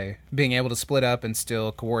episode today. Being able to split up and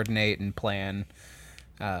still coordinate and plan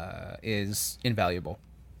is invaluable.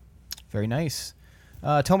 Very nice.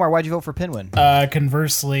 Tomar, why'd you vote for Pinwin?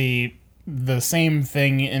 Conversely, the same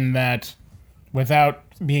thing in that without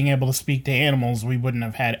being able to speak to animals, we wouldn't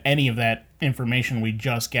have had any of that information we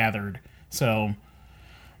just gathered. So,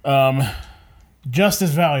 just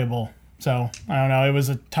as valuable. So, I don't know. It was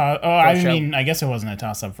a toss. Oh, I guess it wasn't a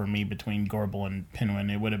toss-up for me between Gorbel and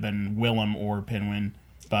Pinwin. It would have been Willem or Pinwin.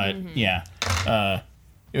 But, yeah.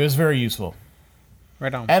 It was very useful.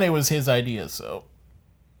 Right on. And it was his idea, so.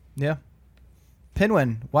 Yeah.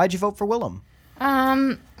 Pinwin, why'd you vote for Willem?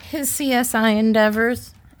 His CSI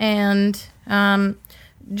endeavors and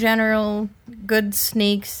general good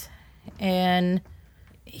sneaks, and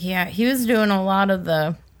yeah, he was doing a lot of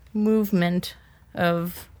the movement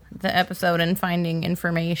of the episode and finding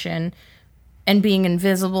information and being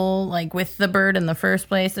invisible, like with the bird in the first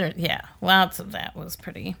place. Lots of that was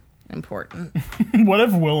pretty important. What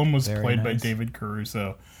if Willem was Very played by nice. David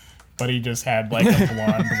Caruso, but he just had like a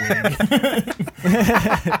blonde wig?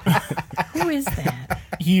 Who is that?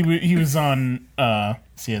 He was on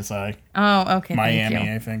CSI Oh, okay. Miami, Thank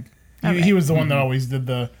you. I think. Okay. He was the one that always did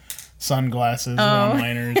the sunglasses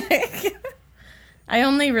one-liners. I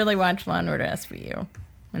only really watched Law & Order SVU,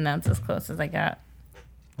 and that's as close as I got.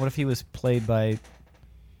 What if he was played by,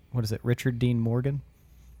 what is it, Richard Dean Morgan?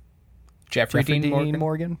 Jeffrey Dean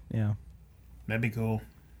Morgan? Yeah. That'd be cool.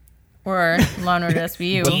 Or Law & Order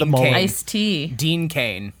SVU. Dean Kane. Ice-T. Dean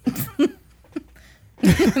Kane.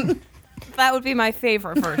 That would be my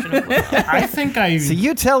favorite version of Willow. I think So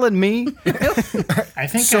you telling me? I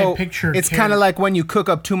So pictured. it's kind of like when you cook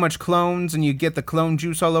up too much clones and you get the clone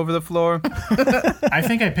juice all over the floor. I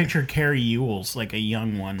think I pictured Carrie Ewells, like a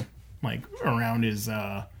young one, like around his.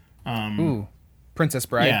 Ooh, Princess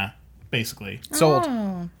Bride. Yeah, basically. Sold.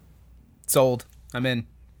 Oh. Sold. I'm in.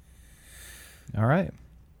 All right.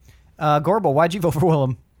 Gorbel, why'd you vote for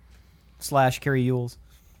Willem? / Carrie Ewells?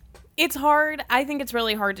 It's hard. I think it's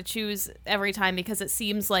really hard to choose every time because it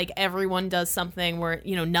seems like everyone does something where,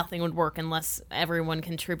 nothing would work unless everyone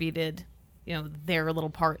contributed, their little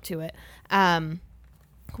part to it.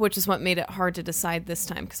 Which is what made it hard to decide this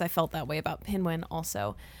time because I felt that way about Pinwin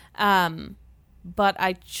also. But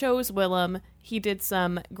I chose Willem. He did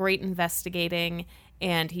some great investigating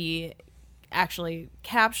and he actually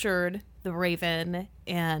captured the Raven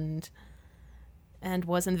and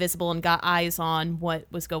was invisible and got eyes on what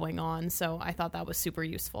was going on. So I thought that was super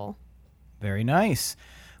useful. Very nice.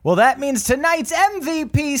 Well, that means tonight's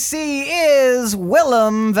MVPC is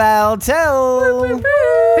Willem Valtel.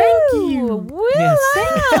 Thank you.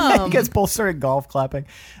 Willem! You guys both started golf clapping.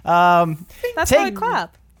 That's Take- how I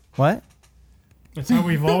clap. What? That's how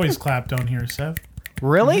we've always clapped on here, Seth.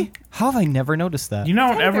 Really? How have I never noticed that? You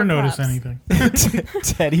don't Teddy ever bear notice claps. anything.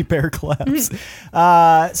 Teddy bear claps.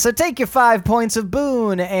 So take your 5 points of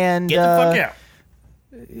boon and Get the fuck out.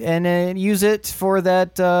 and use it for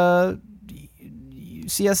that CSI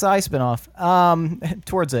spinoff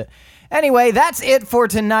towards it. Anyway, that's it for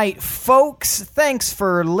tonight, folks. Thanks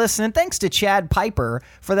for listening. Thanks to Chad Piper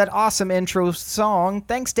for that awesome intro song.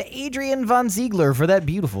 Thanks to Adrian Von Ziegler for that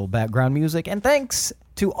beautiful background music. And thanks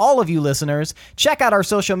to all of you listeners. Check out our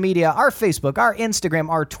social media, our Facebook, our Instagram,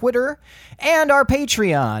 our Twitter, and our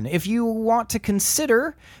Patreon. If you want to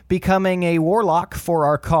consider becoming a warlock for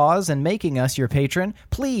our cause and making us your patron,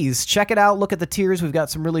 please check it out. Look at the tiers. We've got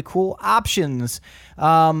some really cool options.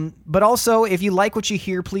 But also, if you like what you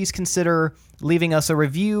hear, please consider leaving us a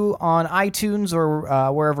review on iTunes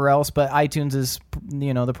or wherever else, but iTunes is,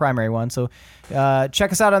 the primary one. So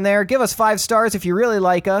check us out on there. Give us 5 stars if you really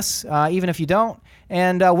like us, even if you don't.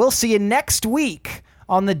 And we'll see you next week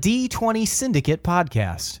on the D20 Syndicate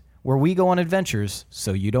podcast, where we go on adventures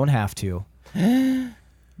so you don't have to.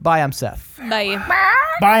 Bye, I'm Seth. Bye.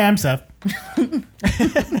 Bye, I'm Seth.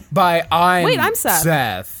 Bye, Wait, I'm Seth.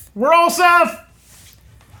 Seth. We're all Seth.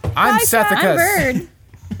 I'm Bye, Seth. Sethicus.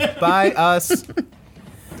 Bird. Bye, us.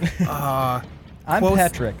 I'm Quoth-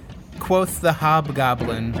 Patrick. Quoth the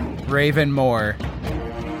hobgoblin, Raven Moore.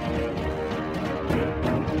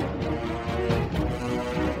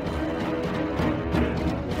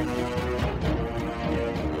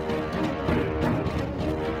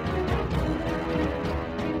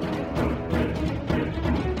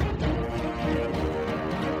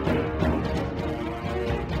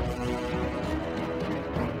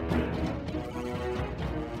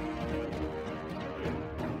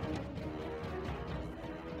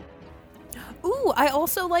 Ooh, I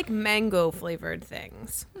also like mango flavored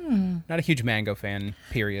things. Not a huge mango fan,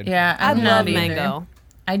 period. Yeah, I I'm love not either. mango.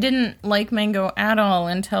 I didn't like mango at all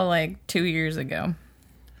until like 2 years ago.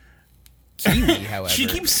 kiwi, however. She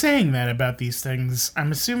keeps saying that about these things.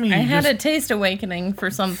 I'm assuming I you had just, a taste awakening for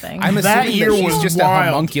something. I'm That assuming year that she's was just wild.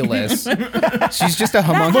 a homunculus. She's just a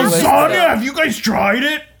homunculus. Lasagna, have you guys tried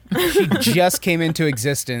it? She just came into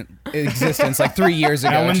existence like 3 years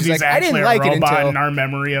ago. Now And she's Lindsay's like, I actually didn't a like it robot, until. and our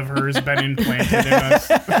memory of her has been implanted in us.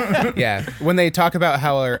 Yeah, when they talk about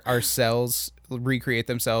how our cells recreate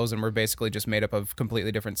themselves and we're basically just made up of completely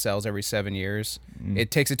different cells every 7 years, it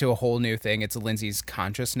takes it to a whole new thing. It's Lindsay's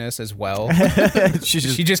consciousness as well. She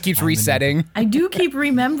just keeps resetting. I do keep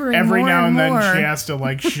remembering Every more now and then more. she has to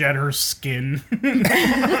like shed her skin.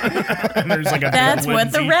 And there's like a big That's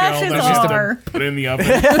what the Lindsay rashes shell that we are. have to put in the oven.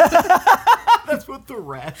 That's what the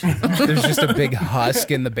rash. There's just a big husk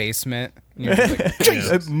in the basement. And you're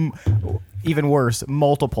just like, Even worse,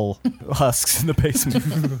 multiple husks in the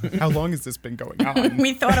basement. how long has this been going on?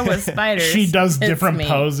 We thought it was spiders. She does It's different me.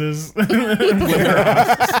 poses.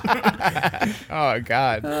 Oh,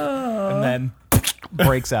 God. And then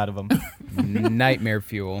breaks out of them. Nightmare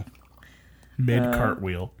fuel. Mid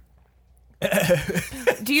cartwheel.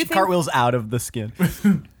 Do you think Cartwheels out of the skin.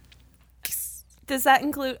 does that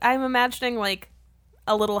include? I'm imagining like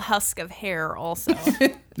a little husk of hair also.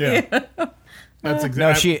 Yeah. That's No,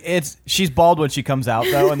 exactly. she's bald when she comes out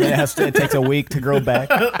though, and then it takes a week to grow back.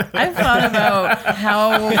 I've thought about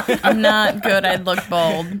how not good I'd look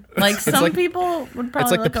bald. Like some like- people would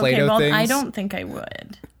probably like the look okay Play-Doh bald. things. I don't think I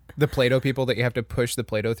would. The Play-Doh people that you have to push the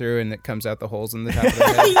Play-Doh through and it comes out the holes in the top of the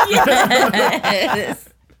head.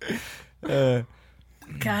 Yes.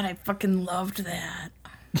 God, I fucking loved that.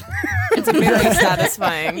 It's very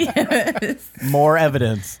satisfying. Yes. More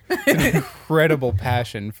evidence. Incredible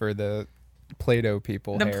passion for the Play-Doh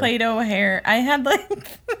people The hair. Play-Doh hair. I had like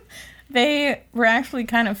they were actually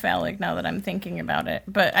kind of phallic now that I'm thinking about it.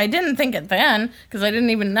 But I didn't think it then because I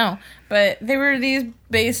didn't even know. But they were these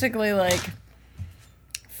basically like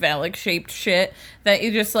phallic shaped shit that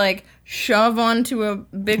you just like shove onto a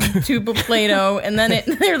big tube of Play-Doh and then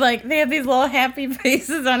they're like they have these little happy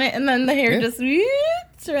faces on it and then the hair just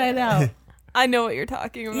whoops right out. I know what you're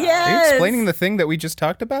talking about. Are you Yes. explaining the thing that we just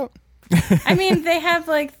talked about? I mean, they have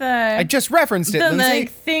like I just referenced it, the Lindsay.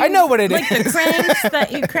 like things, I know what it is. like the cranks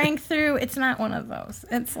that you crank through. It's not one of those.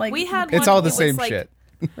 It's like We had It's one all the that was, same like, shit.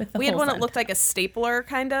 with the We had one holes that on. looked like a stapler,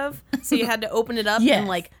 kind of. So you had to open it up Yes. and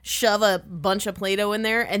like shove a bunch of Play-Doh in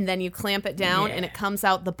there, and then you clamp it down, Yeah. and it comes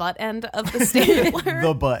out the butt end of the stapler.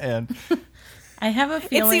 The butt end. I have a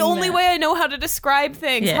feeling It's the only that- way I know how to describe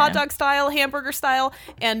things: Yeah. hot dog style, hamburger style,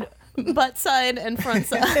 and butt side and front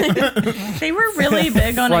side. They were really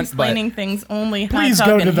big on Front explaining things only hot Please dog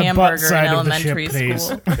go to and the butt hamburger side in of the ship, elementary please.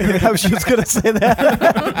 school. I was just gonna say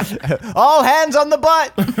that. All hands on the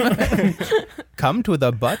butt. Come to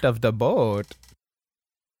the butt of the boat.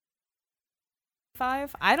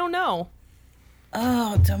 5? I don't know.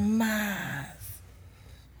 Oh, Tomas.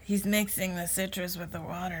 He's mixing the citrus with the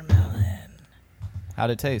watermelon. How'd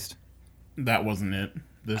it taste? That wasn't it.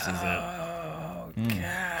 This is it. Oh,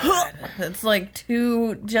 God. It's like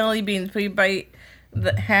 2 jelly beans, but you bite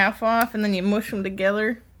the half off and then you mush them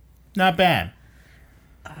together. Not bad.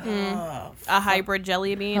 A hybrid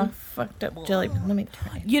jelly bean. Oh, fucked up jelly bean. Let me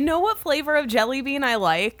try it. You know what flavor of jelly bean I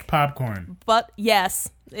like? Popcorn. But yes,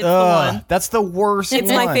 it's the one. That's the worst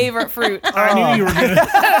It's one. my favorite fruit. I knew you were gonna.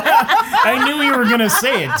 I knew you were gonna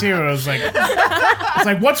say it too. I was like, it's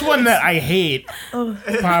like, what's one that I hate?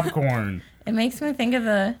 Popcorn. It makes me think of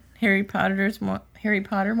the Harry Potter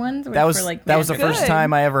ones. Which That was were like that was the magic. first Good.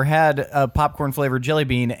 time I ever had a popcorn flavored jelly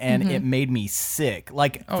bean, and it made me sick.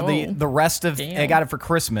 Like for Oh. the rest of, I Damn. got it for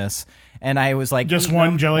Christmas, and I was like, Just eating one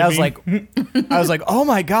them. jelly I was bean? like, I was like, oh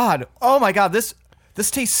my god, this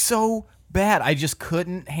tastes so bad. I just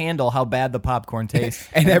couldn't handle how bad the popcorn tastes,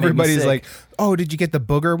 And it made me everybody's sick. like, oh, did you get the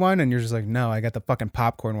booger one? And you're just like, no, I got the fucking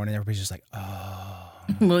popcorn one. And everybody's just like, oh.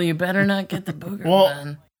 Well, you better not get the booger Well-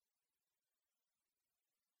 one.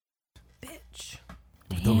 Bitch.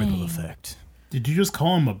 the ripple effect. Did you just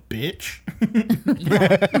call him a bitch?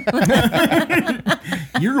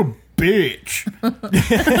 You're a bitch.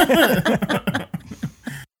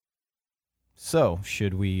 So,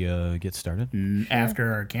 should we get started?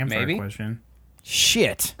 After our campfire Maybe. question.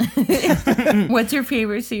 Shit. What's your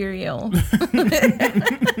favorite cereal?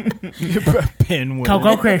 Pin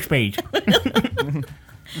Cocoa Krispies.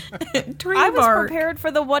 Tree I was bark. prepared for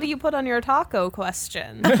the what do you put on your taco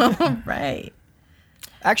question. Right.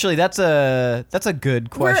 Actually, that's a good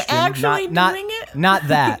question. actually not, doing it? Not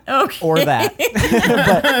that. Okay. Or that.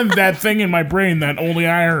 That thing in my brain that only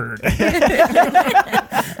I heard.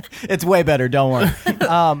 It's way better. Don't worry.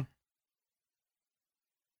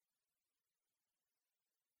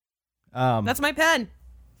 That's my pen.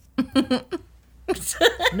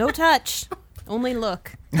 No touch. Only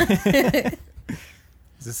look.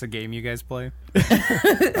 Is this a game you guys play?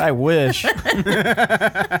 I wish. Is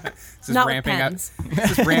this Not with ramping up? pens.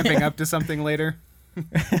 Is this ramping up to something later?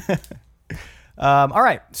 All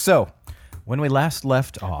right. So, when we last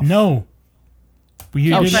left off. No.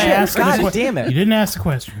 You didn't shit. ask God the que- damn it. You didn't ask the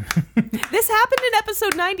question. This happened in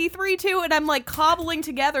episode 93 too, and I'm like cobbling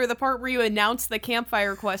together the part where you announce the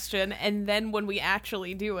campfire question, and then when we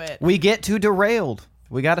actually do it. We get too derailed.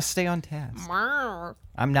 We got to stay on task. Marr.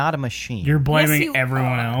 I'm not a machine. You're blaming you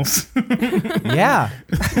everyone are. else. yeah.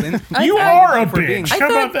 You are a for being- bitch. I How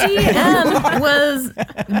thought about that? DM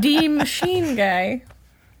was D machine guy.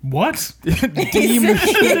 What? That's He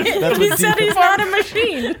what said he's not a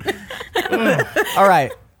machine. All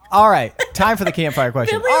right. All right. Time for the campfire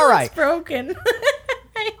question. Billy All was right. broken.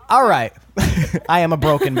 All right. I am a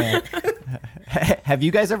broken man. Have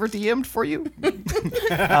you guys ever DM'd for you?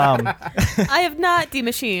 I have not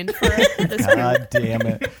demachined for this group. God damn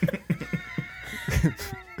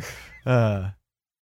it.